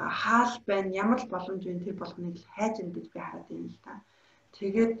хаал байна, ямар л боломж вэ тэр болгоныг л хайж ин гэж би хараад байна л та.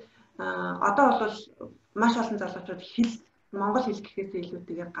 Тэгээд одоо бол маш олон залуучууд Монгол хэл гэхээс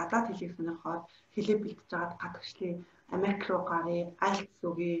илүүтэйгээр гадаад хэлийг сонирхоод хэлээ бэлтэж байгаад гадагшлын Америк руу гарыг, айлтс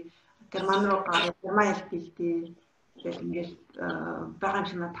үгүй, Герман руу гарыг, герман хэл бэлтээ гэл ингээл байгаа юм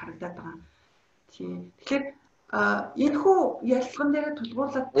шиг надад харагдаад байгаа. Тийм. Тэгэхээр энэ хүү ярилцсан дээр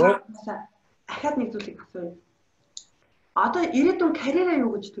тулгуурлаад таасаа ахаад нэг зүйлийг асууя. Одоо ирээдүйн карьераа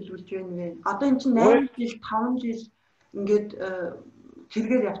юу гэж төлөвлөж байна вэ? Одоо эн чинь 8 жил, 5 жил ингээд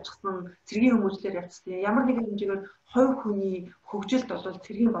цэргээр явчихсан, цэргийн хүмүүжлэр явчихсан. Ямар нэгэн хэмжээгээр хувь хүний хөгжилд бол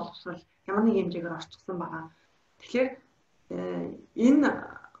цэргийн боловсрол ямар нэгэн хэмжээгээр орчихсон байгаа. Тэгэхээр энэ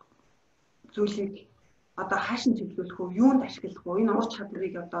зүйлийг одоо хаашин чиглүүлэх үү, юунд ашиглах үү? Энэ ур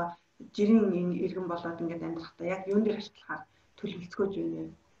чадварыг одоо жирийн иргэн болоод ингээд амьдрахтаа яг юун дээр ашиглахаар төлөвлөцгөөж байна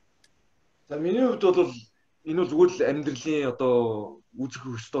вэ? За миний хувьд бол энэ бол зүгээр л амьдралын одоо үзэх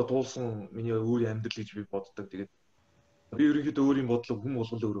хөстөө туулсан миний өөрийн амьдрал гэж би боддог. Тэгээд би ерөнхийдөө өөрийн бодлого хүм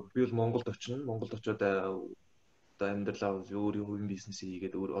болгол өөрөө. Би бол Монголд очино. Монголд очиод одоо амьдралаа өөрийн бизнес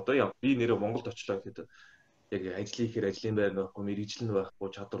хийгээд одоо би нэрээ Монголд очлоо гэхэд яг ажлын ихээр ажлын байр байхгүй, мэрэгжил нь байхгүй,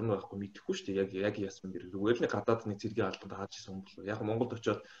 чадвар нь байхгүй мэдэхгүй шүү дээ. Яг ясман дэр. Зүгээр л нэг гадаадны цэргийн албанд хааж исэн юм болов. Яг Монголд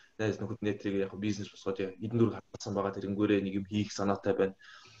очиод найз нөхөд нэтрийг яг бизнес босгоод эдэн дүр хатсан байгаа тэрнгүүрээ нэг юм хийх санаатай байна.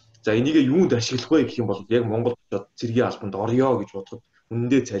 За энийг юунд ашиглах вэ гэх юм бол яг Монголд очиод цэргийн албанд орё гэж бодоход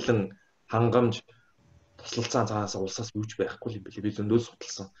үнэндээ цалин, хангамж, туслалцаан цаанаас улсаас юуч байхгүй юм билээ. Би зөндөө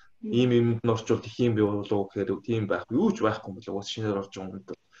судалсан. Ийм юмд нь орчвол их юм болов уу гэхээр тийм байхгүй. Юуч байхгүй юм билээ. Уус шинээр орж байгаа юм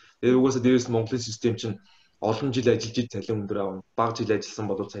даа. Тэгээд угаасаа дээрээс нь Монголын систем чинь олон жил ажиллаж цалин өндөр авна. Бага жил ажилласан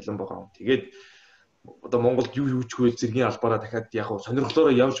бол цалин бага авна. Тэгээд одоо Монголд юу юучгүй цэргийн албаараа дахиад яг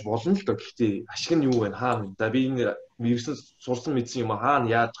сонирхлоороо явж болно л доо. Гэхдээ ашиг нь юу вэ? Хаана? Да би энэ ирсэн сурсан мэдсэн юм хаана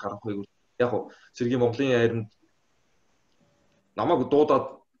яаж гарах вэ? Яг цэргийн Монголын армид намайг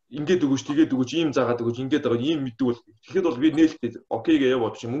дуудаад ингээд өгөөч тэгээд өгөөч ийм заагаад өгөөч ингээд байгаа ийм мэддэг бол тэгэхэд бол би нээлттэй окей гэж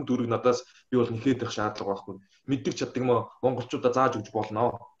яваад чи мөнгө төгрөг надаас би бол нэхэд их шаардлага байхгүй. Мэддэг чаддаг мó монголчуудаа зааж өгч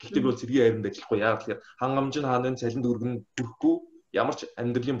болно. Гэхдээ би бол цэргийн айранд ажиллахгүй. Яагаад тэгэхээр хангамж нь хааны цалин төгрөг нь хүрэхгүй ямар ч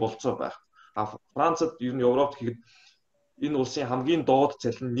амьдралын болцоо байх. Францад ер нь Европт гэхэд энэ улсын хамгийн доод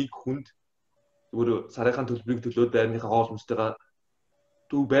цалин нэг хүнд зүгээр сарынхаа төлбөрийг төлөөд байрныхаа хоол хүнстэйгээ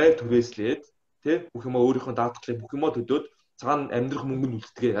төв байр түрээслээд тий бүх юм өөрийнхөө даатгалыг бүх юм төлөөд цагаан амьдрах мөнгө нь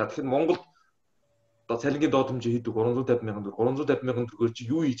үлддэг. Тэгэхээр Монголд одоо цалингийн доод хэмжээ хийдэг 350 мянган төгрөгөөр чи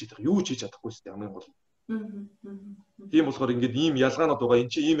юу хийж чадах? Юу ч хийж чадахгүй шүү дээ хамгийн гол. Тийм болохоор ингээд ийм ялгаанууд байгаа.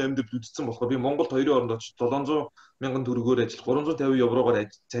 Энд чи ийм амьдрал үдцсэн болохоор би Монголд 2-ын оронд очиж 700 мянган төгрөгөөр ажиллах 350 еврогоор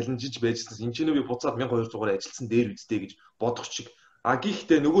цалинжиж байжсэн. Энд чинь би буцаад 1200-аар ажилласан дээр үстэй гэж бодох чиг.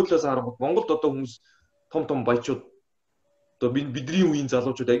 Гэхдээ нөгөө талаас харангуут Монголд одоо хүмүүс том баячууд одоо бидний үеийн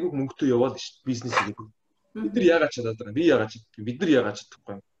залуучууд айгүй мөнгөтэй яваал шүү дээ бизнес хийгээд. Бид нар яагаад чадаад байгаа юм? Би яагаад чаддаггүй? Бид нар яагаад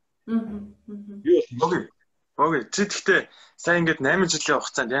чадахгүй юм? Би бол Окей. Чи тэгтээ сайн ингээд 8 жилийн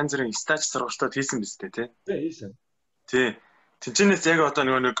хугацаанд янз бүрийн стаж сургалтууд хийсэн биз дээ, тий? Тий, хийсэн. Тий. Тэнцэнээс яг одоо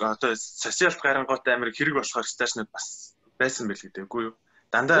нэг одоо социалт гарангуйтай амир хэрэг болохоор стажнууд бас байсан байл гэдэг үгүй юу?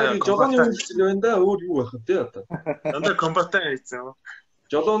 Дандаа жолооны үнэлэх байна да өөр юу байх вэ тий одоо? Дандаа комбатан хийсэн үү?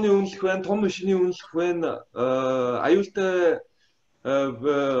 Жолооны үнэлэх байна, том машины үнэлэх байна, аюултай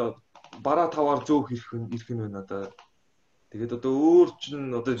бараа таваар зөөх ирэх нь байна одоо. Тэгээд одоо өөр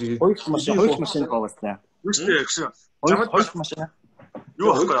чинь одоо хоёр машин гоовстай. Юу ч гэсэн. Хоёр машин.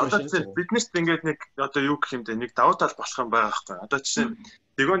 Юу аахгүй одоо биднэрт ингээд нэг одоо юу гэх юм бэ? Нэг давуу тал болох юм байгаа байхгүй. Одоо жишээ нь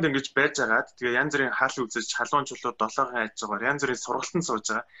легионд ингэж байж байгаад тэгээ янз бүрийн хаал үзэж халуунчлууд 7-ын ажгаар янз бүрийн сургалтанд сууж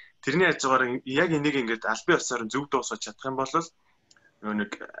байгаа. Тэрний ажгаар яг энийг ингээд албан ёсоор зөв дуусгаж чадах юм бол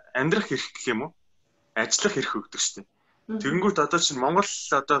нэг амьдрах эрх гэх юм уу? Ажиллах эрх өгдөг шүү дээ. Тэгэнгүүт одоо чинь Монгол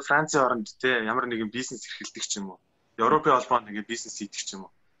одоо Францын оронд те ямар нэгэн бизнес эрхэлдэг ч юм уу? Европын холбоонд ингээд бизнес хийдэг ч юм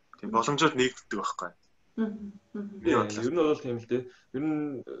уу? Тийм боломжууд нэгддэг байхгүй. Ер нь бол тийм л дээ. Ер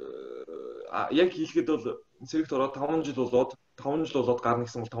нь яг хэлэхэд бол цэрэгт ороод 5 жил болоод гарна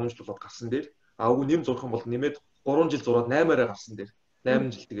гэсэн бол 5 жил болоод гарсан дээр. Үгүй нэм зурх юм бол нэмээд 3 жил зураад 8-аараа гарсан дээр.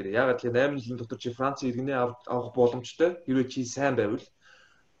 8 жил тэгээрээ. Ягаад тэгэхээр 8 жилийн дотор чи Францын иргэнээ авах боломжтой. Хэрвээ чи сайн байвал.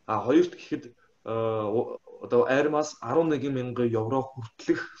 Хоёрт гэхэд одоо армиас 11,000 евро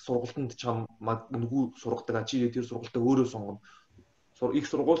хүртэлх сургалтанд чам нөгөө сургадаг. Чи тэр сургалтаа өөрөө сонгоно. Их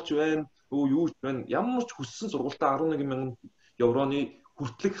сургуульч байна. Юу ч байна. Ямар ч хүссэн сургалтаа 11,000 евроны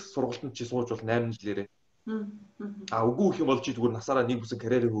хүртэлх сургалтанд чи сууж бол 8 жилээрээ. Үгүй их юм бол чи зүгээр насаараа нэг бүсэн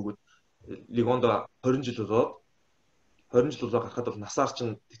карьерээ хөөгөөд легионд 20 жил болоод гарахад бол насаар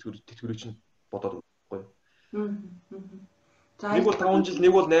чинь тэтгэврийг чинь бодоод өгөхгүй. Нэг бол 5 жил,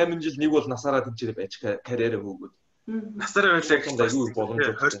 нэг бол 8 жил, нэг бол насаараа тэнцээрээ байж карьерээ хөөгөөд. Насаараа байлаа гэсэн аюул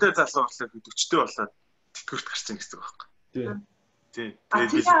боломжтой. 20-тэй залуу болоод 40-тэй болоод тэтгэврт гарчихна гэсэн үг байхгүй. Тийм.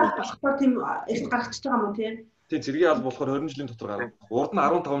 Тэгээд болохоор тийм эрт гаргачихж байгаа юм уу тийм? Тийм цэргийн алба болохоор 20 жилийн дотор гарна. Урд нь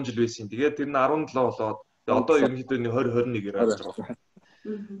 15 жил байсан. Тэгээд тэр нь 17 болоод одоо ерөнхийдөө 20-21-ээр гарч байгаа.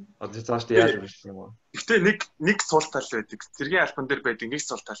 Одоо цаашдаа яаж үргэлжлэх юм бэ? Гэхдээ нэг сул тал байдаг. Цэргийн албан дээр байдаг нэг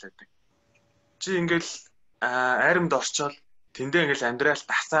сул тал байдаг. Чи ингээл айрамд орчоод тэндээ ингээл амьдрал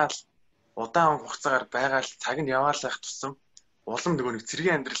тасаал удаан хугацаагаар байгаал цаг нь яваалах тусам улам нөгөө нэг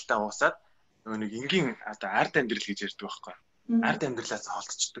цэргийн амьдралдаа уусаад нөгөө нэг энгийн одоо ард амьдрал гэж ярьдаг байхгүй. Ард амьдралаас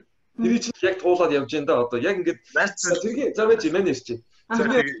холдчихдаг. Тэр чинь яг туулаад явж байна да одоо яг ингээд цэргийн за байж мэн ярьчих.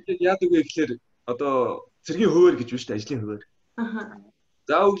 Цэргийн яадаг вэ гэхээр одоо цэргийн хуваар гэж байна шүү дээ ажлын хуваар.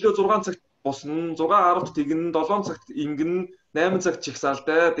 За өглөө 6 цагт босно, 6:10-д тэгнэ, 7 цагт ингэнэ, 8 цагт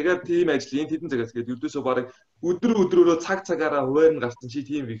чигсаалтай. Тэгээд тийм ажлын тэдэн цагаас гээд ердөөсөө барыг өдрөөрөө цагаараа хуваар нь гарсан чи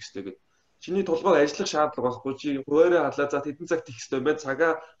тийм хийх хэрэгтэй гэдэг. Чиний толгой ажиллах шаардлага байхгүй чи хуваараа харлаа за тэдэн цагт хийх хэрэгтэй байна.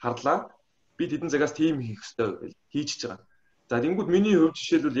 Цагаа харлаа. Би тэдэн цагаас тийм хийх хэрэгтэй гэж хийж байгаа. За тэнгууд миний хувьд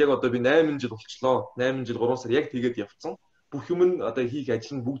жишээлбэл яг одоо би 8 жил болчихлоо. 8 жил 3 сар яг тэгээд явцсан. Бүх юм нь одоо хийх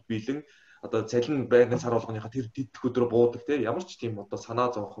ажил нь бүгд биелэн одоо цалин байрны сар болгоныхаа тэр тэтгэх өдрөө буудаг те ямар ч тийм одоо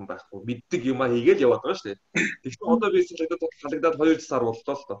санаа зовхон байхгүй мэддэг юмаа хийгээл яваад байгаа шүү дээ. Тэгсэн одоо би халагдаад 2 сар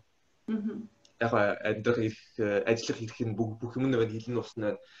боллоо л доо. Яг амьдрах эрх ажиллах эрх нь бүх юм нэг хилэн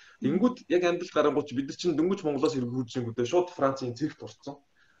усна. Тэнгүүд яг амьдрал гарангуйч бид нар чинь дөнгөж Монголоос хэрэгжүүлжингүүдээ шууд Францын цэрэгт орсон.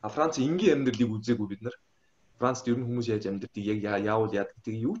 Францын энгийн амьдралыг үзээгүй бид нар. Францд ер нь хүмүүс яаж амьдрдаг яг яавал яадаг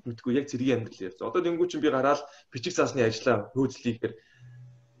гэдэг юу ч мэдгүй яг цэргийн амьдрал ярьсан. Одоо тэнгүүд чинь би гараад бичиг цаасны ажиллаа хөөцлийгээр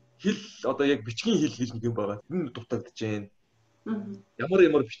хэл одоо яг бичгийн хэл гэж нэг юм байгаа. Тэр нь дутагдж байна.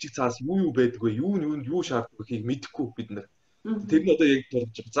 Ямар бичиг цаас юу байдаг вэ? Юу шаарддаг вэ гэдгийг мэдэхгүй бид нар. Тэр нь одоо яг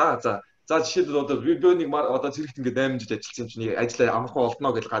тулж байгаа. За жишээлбэл одоо би нэг одоо цэрэгт ингээд 8 жил ажилласан юм чинь ажлаа амархан олдно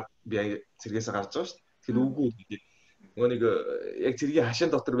гэж би цэргээс гарч байгаа шүү дээ. Тэгэхээр үгүй гэдэг. нэг яг цэргийн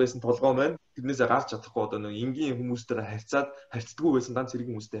хашаан дотор байсан толгой маань тэрнээсээ гарч чадахгүй одоо нэг энгийн хүмүүстэй харьцдаггүй байсан дан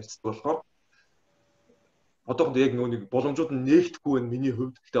цэргийн хүмүүстэй харьцдаг болохоор одоохондоо яг нэг боломжууд нь нээгдэхгүй байна миний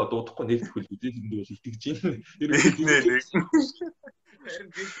хувьд. Гэтэ одоо удахгүй нээгдэхгүй л үгүй энэ бол итгэж байна. Харин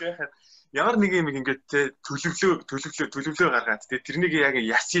тийм яхад ямар нэг юм ингээд төлөвлөө гаргаад тэрнийг яг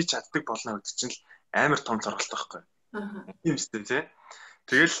ясхийж чаддаг болно гэдэг чинь л амар том зорилт байхгүй. Тийм үстэй тий.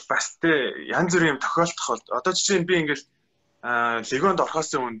 Тэгэл бас янз бүрийн юм тохиолдох бол одоо жишээ нь би ингээд легионд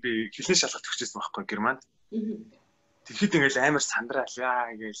орохоос өмнө би хэлний шалгалт өгчээсэн байхгүй Германд. Тэгэхэд ингээд амар сандраал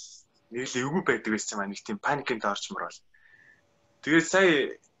яа гээл нэг л эвгүй байдаг байсан юм аа нэг тийм паникэнд орчмор бол. Тэгээд сая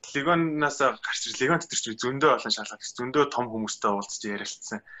легионоос гарч легионд төрч зөндөө олон шалгалт зөндөө том хүмүүстэй уулзч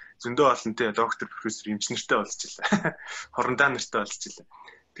ярилцсан. Зөндөө олон доктор профессор эмчнэртэй уулзчихлаа. Хорондоо нартай уулзчихлаа.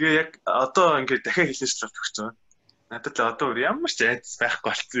 Тэгээ яг одоо ингээд дахиад хэлний шалгалт өгч байгаа. Надад л одоо ямар ч айдас байхгүй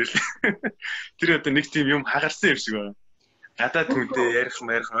болчихсон юм. Тэр одоо нэг тийм юм хагарсан юм шиг байна. Гадаад хүнтэй ярих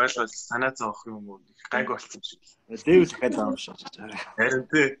ойлгол санаа зовох юм уу гайгүй болчихсон юм шиг. Дэвэл дахиад аав шиж. Харин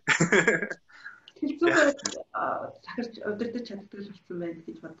тий. Тэр зүгээр сахарч удирдах чаддаг л болсон байна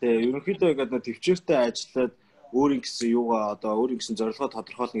гэж бодлоо. Тий, ерөнхийдөө ингээд нэг төвчээртэй ажиллаад өөрийн гэсэн юугаа одоо өөрийн гэсэн зорилгоо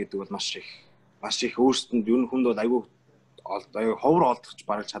тодорхойлно гэдэг бол маш их өөрсдөнд ер нь хүнд бол айгүй ховор олдохч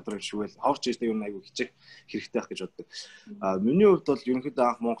бараг чадвар шиг байл. Ховорч ийштэй ер нь айгүй хичээх хэрэгтэй байх гэж боддог. Миний хувьд бол ерөнхийдөө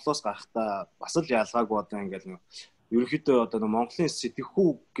анх Монголоос гарахдаа бас л ялгаагүй одоо ингээд нэг ерөнхийдөө одоо Монголын сэдэвхүү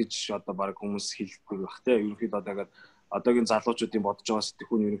гэж одоо бараг хүмүүс хэлдэг бах те. Ерөнхийдөө одоо ингээд одоогийн залуучуудын бодож байгаа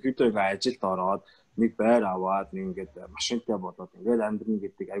сэдэвхүү нь ерөнхийдөө ингээд ажилд ороод нэг байр аваад нэг ингээд машинтай болоод ингээд амьдрын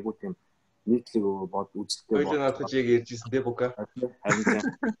гэдэг айгүй тийм нийтлэг бод үзэлтэй бод. Хоёулаа надад яг ярьжсэн те бука. Харин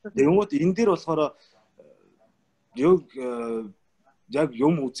тэгмүүд энэ дээр болохоор яг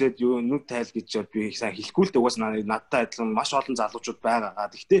юм үзээд нүд тайл гэж би сайн хэлэхгүй л дээ угаас надтай адилхан маш олон залуучууд байгаа.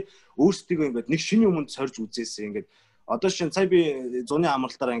 Гэхдээ өөрсдөө ингээд нэг шинэ юмд сорж үзээсээ ингээд одоо шинэ сая би зуны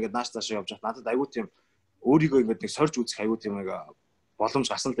амралтаараа ингээд нааш цаашаа явж байгаа. Надад айгүй тийм өөрийгөө ингээд нэг сорж үзэх айгүй тийм нэг боломж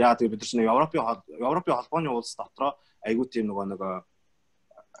гарсан л да. Яг бид нар чинь Европын холбооны улс дотроо айгүй тийм нэг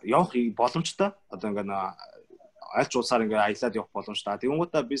явах боломжтой. Одоо ингээд альч улсаар ингээд аялаад явах боломжтой.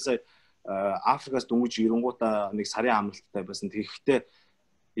 Тэгэнгүүтээ би сая Африкаас дөнгөж ирэнгүүтээ нэг сарын амралттай байсан. Тэгэхдээ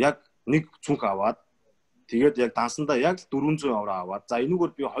яг нэг цүнх аваад тэгээд яг дансандаа яг 400 евро аваад за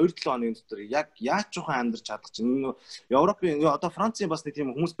энүүгээр би 2-7 хоногийн дотор яг яаж жоохон амьдарч чадах чинь Европын одоо Францын бас нэг тийм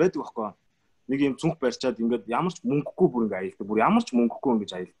хүмүүс байдаг байхгүй. Нэг юм цүнх барьчаад ингээд ямар ч мөнгөгүй бүр ингээд аялдаг. Бүр ямар ч мөнгөгүй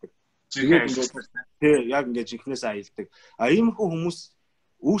ингэж аялдаг. Тэгээд ингээд яг ингээд жинхнээс аялдаг. Иймэрхүү хүмүүс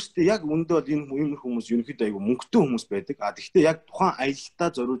өөртөө яг өндөө бол энэ хүмүүс ерөнхийдөө айгүй мөнгөтэй хүмүүс байдаг. Тэгэхдээ яг тухайн аялалтаа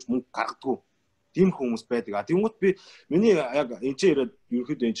зориулж мөнгө гаргадаг. Тийм хүмүүс байдаг. Тэнгүүт би миний яг энэ ирээд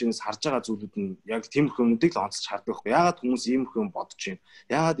ерөнхийдөө энэчнээс харж байгаа зүйлүүд нь яг тийм хүмүүсийг л онцлж хардаг байхгүй. Ягаад хүмүүс иймэрхүү бодож байна?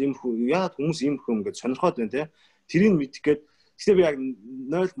 Ягаад хүмүүс иймэрхүү ингэж сонирхоод байна те? Тэрийг мэдэх гээд гэхдээ би яг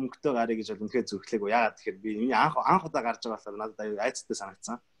 0 мөнгөтэй гарыг гэж бол үнэхээр зүрхлээгүй. Ягаад тэгэхээр би миний анх удаа гарч байгаа болохоор надад аюу айцтай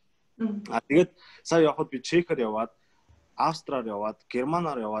санагдсан. Тэгээд сая явхад би Чекээр яваад Австраар яваад,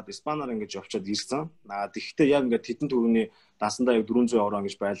 Германаар яваад, Испаниар ингэж явчаад ирсэн. Тэгэхдээ яг ингээд хэдэн төгрөгийн дансандаа яг 400 евро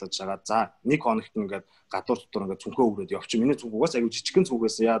ингэж байлгаж байгаа. За, нэг хоногт ингээд гадуур дотор ингээд цүнхөө өрөөд явчих. Миний цүнх угаас аюу жижигхэн цүнх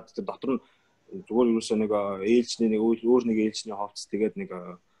байсан. Яа тэр дотор нь зүгээр юусоо нэг ээлжний нэг өөр нэг ээлжний ховц тэгээд нэг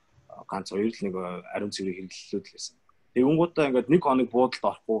ганц хоёр л нэг ариун цэврийг хэрэглэлүүд л байсан. Тэгэнгүүтээ ингээд нэг хоног буудалд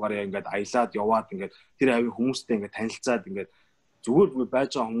орохгүйгээр ингээд аялаад яваад ингээд тэр авийн хүмүүстэй ингээд танилцаад ингээд зүгээр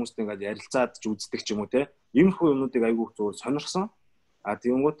байж байгаа хүмүүстэй ингээд ярилцаад ч үздэг ч юм уу те. Иймэрхүү юмнуудыг айгүй зүгээр сонирхсан.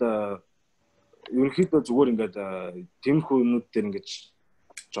 Тэгэнгүүт ерөнхийдөө зүгээр ингээд тиймэрхүү юмнууд дээр ингээд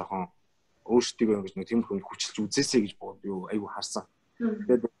жоохон өөрсдөө ингээд нэг тиймэрхүү хүчилж үзээсэй гэж юу айгүй харсан.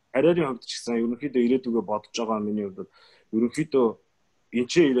 Тэгээд карьерийн хувьд ч гэсэн ерөнхийдөө ирээдүгөө бодож байгаа миний хувьд ерөнхийдөө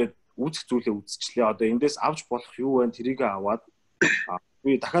энчээ ирээд үзэх зүйлээ үзчихлээ. Одоо эндээс авч болох юу вэ? Тэрийг аваад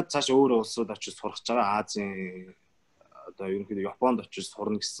би дахиад цааш өөр улсууд очиж сурах гэж байгаа. Азийн одоо ерөнхийдөө Японд очиж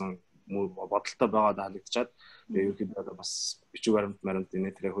сурна гэсэн бодолтой байгаад халагдчихад тэгээ ерөнхийдөө бас бичиг баримт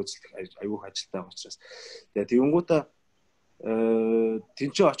энэ тэрэг хөөцөлдөх аюух ажилтай байгаа учраас тэгээ тэгэнгүүтээ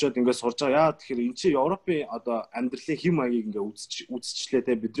тэнцээ очиод ингээд сурж байгаа. Яа тэгэхээр энэ чинь Европын одоо амьдралын хэм маягийг ингээд үзчихлээ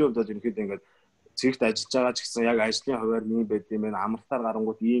те. Бидний хувьд бол ерөнхийдөө ингээд цэрэгт ажиллаж байгаа ч гэсэн яг ажлын хуваар ийм байд юм байна. Амралтаар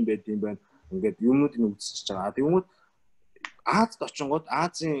гарангууд ийм байд юм байна. Ингээд юмнуудыг үзчихэж байгаа. Тэгэнгүүт Азад очингууд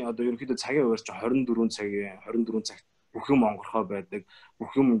Азийн одоо ерөнхийдөө цагийн хуваар чи 24 цагт бүх юм онгорхоо байдаг.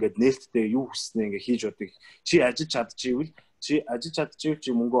 Бүх юм ингээд нээлттэй юу хүснэ ингээд хийж бодог. Чи ажиллаж чадчихвэл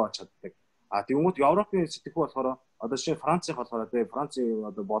чи мөнгө олж чаддаг. Тэгмүүд Европын сэтгэхүй болохоор одоо жишээ Францын болохоор Францын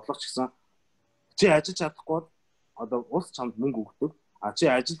одоо бодлогоч гэсэн чи ажиллаж чадахгүй одоо улс чамд мөнгө өгдөг. Чи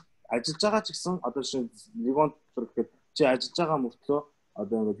ажиллаж байгаа ч гэсэн одоо жишээ легионд гэхэд чи ажиллаж байгаа мөртлөө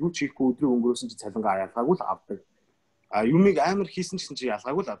одоо ингээд юу ч хийхгүй өдрийг өнгөрөөсөн чи цалингаа яалгаагүй л авдаг. Юмыг амар хийсэн ч гэсэн чи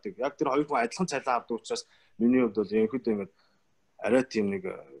ялгаагүй л авдаг. Яг тэр хоёр хүн адилхан цалин авдаг учраас миний хувьд бол ерөнхийдөө ингээд арай тийм нэг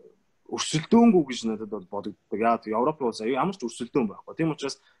өрсөлдөөнгүй гэж надад бол бодогддог. Яг Европ улс ямар ч өрсөлдөөн байхгүй. Тийм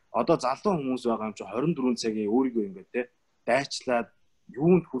учраас одоо залуу хүмүүс байгаа юм чи 24 цагийн өөрийгөө ингээд те дайчлаад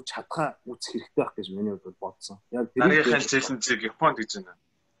юунд хүрч чадхаа үзэх хэрэгтэй байх гэж миний хувьд бодсон. Яг дараагийн хэлцэлэнцийг Японд гэж байна.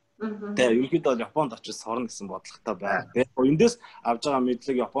 Тэгээ ерөнхийдөө бол Японд очиж сорно гэсэн бодлоготой байна. Тэгээ эндээс авж байгаа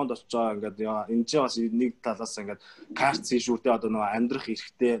мэдлэг Японд очиж байгаа ингээд энэ ч бас нэг талаас ингээд карт зэшүүртэй одоо нөгөө амьдрах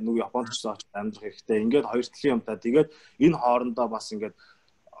хэрэгтэй, нөгөө Японд очиж амьдрах хэрэгтэй. Ингээд хоёр талын юм та. Тэгээд энэ хоорондоо бас ингээд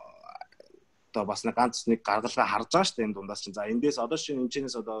одоо бас нэг ганц нэг гаргалгаа харж байгаа шүү дээ энэ дундаас чинь. За эндээс одоо шинэ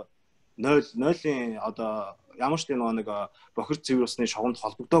энэчнээс одоо 0-0-ийн одоо ямар ч нэг бохир цэвэр усны шугамд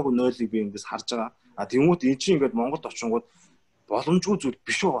холбогдоогүй 0-ыг би эндээс харж байгаа. Тэнгүүт эн чинь ингээд Монголд очингууд боломжгүй зүйл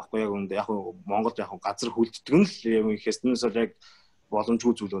биш байгаа байхгүй яг үүндээ яг Монголд яг газар хүлддэг нь л юм ихээс тэрнээс бол яг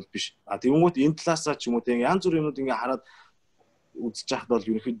боломжгүй зүйл бол биш. Тэнгүүт энэ талаасаа ч юм уу тийм янз бүрийн юмуд ингээ хараад үзэж яхад бол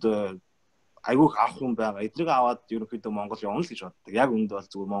ерөнхийдөө айгүйх авах юм байгаа. Эдрийг аваад ерөнхийдөө Монгол явна л гэж боддог. Яг үүндээ бол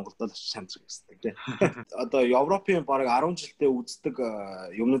зүгээр Монголд л очиж хамтрах гэсэн тийм. Одоо Европын бараг 10 жилдээ үздэг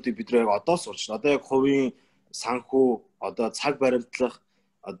юмнуудыг бид яг одоо сурч. Одоо яг хувийн санхүү, одоо цаг баримтлах,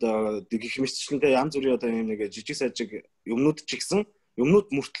 одоо гих мэтчлэнтэй янз бүрийн одоо юм нэг жижиг сажиг юмнууд ч гэсэн юмнууд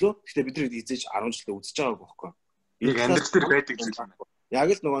мөртлөө гэхдээ бид нар хизээж 10 жилдээ үзэж байгаагүй байхгүй. Яг амьдрал дээр байдаг зүйл байна. Яг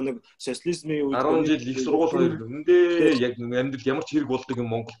л нөгөө нэг социализмын үед 10 жил их сургууль хоёр үндэ яг амьдрал ямар ч хэрэг болдог юм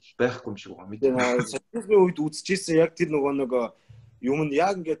Монголд байхгүй юм шиг байгаа. Мэдээ. Социализмын үед үзчихсэн яг тэр нөгөө нэг юм нь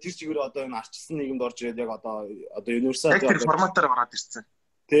яг ингээд тэр чигээр одоо энэ арчилсан нийгэмд орж ирээд яг одоо универсал яг тэр форматаар ороод ирсэн.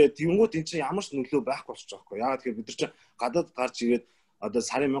 Тэгээ тэнгууд эн чинь ямар ч нөлөө байхгүй болчих жоохгүй. Яг тэгэхээр бид нар чинь гадаад гарч ирээд одоо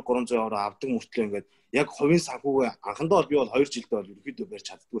сарын 1300 евро авдаг мөртлөө ингээд яг хувийн санхүүгээ анхандаа бол би бол 2 жилдээ бол ерөөдөө барьж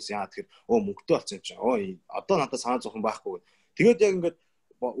чаддгүйсэн. Яа тэгэхээр мөнгөтэй болсон юм чинь. Одоо надад санаа зовхон байхгүй. Тэгээд яг ингээд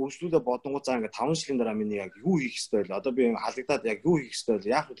үргэлжлүүлээ бодонгууд за ингээд 5 жилийн дараа миний яг юу хийх ёстой вэ? Одоо би халагдаад яг юу хийх ёстой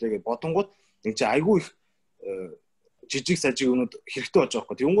вэ? Яах вэ гэж бодонгууд энэ чинь айгүй их жижиг сажиг юмуд хэрэгтэй болж байгаа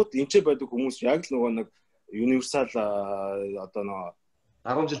байхгүй. Тэнгууд энэ ч байдаг хүмүүс яг л нөгөө нэг универсал одоо нөгөө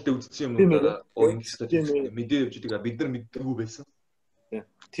 10 жилдээ үзсэн юмудаа ингэж мэдээ явж байгаа. Бид нар мэддэггүй байсан.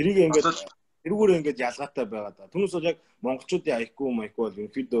 Тэрийг ингээд тэрүүгээр ингээд ялгаатай байгаа да. Түүнээс бол яг монголчуудын аяхгүй бол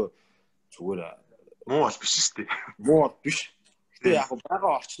ерөнхийдөө зүгээр муу бол биш шүү дээ. Муу бол биш. Гэтэ яг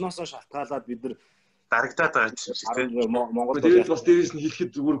байгаа орчноосоо шалтгаалаад бид нар дарагдаад байгаа юм шиг тийм. Монголд тэгээд бас дээрээс нь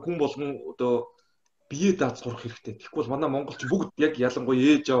хэлэхэд зүгээр хүн болгон одоо бие дааж сурах хэрэгтэй. Тэгэхгүй бол манай монголч бүгд яг ялангуяа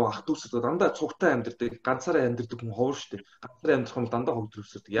ээж аваа ах дүүсээ дандаа цугтай амьдэрдэг, ганцаараа амьдэрдэг хүн ховор шүү дээ. Ганцаараа амьдах юм дандаа ховд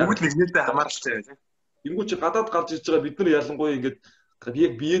төрөвсөрдөг. Яг л нэгнээдээ хамааралтай тийм. Тэнгүү чи гадаад гарч ирж байгаа бид нар ялангуяа ингээд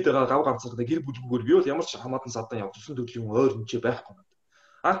яг биед байгаа гав ганцаараа гэр бүлгүүгээр би бол ямар ч хамаатан садан явах төсөн төрлийн ойр нчээ байхгүй надад.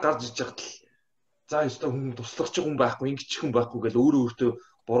 Анх гарч ирж байхад л за ёстой хүн туслах ч хүн байхгүй, ингэч хүн байхгүй гэж өөрөө өөртөө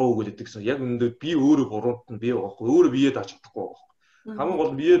буруу өгөөд идэг гэсэн. Яг өнөөдөр би өөрөө буруунд нь бие байхгүй, өөрөө бие дааж чадахгүй байхгүй. Хамгийн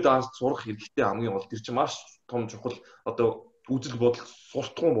гол нь бие дааж сурах хэрэгтэй хамгийн гол тэр чинь маш том чухал одоо үзэл бодол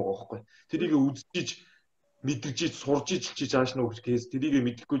суртахуун байгаа байхгүй. Тэрийг үзэж мэдэрч сурж чи цааш нь өгөх кейс тэрийг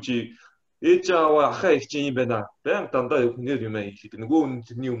мэдэхгүй чи ээж аваа ахаа их чинь юм байна. Баян дандаа хүнээр юм хэлээд нөгөө хүн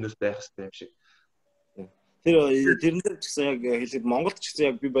тэрний өмнөөс байх хэрэгтэй юм шиг. Тэрэн дээр ч гэсэн яг хэлээд Монголд ч гэсэн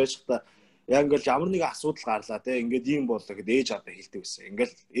яг би байж та яг ингээл ямар нэгэн асуудал гарлаа те ингээд ийм боллоо гэд ээж аваа хэлдэг байсан.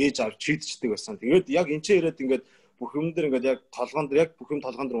 Ингээл ээж авч чийдчихдэг байсан. Тэгээд яг энэ ч ирээд ингээд бүх юм дээр ингээд яг толгоон дээр яг бүх юм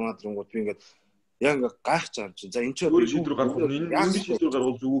толгоон дээр унаад ирэнгүүт би ингээд яг ингээд гайхаж авч. За энэ ч өөр шийдвэр гаргах нь энэ шийдвэр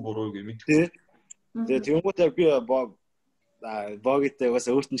гаргуул зүг үү буруу гэж мэдэхгүй. Тэгээд тэнгуут яг би богитэй бас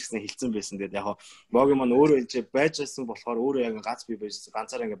өөрт нь ч гэсэн хилцэн байсан. Тэгээд яг боги маань өөрөө энэ байж байсан болохоор өөрөө яг гац би байжсэн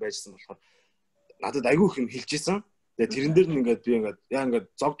ганцаараа ингээд байжсэн болохоор надад айгүй их юм хэлжсэн. Тэгээд тэрэн дээр нь ингээд би ингээд яа ингээд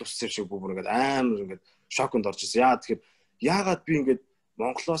зог туссан шиг бүр ингээд амар ингээд шоконд орж ирсэн. Яа тэгэхээр яагаад би ингээд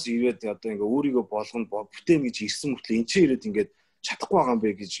Монголоос ирээд одоо ингээд өөрийгөө болгоно бүтээн гэж ирсэн мөртлөө энэ ч ирээд ингээд чадахгүй байгаа юм бэ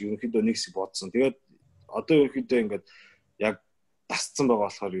гэж ерөнхийдөө нэг хэсэг бодсон. Тэгээд одоо ерөнхийдөө ингээд яг тасцсан байгаа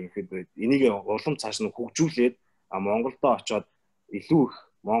болохоор ерөнхийдөө энийг улам цааш нь хөгжүүлээд Монголдо очоод илүү их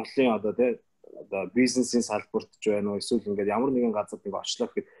Монголын одоо одоо бизнесийн салбарт ч байна уу эсвэл ингээд ямар нэгэн газар нэг очлоо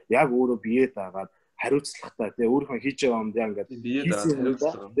гэхэд яг өөрөө бие даагаад хариуцлагатай тий өөрийнхөө хийж байгаа юмдаа ингээд бие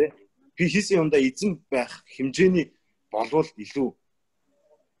дагаад тий би хийсэн юмдаа эзэн байх хэмжээний болвол илүү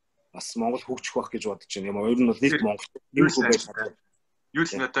бас Монгол хөгжих байх гэж бодож байна. Ямар ер нь бол нийт Монгол юм хөө байж чаддаг. Юу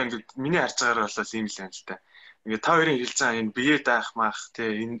л надаа ингээд миний харж байгаагаар бол ийм л юм л та. Ингээд та хоёрын хэлж байгаа энэ бие даах маах тий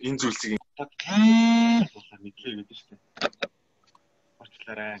энэ зүйлсийг мэдлээ гэдэг шүү дээ.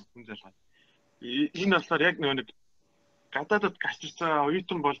 Орчлаарай хүн залгаа. Энэ болохоор яг нэг гадаадад гаширцаа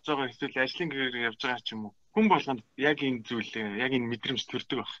оюутан болж байгаа эсвэл ажлын гэрээр явж байгаа ч юм уу. Хүн болгонд яг энэ зүйл яг энэ мэдрэмж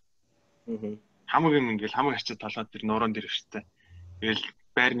төрдөг баг. Хамаг юм ингээл хамаг ачаад толгойд тэр нуурын дээр өштэй. Тэгэл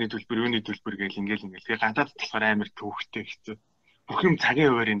байрны төлбөр, юуны төлбөр гэл ингээл. Тэгээ гадаад болохоор амар төвхтэй хэцүү. Бүх юм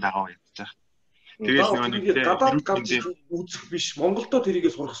цагийн хуваарийн дагав ядчих. Тэгээс нөгөө гадаад гарч үзэх биш. Монголдо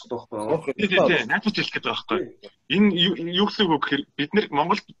тэрийгээ сурах хэрэгтэй байхгүй юу? Наадмын хэлэх гэдэг байхгүй. Энэ юу гэсэн үг гэхээр бид нар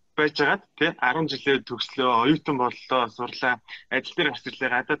Монголд байж байгаад тий 10 жилээ төгслөө, оюутан боллоо, сурлаа, ажил дээр гарч ирлээ,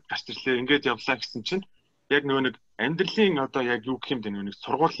 гадаад гарч ирлээ, ингээд явлаа гэсэн чинь яг нөгөө нэг амьдарлын одоо яг юу гэх юм бэ нөгөө нэг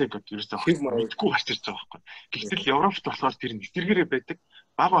сургуулийг ерөөсөө мэдгүй гарч ирж байгаа байхгүй. Гэвч Европт болохоор тэр нэвтэргээрээ байдаг.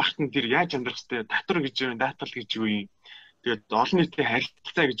 Бага багт нь тэр яаж амьдрах хэвээр татвар гэж юу, даатгал гэж юу юм. Тэгээд олон нийтийн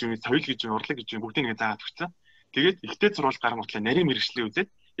харилцаа гэж юу, соёл гэж юу, урлаг гэж юу бүгдийг нэг заагаад өгсөн. Тэгээд ихтэй сурвалж гаргамтлаа нарийн мэрэгчлээ үзээд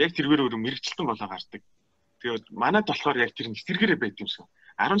яг тэргээр өөр мэрэгчлэн болоо гардаг. Тэгээд манайд болохоор яг тэр нэвтэргээрээ байдаг юм шиг.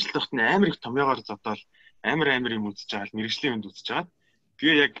 10 жил тахт нь амар их томьёогоор зодоол амар юм үзэж байгаа, мэрэгжлийн үнд үзэж байгаа.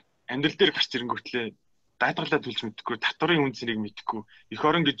 Тэгээ яг амьдрал дээр гарч ирэнгүүтлээ даатгалаа төлж мэдхгүй, татварын үнцнийг мэдхгүй, эх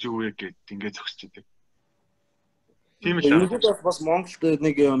орон гэж юу вэ гэд ингээд зогсож идэг. Тийм л аа. Бас Монголд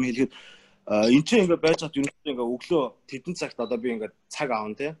нэг юм хэлэхэд энэ ч ингээд байж хат юундээ ингээд өглөө тэдэн цагт одоо би ингээд цаг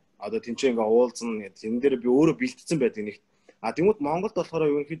аавн тий. Одоо тэнцээ ингээд уулзна гэдэг. Энэ дээр би өөрөө бэлтгэсэн байдаг нэг. Тэгмүүд Монголд болохоор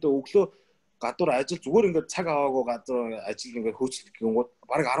ерөнхийдөө өглөө гадуур ажил зүгээр ингээд цаг аваагүй гадуур ажил ингээд хөөцөлдөх гингууд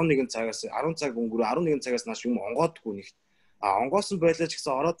баг 11 цагаас 10 цаг өнгөрөө 11 цагаас нааш юм онгоодгүй нэгт. Онгоосон байлаа ч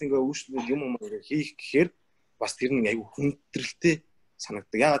гэсэн ороод ингээд үүшлээд юм ингээд хийх гэхээр бас тэр нэг айгүй хүндрэлтэй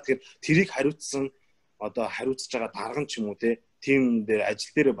санагддаг. Ягаад тэгэхээр тэрийг хариуцсан одоо хариуцж байгаа дарган ч юм уу те тим дээр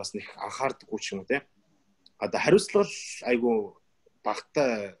ажил дээрээ бас нэг анхаардаггүй ч юм уу те. Одоо хариуцлага айгүй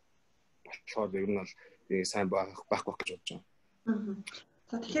багтай болохоор ер нь бол сайн байхгүй гэж бодож байна.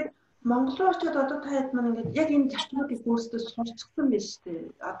 За тэгэхээр Монгол руу очиод одоо та хэд маань ингээд яг энэ зарчмуудыг өөрсдөө сурчсан байж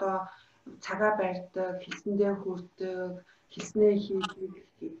тээ. Одоо цагаа барьдаг, хэлсэндээ хүрдэг, хэлснээ хийдэг,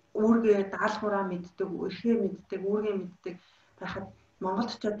 үүргээ даалгавраа мэддэг, өрхөө мэддэг, үүргээ мэддэг байхад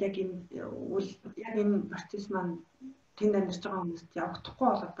Монголд очиод яг энэ процесс маань тэнд амьдарч байгаа хүмүүст явагдахгүй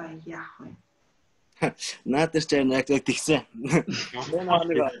болоод байгаа яах вэ? Наадэр ч яг тэгсэн.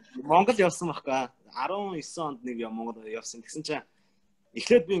 Монгол явсан байхгүй. 19 онд нэг Монгол явсан. Тэгсэн чинь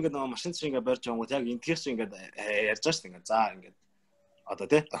эхлээд би ингээд нөгөө машин шиг ингээд барьж байгаа яг энтгэх шиг ингээд ярьж байгаа шүү дээ. Ингээд за ингээд одоо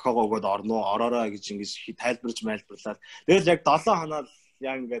тий дохоогоо өгөөд ороороо гэж ингээд тайлбарж майлбарлаад. Тэгэл яг 7 хоноо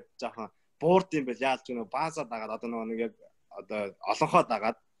яг ингээд жоохон буурд юм бэл яалж гэнэ баазаа дагаад одоо нөгөө нэг яг одоо олонхоо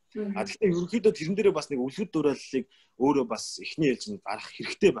дагаад. Тэгэхээр ерөнхийдөө тэрэн дээрээ бас нэг үлгэр дуурайллыг өөрөө бас эхний ээлжинд гарах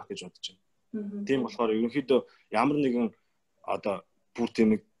хэрэгтэй байх гэж бодож байна. Тийм болохоор ерөнхийдөө ямар нэгэн одоо бүр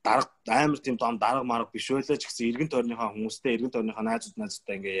тийм нэг амар тийм дом дарга марга биш байлаа ч гэсэн эргэн тойрныхаа хүмүүстэй эргэн тойрныхаа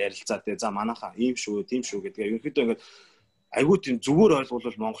найзуудтай ингээ ярилцаа тий за манайхаа ийм шүү тийм шүү гэдгээ ерөнхийдөө ингээ айгүй тийм зүгээр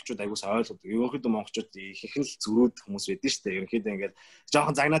ойлгуулвал монголчууд айгуусаа ойлгодог. Ерөнхийдөө монголчууд ихэнх л зүрүүд хүмүүс байдэн шүү дээ. Ерөнхийдөө ингээ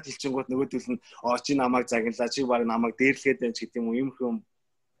жоохон загнаад хэлчихэнгүүт нөгөөдөл нь чи намайг загналаа чи баг намайг дээрлэхэд байна ч гэдэг юм уу юм хэм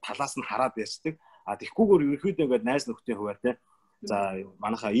талаас нь хараад ярьцдаг. Тэгхгүйгээр ерөнхийдөө ингээ найз нөхдийн хуваар тий за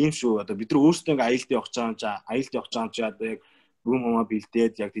манайхаа ийм шүү одоо бид нар өөрсдөө ингээ аялалд явах гэж байгаа одоо яг бүм хумаа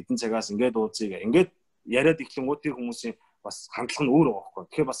бэлдээд яг тэдэн цагаас ингээд уулзъя ингээд яриад эхлэнгүүт тэр хүмүүсийн бас хандлага нь өөр байгаа байхгүй.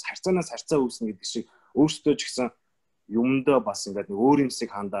 Тэгэхээр бас харьцаанаас харьцаа үүснэ гэдэг шиг өөрсдөө ч гэсэн юмдаа бас ингээд нэг өөр юмсыг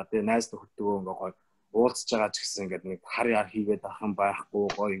хандаа тий найз нөхдөдөө ингээд гой уулзж байгаа ч гэсэн ингээд нэг хар яар хийгээд ах юм байхгүй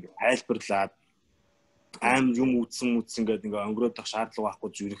гой ингээд тайлбарлаад аим юм үтсэн ингээд ингээд өнгөрөөдөх шаардлага байхгүй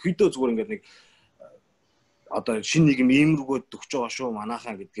ерөнхийдөө зүгээр ингээд нэг одоо шинэ нэг юм иймэргүүд төгч байгаа шүү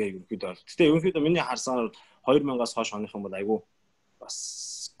манайхаа гэдгээ ерөнхийдөө бол. Гэтэ ерөнхийдөө миний харсанаар 2000-аас хойш оных юм бол айгүй бас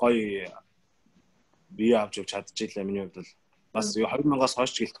гоё бие авч явж чадчихлаа миний хувьд бол. Бас 2000-аас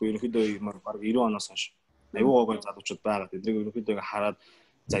хойш гэлтгүй ерөнхийдөө баг 90 оноос хойш айгүй гоё залуучууд байгаа. Тэднийг ерөнхийдөө хараад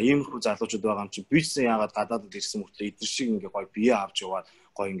за иймэрхүү залуучууд байгаа юм чи би ч яагаад гадаадд ирсэн мөртлөө эдгээр шиг ингээ гоё бие авч яваад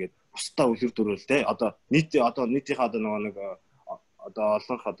гоё ингээ бусдаа үлгэр дөрөөл те одоо нийтийнхээ одоо нөгөө нэг одоо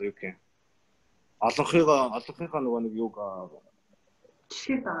олонх одоо юу гэх юм олонхынхаа нөгөө нэг юуг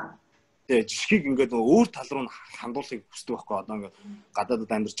жишээ байгаа. Тэгээ жишгийг ингээд нөгөө өөр тал руу хандуулахыг хүсдэг байхгүй одоо ингээд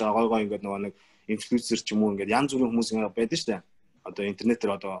гадаадд амьдарч байгаа гой ингээд нөгөө нэг инфлюенсер ч юм уу ингээд янз бүрийн хүмүүс ингээд байдаг шүү дээ. Одоо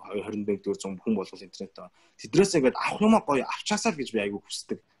интернетээр одоо 21-р зуун хүн болвол интернет. Тэдрээс ингээд авах юмаа гоё авчаасаа л гэж би айгүй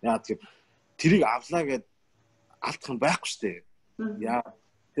хүсдэг. Яа тэгэхээр тэрийг авлаа гэд алдах юм байхгүй шүү дээ. Яа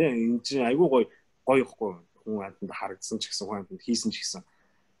тэгээ энэ чинь айгүй гоё ихгүй хүн амьтанд харагдсан ч гэсэн хүн амьтанд хийсэн ч гэсэн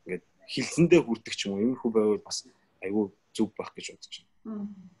ингээд хилсэндээ хүрдэг ч юм уу иймэрхүү байвал бас айгүй зүг байх гэж бодож байна.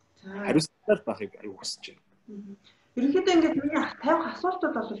 Хариуцлага байхыг аюу хүсэж байна. Ерөнхийдөө ингээд миний тавих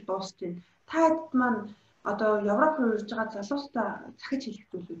асуултууд бол дуусч байна. Та хэд маань одоо Европ руу ирж байгаа залуусаа захиж хэлэх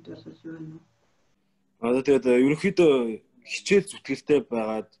зүйлүүд бол юу вэ? Одоо тэгээд ерөнхийдөө хичээл зүтгэлтэй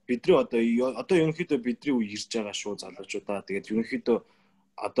байгаад бидний одоо ерөнхийдөө бидний үе ирж байгаа шүү залуучуудаа. Тэгээд ерөнхийдөө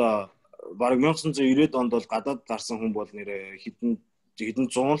одоо бараг 1990-ад онд бол гадаад гарсан хүн бол нэрээ хэдэн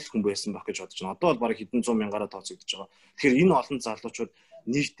зуун хүн байсан байх гэж бодож байна. Одоо бол бараг хэдэн 100 мянгаараа тооцогдож байгаа. Тэгэхээр энэ олон залуучууд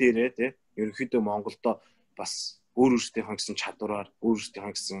нэр дээрээ тий ерөнхийдөө Монголдо бас өөр өөрсдийнхөө гэсэн чадвараар өөр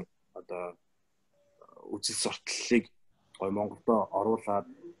өөрсдийнхөө гэсэн одоо үзэл сурталлыг гой Монголдо оруулаад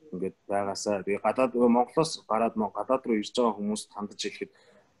ингээд байгаасаа би гадаад Монголоос гараад гадаад руу ирж байгаа хүмүүст хандаж хэлэхэд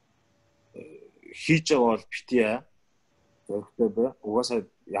хийж байгаа бол битээ зөвхөн бай. Угаасаа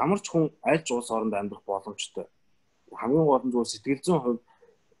ямар ч хүн аль ч улс оронд амьдрах боломжтой. Хамгийн гол нь зөв сэтгэл зүйн хувьд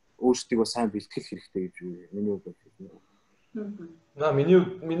өөрсдийгөө сайн бэлтгэх хэрэгтэй гэж миний хувьд байна. Наа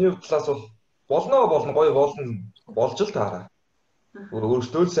миний талаас бол болно гоё болж л таараа.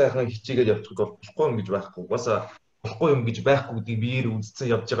 Өөртөө сайхан хичээгээд явчих бол болохгүй юм гэж байхгүй. Угаасаа болохгүй юм гэж байхгүй гэдгийг биеэр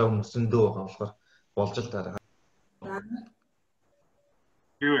үзсэн явж байгаа хүмүүс өндөө байгаа болохоор болж л таараа.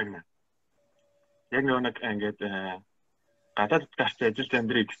 Юу вэ? Яг нэг ингээд гадаадад гарч ажиллаж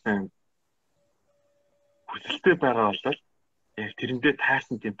амьдрыг гэсэн хүсэлтэй байгаа бол яг тэрэндээ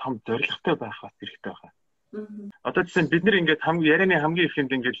таарсан тийм том зорилготой байх бас хэрэгтэй байна. Одоо жишээ нь бид нэр ингээд ярианы хамгийн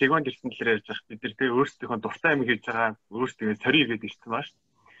ихэнд ингээд легионд ирсэн талаар ярьж байгаа. Бид нэр тэгээ өөрсдийнхөө дуртай юм хийж байгаа, өөрсдөө сорий гэж ирсэн бааш.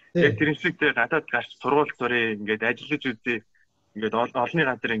 Яг тэр шиг тэгээ гадаад гарч сургууль зурээ ингээд ажиллаж үзье. Ингээд олонний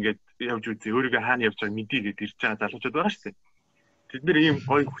газар ингээд явж үзье. Өөрийгөө хаана явж байгааг мэдээ гэж ирж байгаа залуучууд байгаа шүү дээ. Бид нэр ийм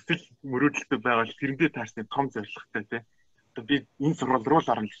гоё хүсэл мөрөөдөлтөй байгаад тэрэндээ таарсан том зорилготой тий. Одоо би энэ сургууль руу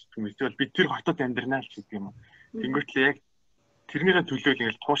л орно гэж юм. Эсвэл би тэр хотод амьдрнаа л гэдэг юм. Тэнгүүтлээ яг тэрнийхээ төлөө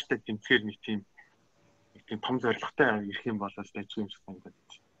ингээд тууштай тэмцэхээр нэг тийм том зорилготой ирэх юм бол ажгүй юм шиг санагдаад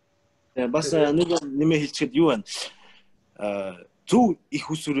байна. Бас нэг нэмээ хэлчихэд юу байна? Зөв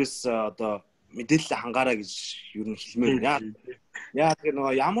их усүрээс одоо мэдээлэл хангаараа гэж юу н хэлмээр байна. Яа тэгэхээр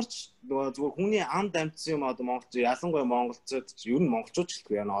нөгөө ямар ч нөгөө зүгээр хүний амд амжсан юм одоо Монголч ялангуяа монголчууд ер нь монголчууд ч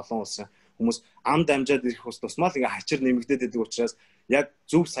гэлгүй яа олон улсын хүмүүс амд амжаад ирэх ус тусмал ингээ хачир нэмэгдээд байдаг учраас яг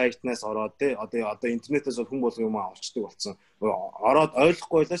зөв сайтнаас ороод те одоо интернетээс бол хүн болго юм олчдаг болсон. Ороод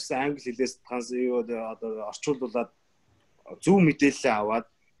ойлгохгүй байлаач англи хэлээс одоо орчуулуулад зөв мэдээлэл аваад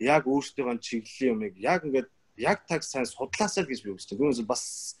яг өөрсдийнхөө чиглэлийн юмыг яг ингээд яг таг сайн судлаасаа гэж би үзэж байна. Түүнээс бас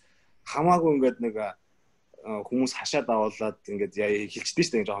хамаагүй ингээд нэг хүмүүс хашаад авуулаад ингээд хэлчихдээ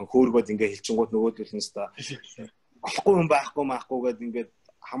шүү дээ. Жохон хөөргөөд ингээд хэлчингууд нөгөөдөлнөөс та болохгүй юм байхгүй гэд ингээд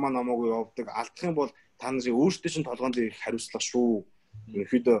хамаа намаагүй явдаг. Алдах юм бол та нарын өөрсдөө чинь толгойн дээр их хариуцлага шүү.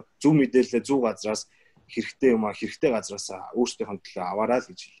 Ерөнхийдөө зөв мэдээлэл зөв газраас хэрэгтэй юм хэрэгтэй газраас өөрсдийнхөө төлөө аваарай л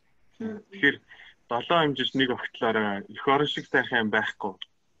гэж хэлээ. Тэгэхээр 7 хэмжиж нэг өгтлөөр их орон шиг сайхан юм байхгүй.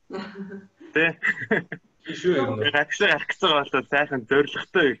 Тэ? Шүү юм. Гагцаа болоод сайхан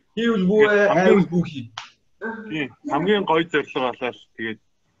зоригтой. Хийвэл бүүе айвал бүхий. Хамгийн гоё зорилго болоод тэгээд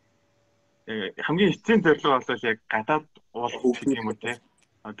хамгийн эцсийн зорилго болоод яг гадаад уулах гэх юм уу те.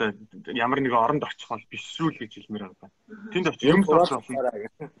 Одоо ямар нэг оронд очих бол биш шүү л гэж хэлмээр байна. Тэнд очих юм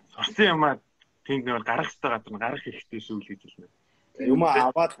сурсан юмаа тэнд нэг гарах хэрэгтэй газар нь гарах хэрэгтэй шүү л гэж хэлмээр. Юм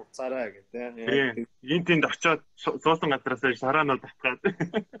аваад буцаарай гэдэг. Энд тэнд очиод суусан газараас шараанууд татгаад.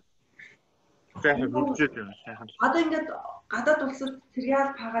 Сайхан хөгжөөд байна сайхан. Одоо ингээд гадаад улсад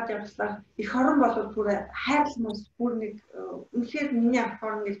цэрэг паагаад явуулсаар эх орон болоод бүр хайрламс бүр нэг үнэхээр миний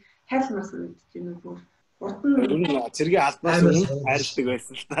ахаар нэг хайрламс үлдэж байна бүр. Урд нь цэргийн албаас хайрладаг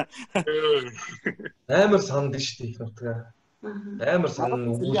байсан л та. Амар санд шүү дээ их нутгаа. Амар сан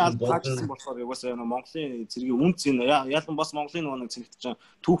үгүйсэн болохоор угаасаа Монголын цэргийн үнц нь ялан бас Монголын нэг цэрэгт чинь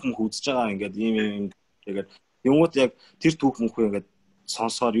түүх мөнх үзэж байгаа ингээд ийм тэгээд юмуд яг тэр түүх мөнхөө ингээд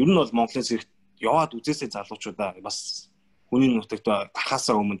сонсоор ер нь бол Монголын цэрэгт яваад үзээсэй залуучуудаа бас хүний нутагт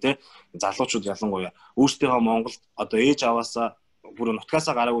гарахаасаа өмнө те залуучууд ялангуяа өөрсдийнхөө Монголд одоо ээж аваасаа бүр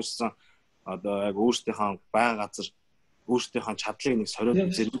нутгаасаа гараад үзсэн одоо яг өөрсдийнхөө байга газар өөрсдийнхөө чадлыг нэг сориод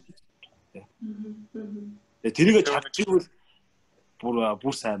үзэрэг. Тэгээ тэрийгэ чадчихвал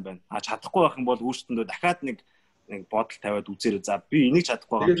бүр сайн байна. Чадахгүй байх юм бол өөрсдөндөө дахиад нэг бодол тавиад үзээрэй. За би энийг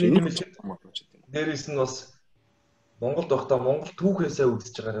чадахгүй байгаа юм чинь. Дээрээс нь бас Монголд байхдаа Монгол түүхээсээ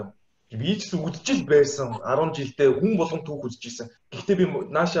үзэж байгаа юм. Би ч үдчил байсан 10 жилдээ хүн болгон түүх үзэж ирсэн. Гэхдээ би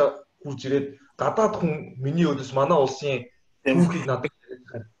нааша хурж ирээд гадаад хүн миний өдөөс манай улсын түүхийг надад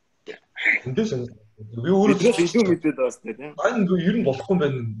хэлээд эндээс би өөрөө илүү мэдээд байгаа сте тийм. Ер нь болохгүй юм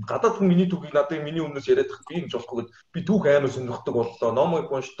байна. Гадаад хүн миний түүхийг надад миний өмнөөс яриад байгаа би ингэж болохгүй гэд би түүх амар сонирхдаг боллоо. Номыг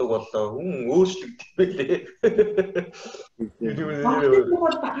уншдаг боллоо. Хүн өөрчлөгдөх байлээ. Монголын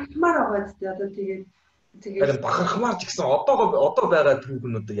бол бахархмаар байгаа сте одоо тэгээд бахархмаар ч гэсэн одоо байгаа түүх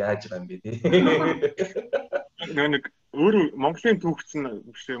нь одоо яаж байгаа юм бэ тий. Нэг өөр Монголын түүх чинь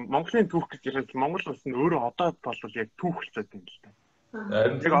Монголын түүх гэж яриад Монгол улс нь өөрөө одоо болвол яг түүх болчиход байна л да.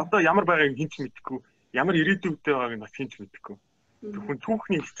 Яг одоо ямар байгааг хинч мэдэхгүй, ямар ирээдүйдээ байгааг нь бас хинч мэдэхгүй. Зөвхөн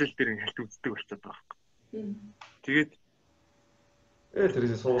түүхний хичээл дээр хальт үздэг болчиход байгаа юм. Тэгээд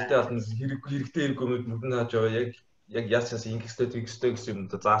тэрээс суултын албанд хэрэгтэй хэрэггүйнүүд мөрөн хааж байгаа яг яасан ингэхтэй тэгхтэй гэсэн юм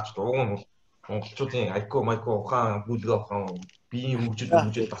да заач дууган бол монголчуудын айко майко ухаан бүлгээ ухаан биеийн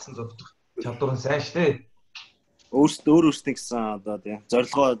хөгжил басан зовдох чадвар нь сайн штэ. Өөрөөсөө гэсэн одоо тийм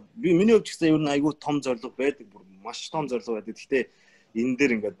зорилгоо миний хувьд ч гэсэн ер нь айгүй том зорилго байдаг, бүр маш том зорилго байдаг. Гэхдээ энэ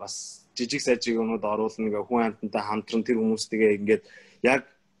дээр ингээд бас жижиг сажиг юмуд оруулна, ингээ хүн амьтантай хамтран тэр хүмүүстэйгээ ингээд яг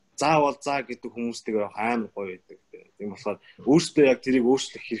заавал заа гэдэг хүмүүстэйгээ амар гоё байдаг. Тийм болохоор өөрөөсөө яг тэрийг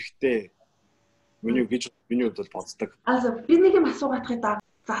өөрчлөх хэрэгтэй. Миний хувьд бол боддог. Би нэг юм асуугаадах юм да.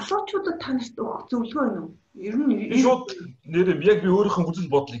 Залуучуудад та нарт өгөх зөвлөгөө нь юу? Ер нь шууд нэр яг би өөрийнхөө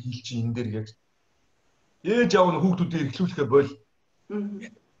үзэл бодлыг хэлж чинь энэ дээр яг ээж аав нь хүүхдүүдийг эхлүүлэхэ бол.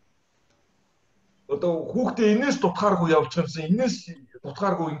 Одоо хүүхдээ энэс дутгааргүй явчих юмсан энэс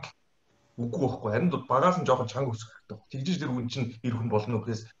дутгааргүй үгүй байхгүй. Харин багаас нь жоохон чанга өсөх хэрэгтэй. Тэгжиж тэр хүн чинь эр хүн болно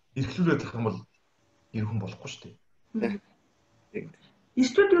гэхээс эрхлүүлээд авах юм бол эр хүн болохгүй шүү дээ.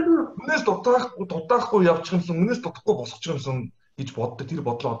 Эсвэл ер нь үнээс дутаахгүй явчих юмсан үнээс дутахгүй босчих юмсан гэж боддог. Тэр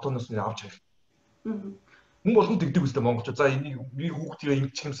бодлоо одооноос нь авч хайх. Хүн болгон тэгдэг үстэй монголчууд. За энийг би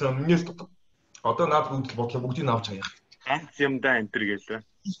хүүхдийг ингэчих юмсан үнээс дутах. Одоо наад үйл бодлоо бүгдийг нь авч хайх. Ганц юмдаа энтер гэлээ.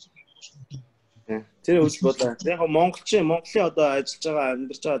 Тэр үйл бодлоо. Яг Монголын одоо ажиллаж байгаа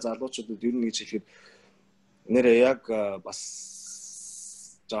амьдарч байгаа залуучуудад ер нь гэж хэлэхэд нэрээ яг бас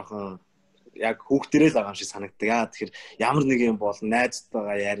жоохон яг хүүхдэрээ л байгаа юм шиг санагддаг. Тэгэхээр ямар нэг юм бол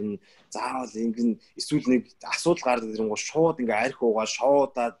найзтайгаа ярина. Заавал ингэн эсвэл нэг асуудал гардаг ирэнгөө шууд ингээ арх уугаа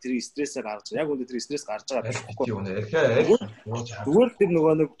шоудаа тэр стрессээ гаргаж. Яг үндэ тэр стресс гарч байгаа байхгүй. Зүгээр тэр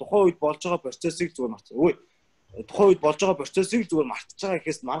нөгөө нэг тухайн үед болж байгаа процессыг зүгээр марцсан. Үй тухайн үед болж байгаа процессыг зүгээр мартчихж байгаа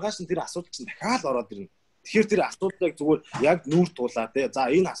гэхээс маргааш нь тэр асуудал чинь дахиад ороод ирнэ. Тэгэхээр тэр асуудлыг зүгээр яг нүүр туулаа те.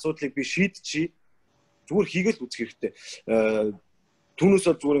 За энэ асуудлыг би шийдчихье. Зүгээр хийгээл үзэх хэрэгтэй.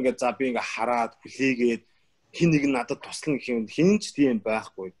 Түүнээсээ зүгээр ингээд за би ингээ хараад хүлээгээд хин нэг нь надад туслана гэх юм хинч тийм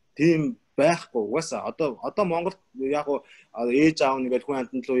байхгүй. Тийм байхгүй. Угаасаа одоо Монголд яг ээж аав нэгээл хүн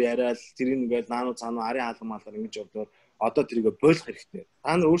амьтанд руу яриад тэрийг ингээл наануу цаануу арын хаалган малгар ингэж явдгаар одоо тэрийг бойлох хэрэгтэй.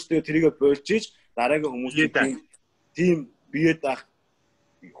 Та нар өөрсдөө тэрийг болж ийж дараагийн хүмүүсийг тийм бие даах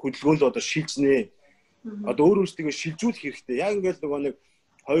хөдөлгөөнөл одоо шилжнэ. Одоо өөрөөсдөө шилжүүлэх хэрэгтэй. Яг ингээл нөгөө нэг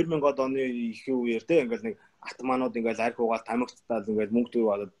 2000-ад оны их үеэр те ингээл нэг атманууд ингээл арх угаал тамигттал ингээл мөнгө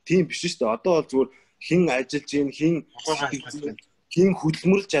төгрөг одоо тийм биш шүү дээ. Одоо бол зүгээр хин ажиллаж ийн хин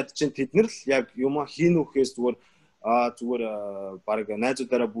хөдөлмөрлж чадж ийн тэд нар л яг юм хийнүүхээс зүгээр баг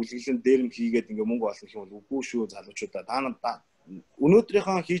найзуудаараа бүлэглэн дээрм хийгээд ингээ мөнгө олох юм бол үгүй шүү залуучуудаа. Та нар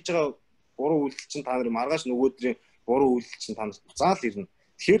өнөөдрийнхөө хийж байгаа буруу үйлдэл чинь та нар маргааш нөгөөдрийн буруу үйлдэл чинь та нарт буцаал ирнэ.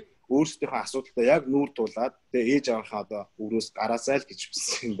 Тэгэхээр өөрсдийнхөө асуудалтай яг нүүр тулаад тэгээ ээж аваахаа одоо өрөөс гараасай л гэж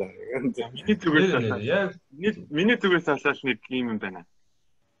хэлсэн юм да. Миний зүгээс асаал нэг юм байна.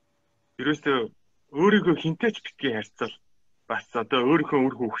 Ерөөсөө өөрийгөө хинтээч битгий харьцал бас одоо өөрийнхөө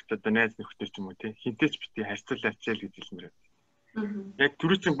үр хүүхэд одоо найз нөхдөд ч юм уу тий хинтээч битгий харьцал ачаал гэж хэлмээр байна. Яг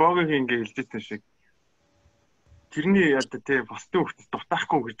түрүү чинь богийн ингээ хэлжсэн шиг тэрний одоо тий бусдын хүүхэд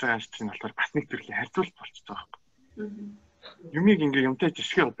дутаахгүй гэж байгаа юм чинь болохоор бас нэг төрлийн харьцуулт болчихж байгаа байхгүй. Юмыг ингээ юмтай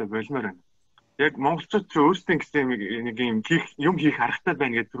жишгээ одоо болмоор байна. Яг монголчууд ч өөрсдөө гэсэн нэг юм хийх аргатай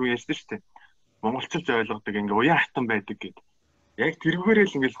байна гэж түрүү ярьсан шүү дээ. Монголчууд ойлгодог ингээ уян хатан байдаг гэдэг. Яг тэргүүрээ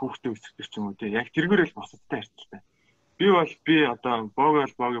л ингээл хүүхдээ өсгөх ч юм уу тий. Яг тэргүүрээ л босдтой харьцалтай. Би одоо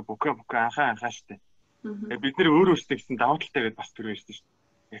боги бүка анхаа штэ. Бид нэр өөрөөсөө гэсэн давуу талтай гэдээ бас түрүү ярьсан шүү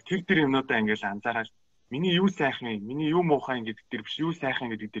дээ. Яг тэр юмнуудаа ингээл анзаараад миний юу сайхан юм, миний юу муухай гэдэг дээр биш юу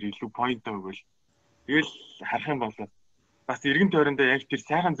сайхан гэдэг дээр илүү point өгвөл тэгэл харах юм бол бас эргэн тойрондоо яг тэр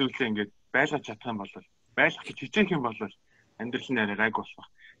сайхан зүйлээ ингээд байлгаж чадах юм бол байлгах гэж хичээх юм бол амьдрал нь арай гайг болох.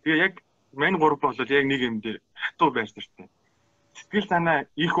 Тэгээ яг мань гурав бол яг нэг юм дээр хатуу байж тэртэй. Сэтгэл санаа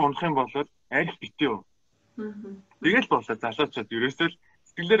их унах юм бол арх битээ. Тэгэл болоо залуучууд ерөөсөө л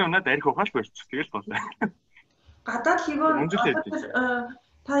сэтгэлээр унаад арх ухаал болчих. Тэгэл болоо. Гадаад легион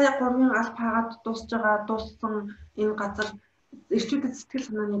та яг гурвын аль хаагаад дууссан энэ газар эрчүүдэд сэтгэл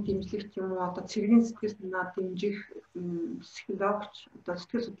санааны дэмжлэгч юм уу одоо цэргийн сэтгэл санаа дэмжих психологч одоо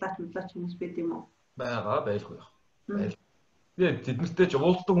сэтгэл судлаач хүмүүс байд юм уу? Байгаа байлгүй яах. Тэгээд тэднэртэй ч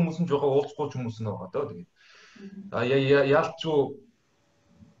уулздаг хүмүүс нь жоохон уулзахгүй ч хүмүүс нь байгаа даа тэгээд. Яалчгүй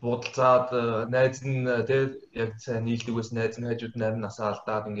бодолцаад найз нь тий яг сайн нийлдэг байсан найз нь хажууд нь амин насаа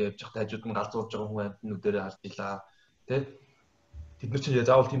алдаад ингээд явж байхад хажууд нь галзуурж байгаа хүн амьтнуудаараа харж илаа тий. Тэд нар чинь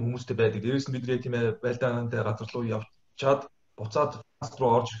заавал тийм хүмүүстэй байдаг. Дээрээс нь бид нэр тийм байлдаантай газар руу явчаад буцаад фаст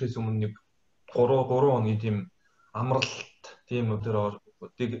руу орж ирэхээс өмнө нэг 3 хоногийн тийм амралт тийм өдөр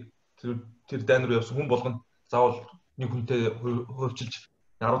тэр дайн руу явсан хүн болгонд заавал нэг хүнтэй хувьчилж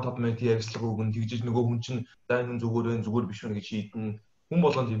 15 минут ярилцлага өгөн тэгжиж нөгөө хүн чинь дайн хүн зүгээр биш вэ гэж шийдэн хүн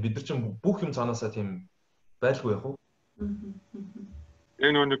болгонд тийм бид нар чинь бүх юм цаанаасаа тийм байлгүй яах вэ?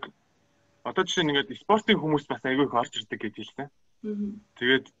 Энэ нэг одоо жишээ нь ингээд спортын хүмүүс бас аягүй их орж ирдэг гэж хэлсэн.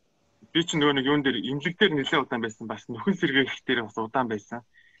 Тэгээд би ч нөгөө нэг юун дээр имлэг дээр нэлээд удаан байсан. Бас нөхөн сэргээх дээр бас удаан байсан.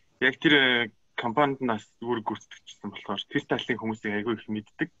 Яг тэр компанид нас үүрэг гүйцэтгэжсэн болохоор тэр талын хүмүүсийг айгүй их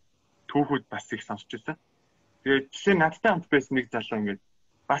мэддэг. Түүхүүд бас их сонсч байсан. Тэгээд жишээ надтай хамт байсан нэг залуу ингээд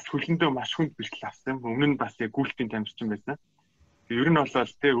бас хөлөндөө маш хүнд бэлтгэл авсан. Өмнө нь бас яг гүйлтийн тамирчин байсан. Ер нь бол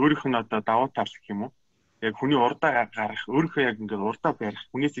тэ өөрийнх нь одоо давуу тал гэх юм уу? Яг хүний урдаа гарах, өөрийнхөө яг ингээд урдаа барих,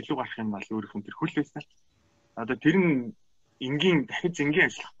 хүнээс илүү гарах юм бол өөрийнх нь тэр хөл байсан. Одоо тэр нь дахиж энгийн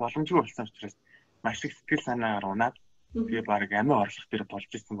ажиллах боломжгүй болсон учраас маш их сэтгэл санаагаар унаад тэгээ баг амиа орлох дээр болж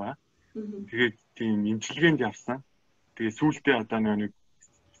ирсэн байна. Тэгээд тийм имчилгээнд явсан. Тэгээ сүүлдээ одоо нэг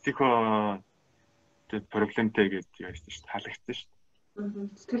психо проблемтэй гэдэг яасан шүү дээ. Халагдсан шүү дээ.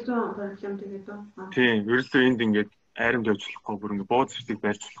 Сэтгэл зүйн проблем тэгээд үү? Тийм, ерөөсөө энд ингээд айрамд явж болохгүй, бүр ингээд бууз зэрэг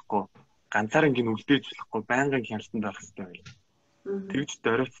барьж болохгүй, ганцаар ингээд үлдээж болохгүй, байнгын хяналтанд байх хэрэгтэй байл. Тэгж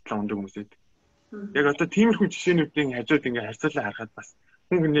дөрөвцлээ ундаг хүмүүсэд. Яг одоо тиймэрхүү жишээнүүдийн хажууд ингээд харьцуулаа харахад бас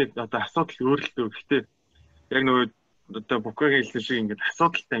хүн хүний одоо асуудал өөрлөлтөө. Гэхдээ яг нөгөө одоо бүхэндээ хэлсэн шиг ингээд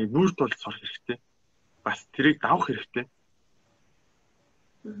асуудалтай нүүр тулж сурах хэрэгтэй. Бас тэрийг давах хэрэгтэй.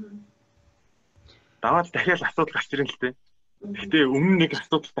 Даваад дахиад асуудал гарч ирэн л тээ. Гэхдээ өмнө нэг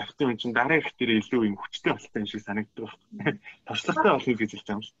асуудал тавьсан юм чинь дараа их тэр илүү юм хүчтэй болтой юм шиг санагддаг байна. Туршлагатай болно гэж хэлж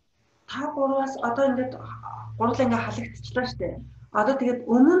байгаа юм л. Та гурваас одоо ингээд гурлаа ингээд халагдчихлаа шүү дээ. Одоо тэгээд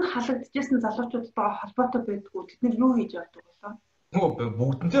өмнө нь халагдчихсан залуучуудтайгаа холбоотой байдгүй. Тэд нар юу хийж явдаг болоо?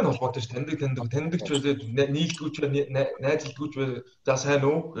 Бүгднтэй нь холбоотой ш. Таньдаг ч үлээд нийлдэггүй ч найзалдаггүй ч за сайн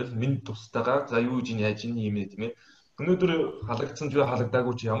уу гэл минь тустайгаа за юу гэж яаж ийн юм ээ тийм ээ. Өнөөдөр халагдсан ч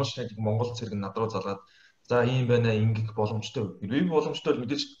халагдаагүй ч ямар ч нэг Монгол цэрэг над руу залгаад за ийм байна ингэх боломжтой. Би боломжтой л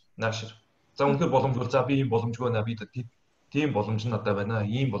мэдээж наашир. За үнэхээр боломжгүй за би ийм боломжгүй байна би тийм боломж надад байна.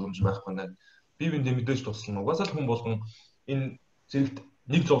 Ийм боломж байхгүй байна. Би биндээ мэдээж туслана. Угаасаа л хүн болгон энэ цэрэгт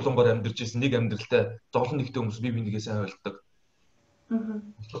нэг зовлонгоор амьдарч ирсэн нэг амьдралтай зовлон нэгтэй хүмүүс би бинийгээ сайн ойлгодог.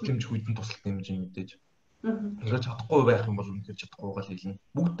 Туслах хэмжих үйдэн туслах хэмжээ мэдээж. Ингээд чадахгүй байх юм бол үнэхээр чадахгүйгаа л хэлнэ.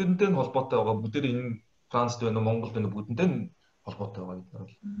 Бүгдэнтэй нь холбоотой байгаа. Бүгдээр энэ Францд байна уу, Монголд байна уу бүгдэнтэй нь холбоотой байгаа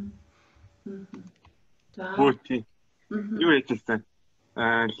гэдэг нь. За. Үгүй. Юу яжсэн?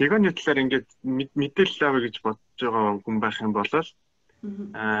 Легионы талаар ингээд мэдээлэл авъя гэж бодож байгаа хүн байх юм бол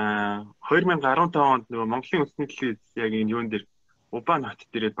 2015 онд нөгөө Монголын үндэсний төлөв яг энэ юун дээр Убан хот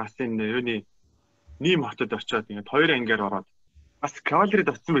дээр бас энэ юуны нийм хотод очиод ингээд 2 ангиар ороод бас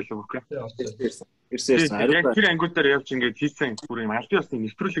кавалерид очсон байлаа үгүй. Ирсэн. Яг тэр ангиудаар явж ингээд хийсэн бүр юм албан ёсны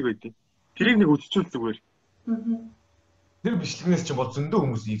нэвтрүүлэг байдیں۔ Тэрийг нэг үдчүүл зүгээр. Тэр бичлэгнээс чинь бол зөндөө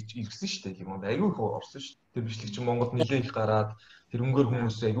хүмүүс иргэсэн шүү дээ. Легионд айгүй их орсон шүү дээ. Тэр бичлэг чинь Монголд нэлээд их гараад тэр өнгөөр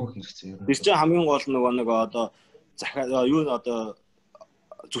хүмүүс айгүй их иргэсэн. Тэр чинь хамгийн гол нэг одоо захаа юу одоо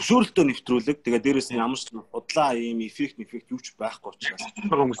зөвшөөрөлтөө нэвтрүүлэг. Тэгээ дээрээс нь ямар ч удлаа ийм эффект юу ч байхгүй учраас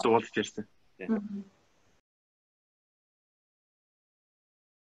хүмүүс уулзж ярьсан.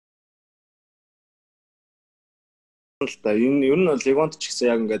 Энэ ер нь Легионд ч гэсэн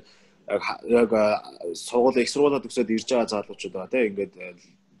яг ингээд яг их сургуулаад өсөд ирж байгаа залуучууд байгаа тийм ингээд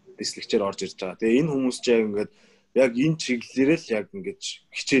дислэгчээр орж ирж байгаа. Тэгээ энэ хүмүүс ч яг энэ чиглэлээр л яг ингээд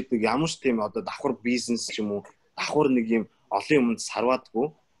хичээдэг ямар ч тийм одоо давхар бизнес ч юм уу давхар нэг юм олон юмд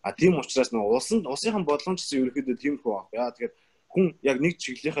сарваадгүй. Тийм учраас нэг улсынхан бодломж гэсэн ерөөхдөө тиймэрхүү баг. Яа тэгэхээр хүн яг нэг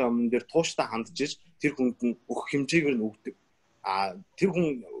чиглэлийнхаа юмн дээр тууштай хандж иж тэр хүнд нь бүх хэмжээгээр нь өгдөг. Тэр хүн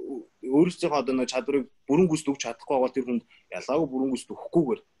өөрөөсөө одоо нэг чадварыг бүрэн гүйцэд өгч чадахгүй бол тэр хүнд ялгаагүй бүрэн гүйцэд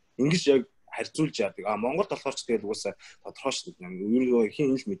өгөхгүйгээр ингэж яг харьцуулж яадаг. Монголд болохоор ч тэгэл угаасаа тодорхой шүү дээ. Өөрөө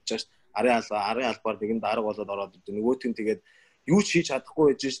хин л мэдчихэж арын албаар нэгэн дарга болоод ороод ирдэг. Нөгөөт нь тэгээд юу ч хийж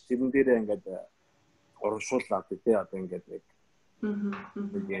чадахгүй байж ш тэрэн дээрээ ингээд урамшууллаа тий одоо ингээд нэг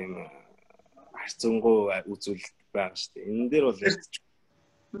юм харьцангуй үзүүлэлт байгаа шүү дээ. Энэ дээр бол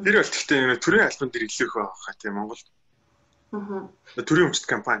тэр бол гэхдээ төрийн албан дээр илүү их байгаа тийм Монголд. Төрийн өмчт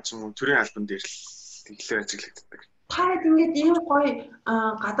компани ч юм уу төрийн албан дээр л ихлээр ажиглагддаг. Таад ингээд ийм гоё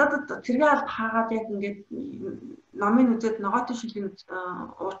гадаадад цэрэг алба хаагаад яг ингээд номын үзээд ногоотын шилжин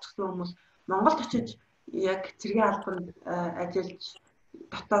уурчсан хүмүүс Монголд очиж яг цэрэг албанд ажиллаж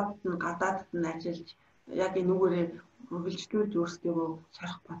дотоод нь гадаадд нь ажиллаж яг энэ нүгээрээ хөгжилтүүлж өөрсдөө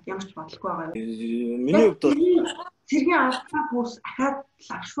сорих бод ямар ч бодлого байгаа. Миний хувьд цэргийн албаа бүс ахаад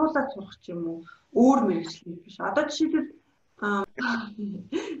лавшруулаад сурах ч юм уу өөр мэргэжил биш. Одоо жишээлбэл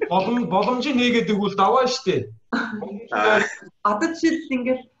боломжийг нээгээд өгвөл даваа штэ. Одоо жишээлбэл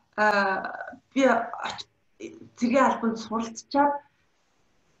ингээд би цэргийн албанд суралцчаад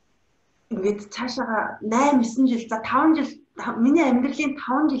ингээд цаашаага 8 9 жил за 5 жил миний амьдарлын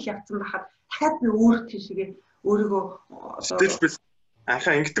 5 жил явцсан байхад дахиад би өөр тийшээ өөрийгөө сэтгэл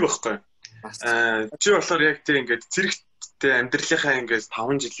анхаа ингэдэг байхгүй. Чи болохоор яг тэр ингээд цэрэгт тэгээ амьдралынхаа ингээд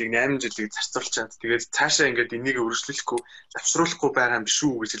 5 жилиг 8 жилиг зарцуулчаад тэгээд цаашаа ингээд энийг өргөжлөхгүй завшруулахгүй байгаа юм биш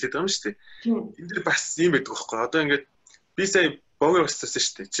үү гэж хэлээд байгаа юм шүү дээ. Энд дэр бас юм байдаг байхгүй. Одоо ингээд би сая боогоо өссөн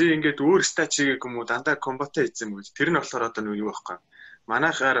шүү дээ. Чи ингээд өөр стачиг юм уу дандаа комбата хийсэн юм гэж. Тэр нь болохоор одоо юу байхгүй.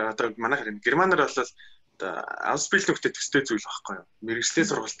 Манайхаар германаар бол аусбилдингтэй төстэй зүйл байхгүй юу. Мэргэжлийн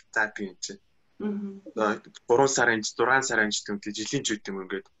сургалт заадаг юм чинь. Одоо 3 сарын 6 сарын гэдэг жилийн ч үт юм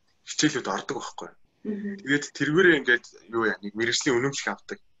ингээд хичээлүүд ордог байхгүй юу. Тэгээд тэргээрээ ингээд юу яа нэг мэргэжлийн үнэмшиг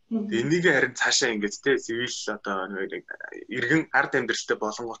авдаг. Тэгээд энийг харин цаашаа ингээд те цивил одоо иргэн ард амьдралтай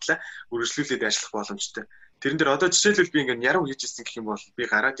болонготлаа үргэлжлүүлээд ажиллах боломжтой. Тэрэн дээр одоо жишээлбэл би ингээд яруу хийж ирсэн гэх юм бол би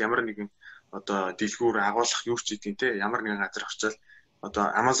гараад ямар нэгэн одоо дэлгүүр агуулгах юу ч хийдیں۔ Те ямар нэгэн газар очиод одоо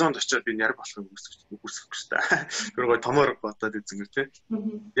Amazon-д очиод би ярь болохыг үүсгэх шүү дээ. Тэргөө томоор бодоод үзэнгэр те.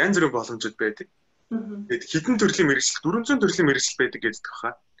 Янз бүрийн боломжууд байдаг. Тэгээд хэдэн төрлийн мэргэжил 400 төрлийн мэргэжил байдаг гэдэг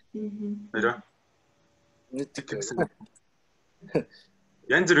баха. Баяраа.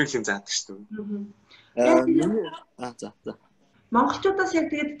 Янз бүрийн юм заадаг шүү дээ. За. Монголчуудаас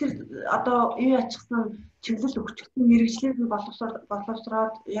яг тэгээд тэр одоо юу ачсан чиглэл өгчсөн мэргэжлийг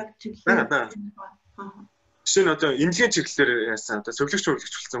боловсроод яг чиглэл. Жишээ нь одоо эмнэлгийн чиглэлээр яасан одоо зөвлөгч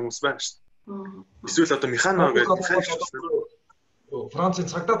болсон хүмүүс байна шүү дээ. Эсвэл одоо механико гэдэг Францын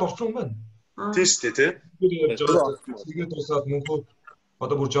цагдаад орчин юм байна. Тийм шүү дээ, тий. Тэгээд дуусаад мөнхөө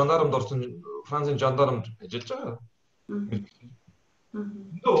одоо бүр жандармд орсон Францын жандармд ажиллаж байгаа.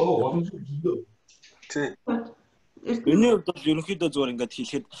 Тий. Миний хувьд бол ерөнхийдөө зүгээр ингээд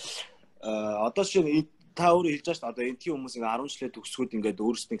хэлэхэд одоо шиг та өөрөө хэлж байгаа шүү дээ. Одоо энтхийн хүмүүс ингээд 10 жилээ төгсгөөд ингээд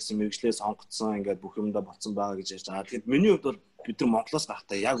өөрсдөө гэсэн мэргэжлээ сонгоцсон ингээд бүх юмдаа болцсон байгаа гэж ярьж байгаа. Тэгэхээр миний хувьд бол бид нар Монголоос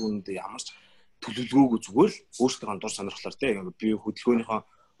гарахтаа яг үүндээ ямар ч төлөвлөгөөгүй зүгээр л өөрсдөө дур сонирхлоор тийм би хөдөлгөөнийхөө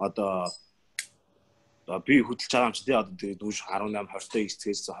одоо би хөдөлж байгаа юм чи тийм одоо тэгээд дүүш 18 20-тай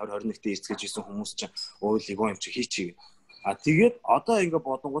эцгээс 20-21-тэй эцгээж исэн хүмүүс чинь өө легион юм чи хийчихье. Тэгээд одоо ингээд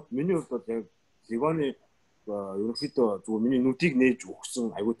бодонгууд миний хувьд бол яг легионы ерөнхийдөө зүгээр миний нүдийг нээж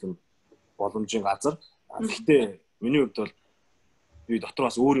өгсөн аюу тийм боломжийн газар. Гэхдээ миний хувьд бол би дотор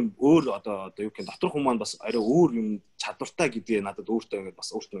бас өөр одоо юу гэх юм дотор хүмүүс маань бас арай өөр юм чадвартай гэдгээ надад өөртөө ингээд бас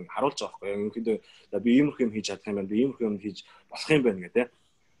өөртөө харуулж байгаа байхгүй. Ерөнхийдөө би иймэрхүү юм хийж чадах юм байна. Би иймэрхүү юм хийж болох юм байна гэдэг.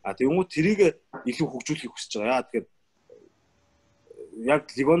 Тэгвэл тэрийг илүү хөгжүүлэхийг хүсэж байгаа. Яа тэгэхээр яг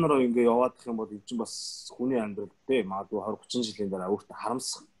легионороо ингээд яваадах юм бол энэ чинь бас хүний амьдрал дээ магадгүй 20 30 жилийн дараа өөртөө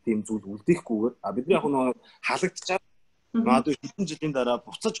харамсах тийм зүйл үлдээхгүйгээр бидний яг нэг халагдчихад магадгүй хэдэн жилийн дараа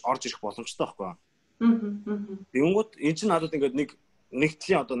буцаж орж ирэх боломжтой байхгүй. Тэнгууд эн чинь надад ингээд нэг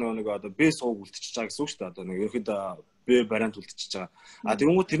тлийн одоо нэг одоо Б сууг үлдчихэж байгаа гэсэн үг шүү дээ. Одоо нэг ерөөхдөө Б бариант үлдчихэж байгаа.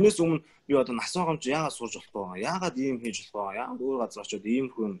 Тэнгууд тэрнээс өмнө би одоо нас байгамж яагаад сурж болохгүй байгаа. Яагаад ийм хийж болохгүй байгаа. Яагаад өөр газар очиод ийм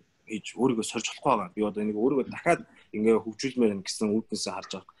хүн хийж өөрийгөө сорж болохгүй байгаа. Би одоо нэг өөрийгөө дахиад ингээ хөгжүүлмээр гэсэн үүднээсээ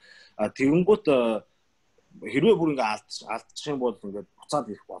харж байгаа. Тэнгууд хэрвээ бүр ингээ алдчих юм бол ингээ буцаад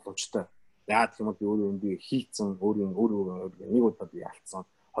ирэх боломжтой. Яагаад гэх юм бол би өөрөө би хийцэн өөрөө нэг удаа би алдсан.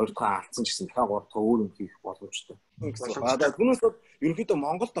 Хоёр дахь алдсан гэсэн дахиад гурав дахь өөр юм хийх боломжтой. Түүнээс бол ерөнхийдөө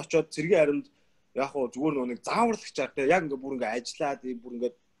Монголд очиод цэргийн харинд яг хуу зүгээр нэг зааварлагчаар те яг ингээ бүр ингээ ажиллаад бүр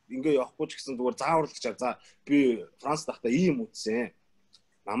ингээ явахгүй ч гэсэн зүгээр зааварлагчаар за би Франц дахтаа ийм үтсэн.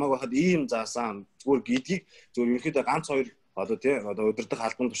 Намайг байхад ийм заасан зүгээр гэдгийг зүгээр ерөнхийдөө ганц хоёр одоо тий одоо удирдах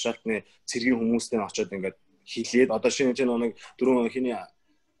албанд тушаалтны цэргийн хүмүүстэй очиод ингээ хэлээд одоо шинэ нэг дөрөв хиний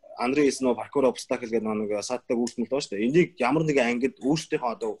Андрей Эсноо паркур обстакл гэдэг нэг саатдаг үйлдэл байна шүү дээ. Энийг ямар нэгэн ангид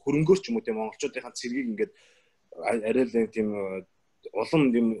өөрсдийнхөө одоо хөрөнгөөр ч юм уу тийм монголчуудынхаа цэргийг ингээд арай л тийм улам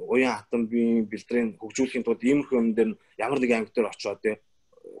юм уян хатан бие бэлтрийн хөгжүүлэхийн тулд иймэрхүү юм дээр ямар нэгэн анги дээр очиод тийм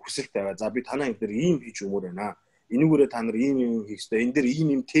хүсэлт тавиа. За би танай анги дээр ийм хийж өгмөр байна. Энүүгээрээ та нар ийм хийх хэрэгтэй. Энэ дээр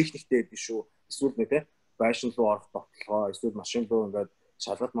ийм техниктэй байдаг шүү. Эсвэл нэг тийм байшин руу орох тогтолгоо, эсвэл машин руу ингээд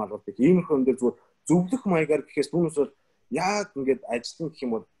шалгалт малгалт иймэрхүү юм дээр зүгээр зөвлөх маягаар гэхээс түүнээс бол яг ингээд ажиллах гэх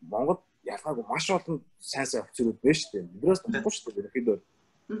юм бол Монгол ялгаагүй маш олон сайн офицерууд байна шүү дээ. Биднээс тахгүй шүү дээ. Ерөнхийдөө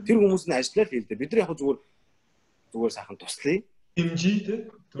тэр хүмүүс нь ажиллаа л хэлдэг. Бид нар яг зүгээр сайхан туслая. Дэмжиж тий.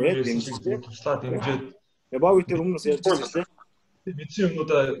 Дэмжиж туслаа дэмжиж. Баагүй тэр өмнөөс ярьж байсан тийм. Бидний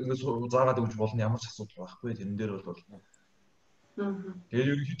юмудаа ингээд заагаад өгч болно ямар ч асуудал байхгүй. Тэрэн дээр бол тэгээд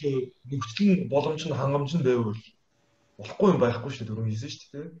ерөнхийдөө нөхцөл нь боломж нь хангамж нь байвал болохгүй юм байхгүй шүү дээ. Түрүүн хэлсэн шүү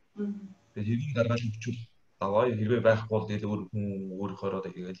дээ. Тэгээд хэрэг даргаал өгчүүл даваа хэрвээ байхгүй бол тэгэл өөрийнхөө ороод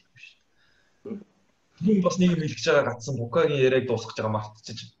хийгээл юм биш. Тийм бас нэг юм хэлж байгаа гацсан Букагийн яриаг дуусгаж байгаа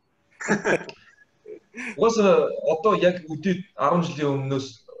мартчих. Угаасаа одоо яг үдээд 10 жилийн өмнөөс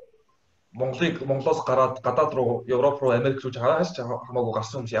Монголоос гараад гадаад руу Европ руу Америк руу хагас хамаагүй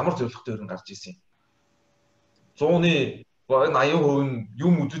гарсан хүмүүс ямар зорилготой өрн гарч ирсэн юм. 100-ны 80%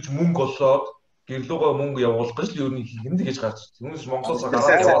 юм үзэж мөнгө олоод гэрлүүгээ мөнгө явуулах гэж л ер нь хиндэг гэж гарч. Түүнээс Монголоос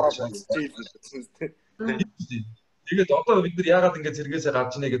гараад Тэгээд одоо бид нар яагаад ингэ цэргээсээ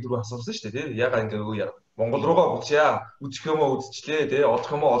гарч ийнэ гэдэг дөрөв асуусан шүү дээ, тий? Яагаад ингэ яагаад Монгол руугаа буцъя, үзэх юм уу үзчихлээ, тий?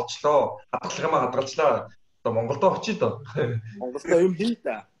 Олох юм уу олчлоо, хадгалах юм аа хадгалчлаа. Одоо Монголдо очие доо. Монголдо юм хий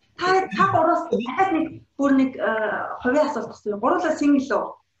та. Та гураас дахиад нэг бүр нэг хувийн асуулт гэсэн. Гурлаа сингл үү?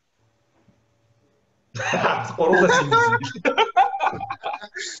 Гурлаа сингл.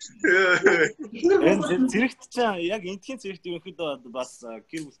 Цэрэгт ч яг энтхийн цэрэгт ерөнхийдөө бас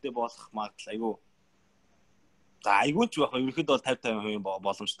гэр бүлтэй болох магадлал айгүй. За айгүй ч байх ерөнхийдөө бол 50-50%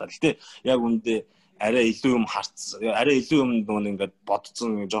 боломжтой. Гэтэ яг үндэ арай илүү юм арай илүү юм нөгөө ингээд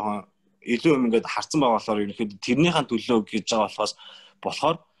бодцсон жоохон илүү юм ингээд харцсан байгаа болохоор ерөнхийдөө тэрнийхэн төлөө гэж байгаа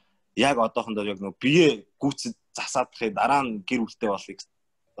болохоор яг одоохондоо яг нөгөө бие гүйцэд засаадахыг дараа нь гэр бүлтэй болохыг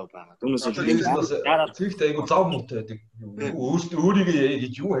байна. Түүнээс яагаад цэгт айгу зав муутай байдаг. Өөрийгөө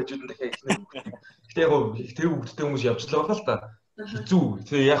гэж юу хажууд нь дахиад ихнэ. Гэтэ яг тэр хүүхдтэй хүмүүс явжлаа байгаа л та. Хэцүү.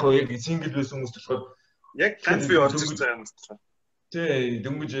 Тэгээ яг яг сингл байсан хүмүүс болохоор яг ганц бие орж ирж байгаа юм байна. Тэ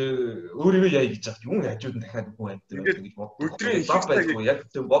дөнгөж өөрийгөө яа гэж байгаа юм хажууд нь дахиад үгүй байдаг гэж боддог. Өдрийн зав байдаггүй. Яг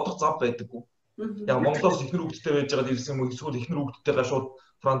тэр бодох зав байдаггүй. Яг Монголоос ихнэр хүүхдтэй байж байгаа ирсэн юм уу? Эсвэл ихнэр хүүхдтэйгээ шууд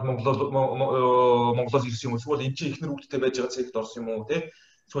Франц Монголоос ирсэн юм уу? Эсвэл энэ чинь ихнэр хүүхдтэй байж байгаа цэгт орсон юм уу? Тэ?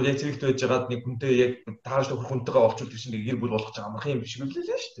 Эсвэл яг цэгт байж байгаад нэг хүнтэй яг тааш нөхөр хүнтэйгээ олчулдаг чинь нэг гэр бүл болгож байгаа амархан юм биш үлээ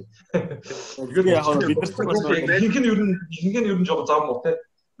шүү дээ. Тэгэхээр яг бид нар ихэнх нь ер нь жоо зав муу тэ.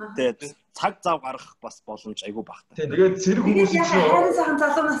 Тэгээд цаг зав гарах бас боломж айгүй багтаа. Тийм тэгээд цэрэг хүмүүс чинь хайрын сайхан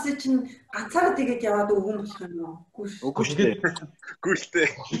залуу насыг чинь ганцаараа тэгээд яваад өгөн болох юм уу? Үгүй шүү дээ. Үгүй л дээ.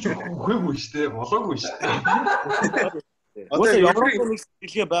 Үхээгүй шүү дээ. Болоогүй шүү дээ. Одоо ямар нэг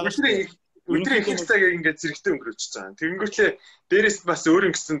хэлгээ байгаа шүү дээ. Өдрийн их цаг ингээд зэрэгтэй өнгөрөөж байгаа. Тэгэнгүүтлээ дээрээс бас өөр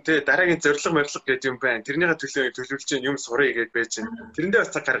ингэсэн те дараагийн зориг морилго гэдэг юм байна. Тэрнийхээ төлөвлөж чинь юм сурыг гэдээ байж байна. Тэрэндээ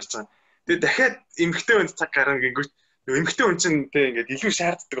бас цаг гаргаж байгаа. Тэгээд дахиад эмгхтэй хүнд цаг гаргана гингүүт эмгхтэй хүн чинь те ингээд илүү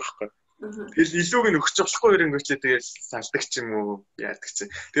шаарддаг байхгүй. Тэгэл илүүг нь өгч болохгүй ирэнгүүтлээ тэгэл салдаг ч юм уу яадаг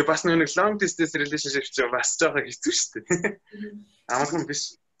чинь. Тэгээ бас нэг long distance relationship чинь бас жоохон хэцүү шүү дээ. Амархан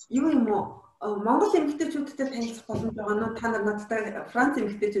биш. Юм уу? Монгол эмэгтэйчүүдтэй танилцах боломж байгаа нь та нар надтай Франц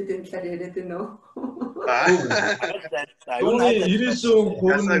эмэгтэйчүүдийн талаар яриад байна уу?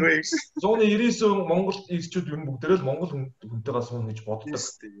 Зууны 99% Монгол ирчүүд ер нь бүгдээрээ л Монгол хүнтэйгээ суuna гэж боддог.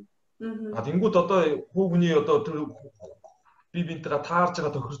 А тэнгууд одоо хүүгний одоо би бинтгээ таарж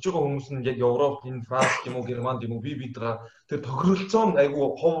байгаа тохирж байгаа хүмүүс нь яг Европ, энэ Франц юм уу, Германд юм уу би бинтгээ тэр тохиролцоо нь айгүй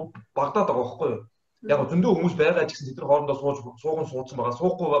хов багдаад байгаа байхгүй юу? Яг зөндөө хүмүүс байгаа ч гэсэн тэд нар хоорондоо сууган суудсан байгаа.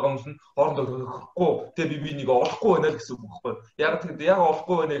 Суухгүй байгаа хүмүүс нь хоорондоо тохирохгүй. Тэгээ би нэг олохгүй байна л гэсэн үг байхгүй. Яг тэгэд яг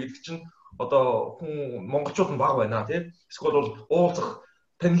олохгүй байна гэдэг чинь одоо хүн монголчууд нь бага байна тий. Эсвэл бол уулзах,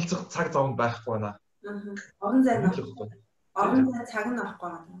 танилцах цаг зав байхгүй байна. Орон зай байхгүй. Орон зай цаг нь авахгүй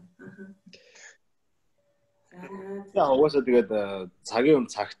байна. За угаасаа тэгээд цагийн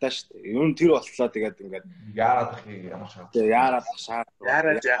цагтаа шүү дээ. Ер нь тэр болтлоо тэгээд ингээд яарад ах ямар шаард.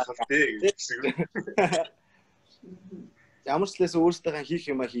 Яарад яах вэ гэсэн. Ямар ч лээс өөрсдөө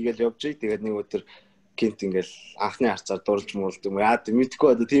хийх юмаа хийгээл явж ий. Тэгээд нэг өдөр гинт ингээл анхны харцаар дурлж муулд юм. Яа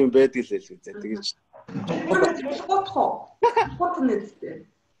мэдгүй одоо тийм байдаг л л үзээ. Тэгэж цахилгуудах уу? Гот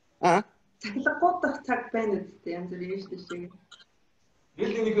нэдтэй. Цахилгуудах цаг байна үстэй янз бүр юм шүү дээ.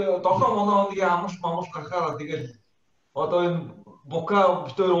 Тэгэл нэг 7 хоногийн амлалт гарахаараа тэгэл одоо энэ бука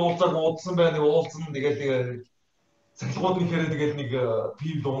битээр уулзсан байна нэг уулзсан тэгэл цахилгууд ихээр тэгэл нэг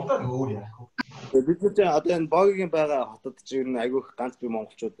пив дуундаг өөр яах вэ? Бид нар одоо энэ богийн байгаа хотод ч ер нь айгүйх ганц би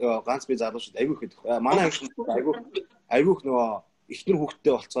монголчууд ганц би залуучууд айгүйх гэдэг. Манай айгүйх нөгөө ихнэр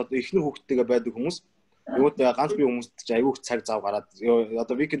хүүхдтэй болцоод ихнэр хүүхдтэйгээ байдаг хүмүүс. Юуд ганц би хүмүүст ч айгүйх цаг зав гараад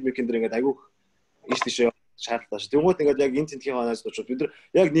одоо викенд дэр ингээд айгүйх ийш тийш шаардлагатай. Тэгвэл ингээд яг энэ тентхийн ханаас очоод бид нар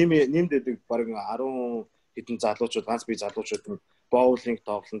яг нэмдэдэг баг 10 хэдэн залуучууд ганц би залуучууд нь боулинг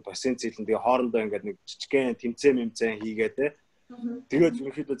тоглоно, бассейн цэлэн тэгээ хоорондоо ингээд нэг жижигхэн тэмцээн хийгээд тэгээд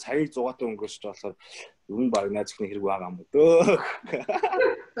ерөнхийдөө цагийг зугаатай өнгөрсөж болохоор ер нь баг найз ихний хэрэг байгаа юм дөө.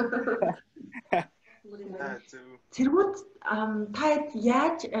 Цэргүүд та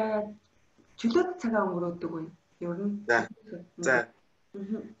яаж чөлөөт цагаа өнгөрөөдөг вэ? Ер нь. За.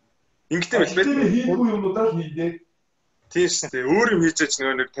 Ингэтэй байлбай. Хийхгүй юмудаа хийдэг. Тийм шүү дээ. Өөр юм хийж яж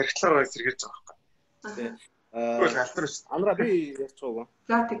нэг тархитлаараа сэргээж байгаа байхгүй. Тэгвэл алтар шүү. Амраа би ярьчихгүй.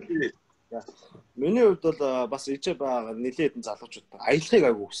 За тэг. Миний хувьд бол бас ижээ байгаа нэлээд хэдэн залуучууд аялахыг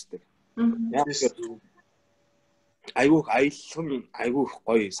айгүй хүсдэг. Яг айгүйх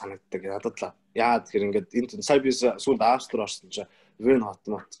гоё санагддаг надад л. Яагаад тэгэхээр ингээд энэ сая би сүүлд Австрид орсон чинь Вен хот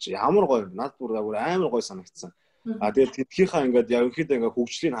чи ямар гоё над бүр амар гоё санагдсан. А тэгээд тэдхийнхаа ингээд ерөнхийдөө ингээд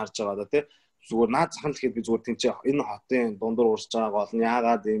хөгжлийг харж байгаа да тий. Зүгээр наад захын л хэд би зүгээр тэнцээ энэ хотын дундуур урсж байгааг олно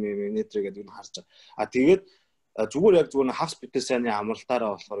яагаад ийм нэтрэ гэдэг нь харж байгаа. А тэгээд зүгээр яг зүгээр хагас битээ сайны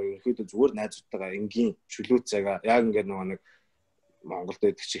амралтаараа болохоор ерөнхийдөө зүгээр найзуудтайгаа энгийн чөлөөцөйг яг ингээд нэг Монголд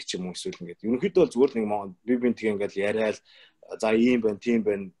байдаг ч юм уу эсвэл ингээд ерөнхийдөө бол зүгээр нэг би бинтгээ ингээд яриад за ийм байна, тийм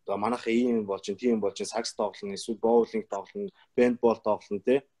байна. Манайхаа ийм болж чинь, тийм болж чинь сакс тоглоно, эсвэл боулинг тоглоно, бэндбол тоглоно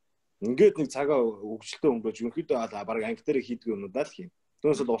тий. Ингээд нэг цагаа хөгжилтөө өнгөрөөж ерөнхийдөө баг анги дээр хийдэг юмудаа л хийн.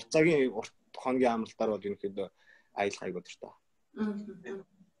 Түүнээс бол урт цагийн урт хоногийн амралтаар бол ерөнхийдөө аялах айгуу дуртай.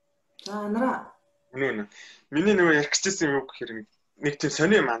 За нараа. Миний нөгөө ярих гэжсэн юм гэхээр нэг тийм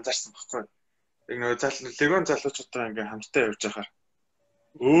сони юм анзаарсан баггүй. Яг нөгөө легион залуучуудаа ингээм хамтдаа явж байхаар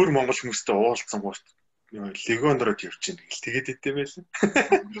өөр монгол хүмүүстэй уулзсан гурт легионороо явж ийн гэл тэгээд идэм байсан.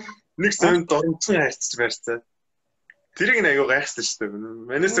 Нэг сони дормцсон хайрцаж байрцаа. Тэрийг нэг аяга гайхсан шүү дээ.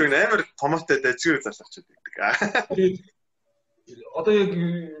 Манайс нэг амар томоотой дажгүй залуучууд байдаг. Одоо яг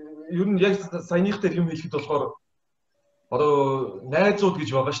ер нь яг саяныхтай юм хэлэхэд болохоор одоо найзууд гэж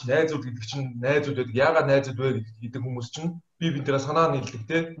байгаа ш. Найзууд гэдэг чинь найзууд байдаг. Яагаад найзууд вэ гэдэг хүмүүс чинь би бинтэрээ санаа нийлдэг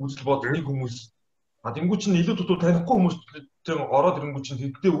те. Үзэл бодол нэг хүмүүс. Тэнгүү чинь илүү дутуу танихгүй хүмүүстэй ороод ирэнгүү чинь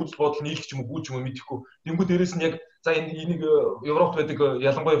тэгтээ үзэл бодол нийлэх ч юм уу, гүү ч юм уу мэдэхгүй. Тэнгүү дээрэс нь яг за энийг Европт байдаг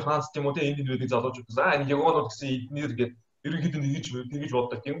ялангуяа Франц тийм үү те энд байдаг залуучууд. За энэ легионууд гэсэн эднэр гэдэг ерөнхийдөө тэгж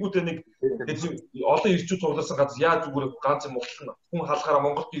боддог. Тэнгүүтээ нэг олон ирчүүд цугласан газар яаж зүгээр ганц юм хүн халахаараа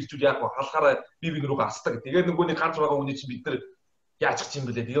Монголд ирчүүд яг халахаараа бие рүүгээ асдаг. Тэгээд нөгөө нэг ганц байгаа хүний чинь бид нар яаж чих юм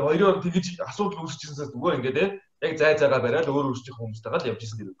бэлээ. Тэгээ хоёроо тэгж асуудал үүсчихсэнээс зүгээр ингээд яг зайгаа бариад өөр өөрсдийн хүмүүстэйгээ л явж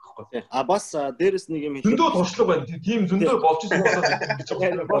исэн гэдэг байхгүй. Бас дээрэс нэг юм зөндөө туршлага байна. Тийм зөндөө болж исэн гэж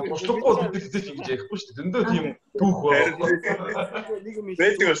байна. Туршлагагүй бид хэзээ ч ингэж ярихгүй шүү дээ. Зөндөө тийм түүх байна. Нэг юм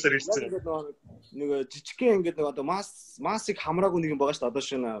байдаг болохоор ирсэн. Нэг жижигхэн ингээд нэг одоо массыг хамраагүй нэг юм байгаа шүү дээ. Одоо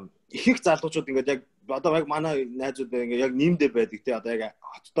шинэ ихэнх залуучууд ингээд яг одоо яг манай найзууд ингээд яг ниймдээ байдаг тий. Одоо яг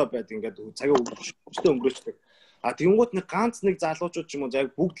хоттой байдаг ингээд цагаа өчтөө өнгөрөөчдөг. Тэгэнгүүт нэг ганц нэг залуучууд ч юм уу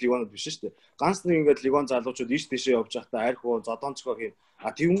яг бүгд легионод биш шүү дээ. Ганц нэг ингээд легион залуучууд ийш тийшээ явж байхдаа архив зодонцгоо хийн.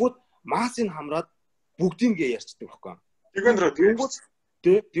 Тэгэнгүүт массыг хамраад бүгдийг ярьцдаг байхгүй.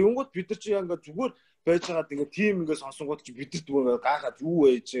 Тэгэнгүүт бид нар чи ингээд зүгээр байж байгаад ингээд тим ингээд сонсонгууд чи бид нар зүгээр гахаад юу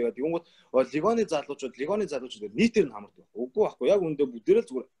ээж тэгэнгүүт легионы залуучууд нийтээр нь хамардаг. Үгүй байхгүй. Яг үндэ бүгдээрээ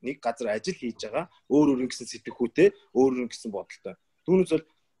зүгээр нэг газар ажил хийж байгаа. Өөр гэсэн сэтгэхүйтэй, өөр гэсэн бодолтой. Түүнээс бол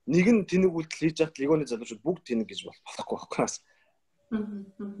нэг нь тэнэг үйлдэл хийж явах легионы залуучууд бүгд тэнэг гэж болохгүй байхгүй.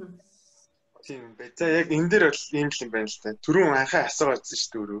 Тийм бай. За яг энэ дээр бол ийм л юм байна л та. Түрүүн анхаа асуугаадсан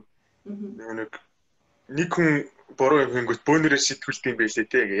шүү дээ өөрөө. Нэг хүн буруу юм хийнгүүт бөөнөрөө шийтгүүлдэг юм байлээ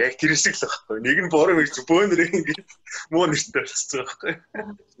те. Яг тэр шиг л байхгүй. Нэг нь буруу хийж бөөнөрөө ингэж муу нэртэй болчихсон байхгүй.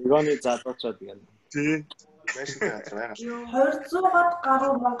 Легионы залуучууд гэнэ. Тийм. Машин газар байгаа. 200-аад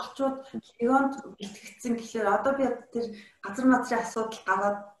гаруй монголчууд легионд бэлтгэгдсэн гэхээр одоо би тэр газар мазрын асуудал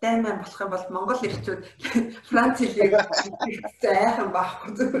гараад даймаа болох юм бол монгол ирчүүд Францын легионд бэлтгэгдсэн айхан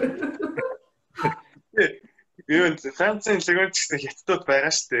байхгүй зүгээр. Юу Францын легионд гэсэн хятадууд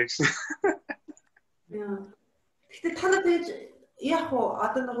байгаа шүү дээ. Гэхдээ та нар тэгж яг уу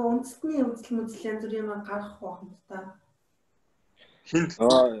одоо нэг үндэсний үзэл янз бүр юм гарах байх юм та.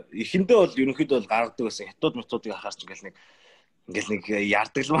 Эхэндээ бол ерөнхийдөө бол гаргадаг байсан. Хятад методыг харахаар ч ингээл нэг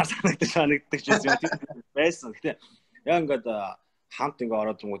ярьдагламар санагддаг ч юм байсан. Гэтэ яг ингээд хамт ингээ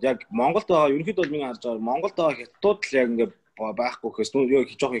ороод юм уу яг Монголд байгаа ерөнхийдөө бол миний харж байгаа Монголд байгаа хятадууд л яг ингээ байхгүй гэхээс нөө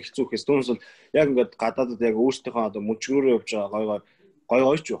жоохон хэцүү гэхээс түүнээс бол яг ингээд гадаадад яг өөрсдийнхөө одоо мөчгөрөөр явж байгаа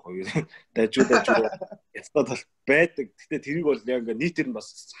гой ч байхгүй. Дажууд хятадууд бол байдаг. Гэтэ тэрийг бол яг ингээ нийтээр нь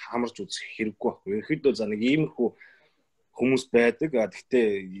бас хамарч үзэх хэрэггүй байхгүй. Ерөнхийдөө за нэг иймэрхүү хүмүүс байдаг. Гэхдээ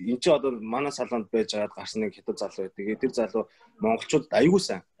эн чинь одоо манай салаанд байж байгаад гарсан нэг хятад залуу байдаг. Тэр залуу монголчууд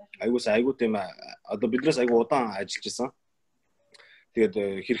айгуу тийм одоо биднээс айгуу удаан ажиллаж исэн.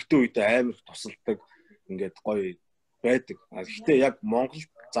 Тэгээд хэрэгтэй үедээ амар тусалдаг ингээд гоё байдаг. Гэхдээ яг Монгол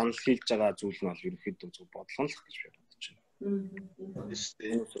занал хийж байгаа зүйл нь бол ерөнхийдөө зөв бодлогонлох гэж би бодож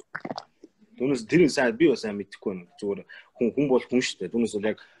байна. Түүнээс тэр сайн би бас сайн мэдэхгүй байна. Зүгээр хүн бол хүн шүү дээ. Түүнээс бол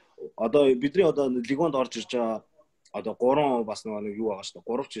яг одоо бидний одоо легионд орж ирж байгаа одоо 3 бас нэг юу байгаа шүү дээ.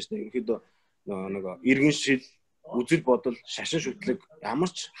 3 ч гэсэн ерөнхийдөө нэг иргэн шил, үзэл бодол, шашин шүтлэг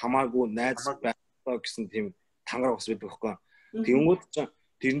ямар ч хамаагүй найз байхгүй гэсэн тийм тангараг бас байдаг байхгүй. Тэнгүүд ч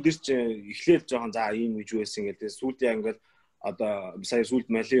тэрэн дээр ч эхлээл жоохон за ийм гэж байсан гэдэг. Сүүлд яа ингээл одоо сая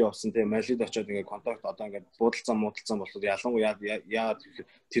сүүлд Мали явсан тийм Малид очиод ингээ контакт одоо ингээ буудалцсан болоод ялангуяа яагаад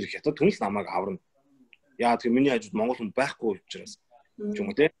тэр хятад хүн л намайг аварна. Яагаад тэр миний хажууд монгол хүн байхгүй учраас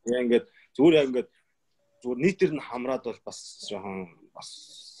юм уу тийм. Яа ингээд зүгээр яг ингээд зүгээр нийтээр нь хамраад бол бас жоохон бас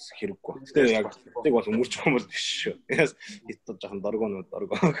хэрэггүй. Гэтэ яг нэг бол өмөрч юм бол биш шүү. Яас хятад жоохон доргоо.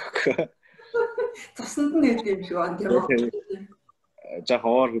 Цуснд нь нэг юм шиг байна тийм үү?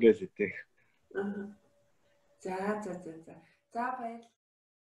 Жаахан оор хүрээл идэг. За баяр.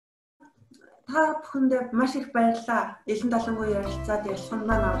 Та бүхэндээ маш их баярлалаа. Элен далангуй ярилцаад ярилцсан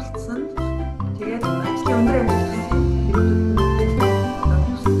маань оролцсон. Тэгээд ажлын өндөр амжилт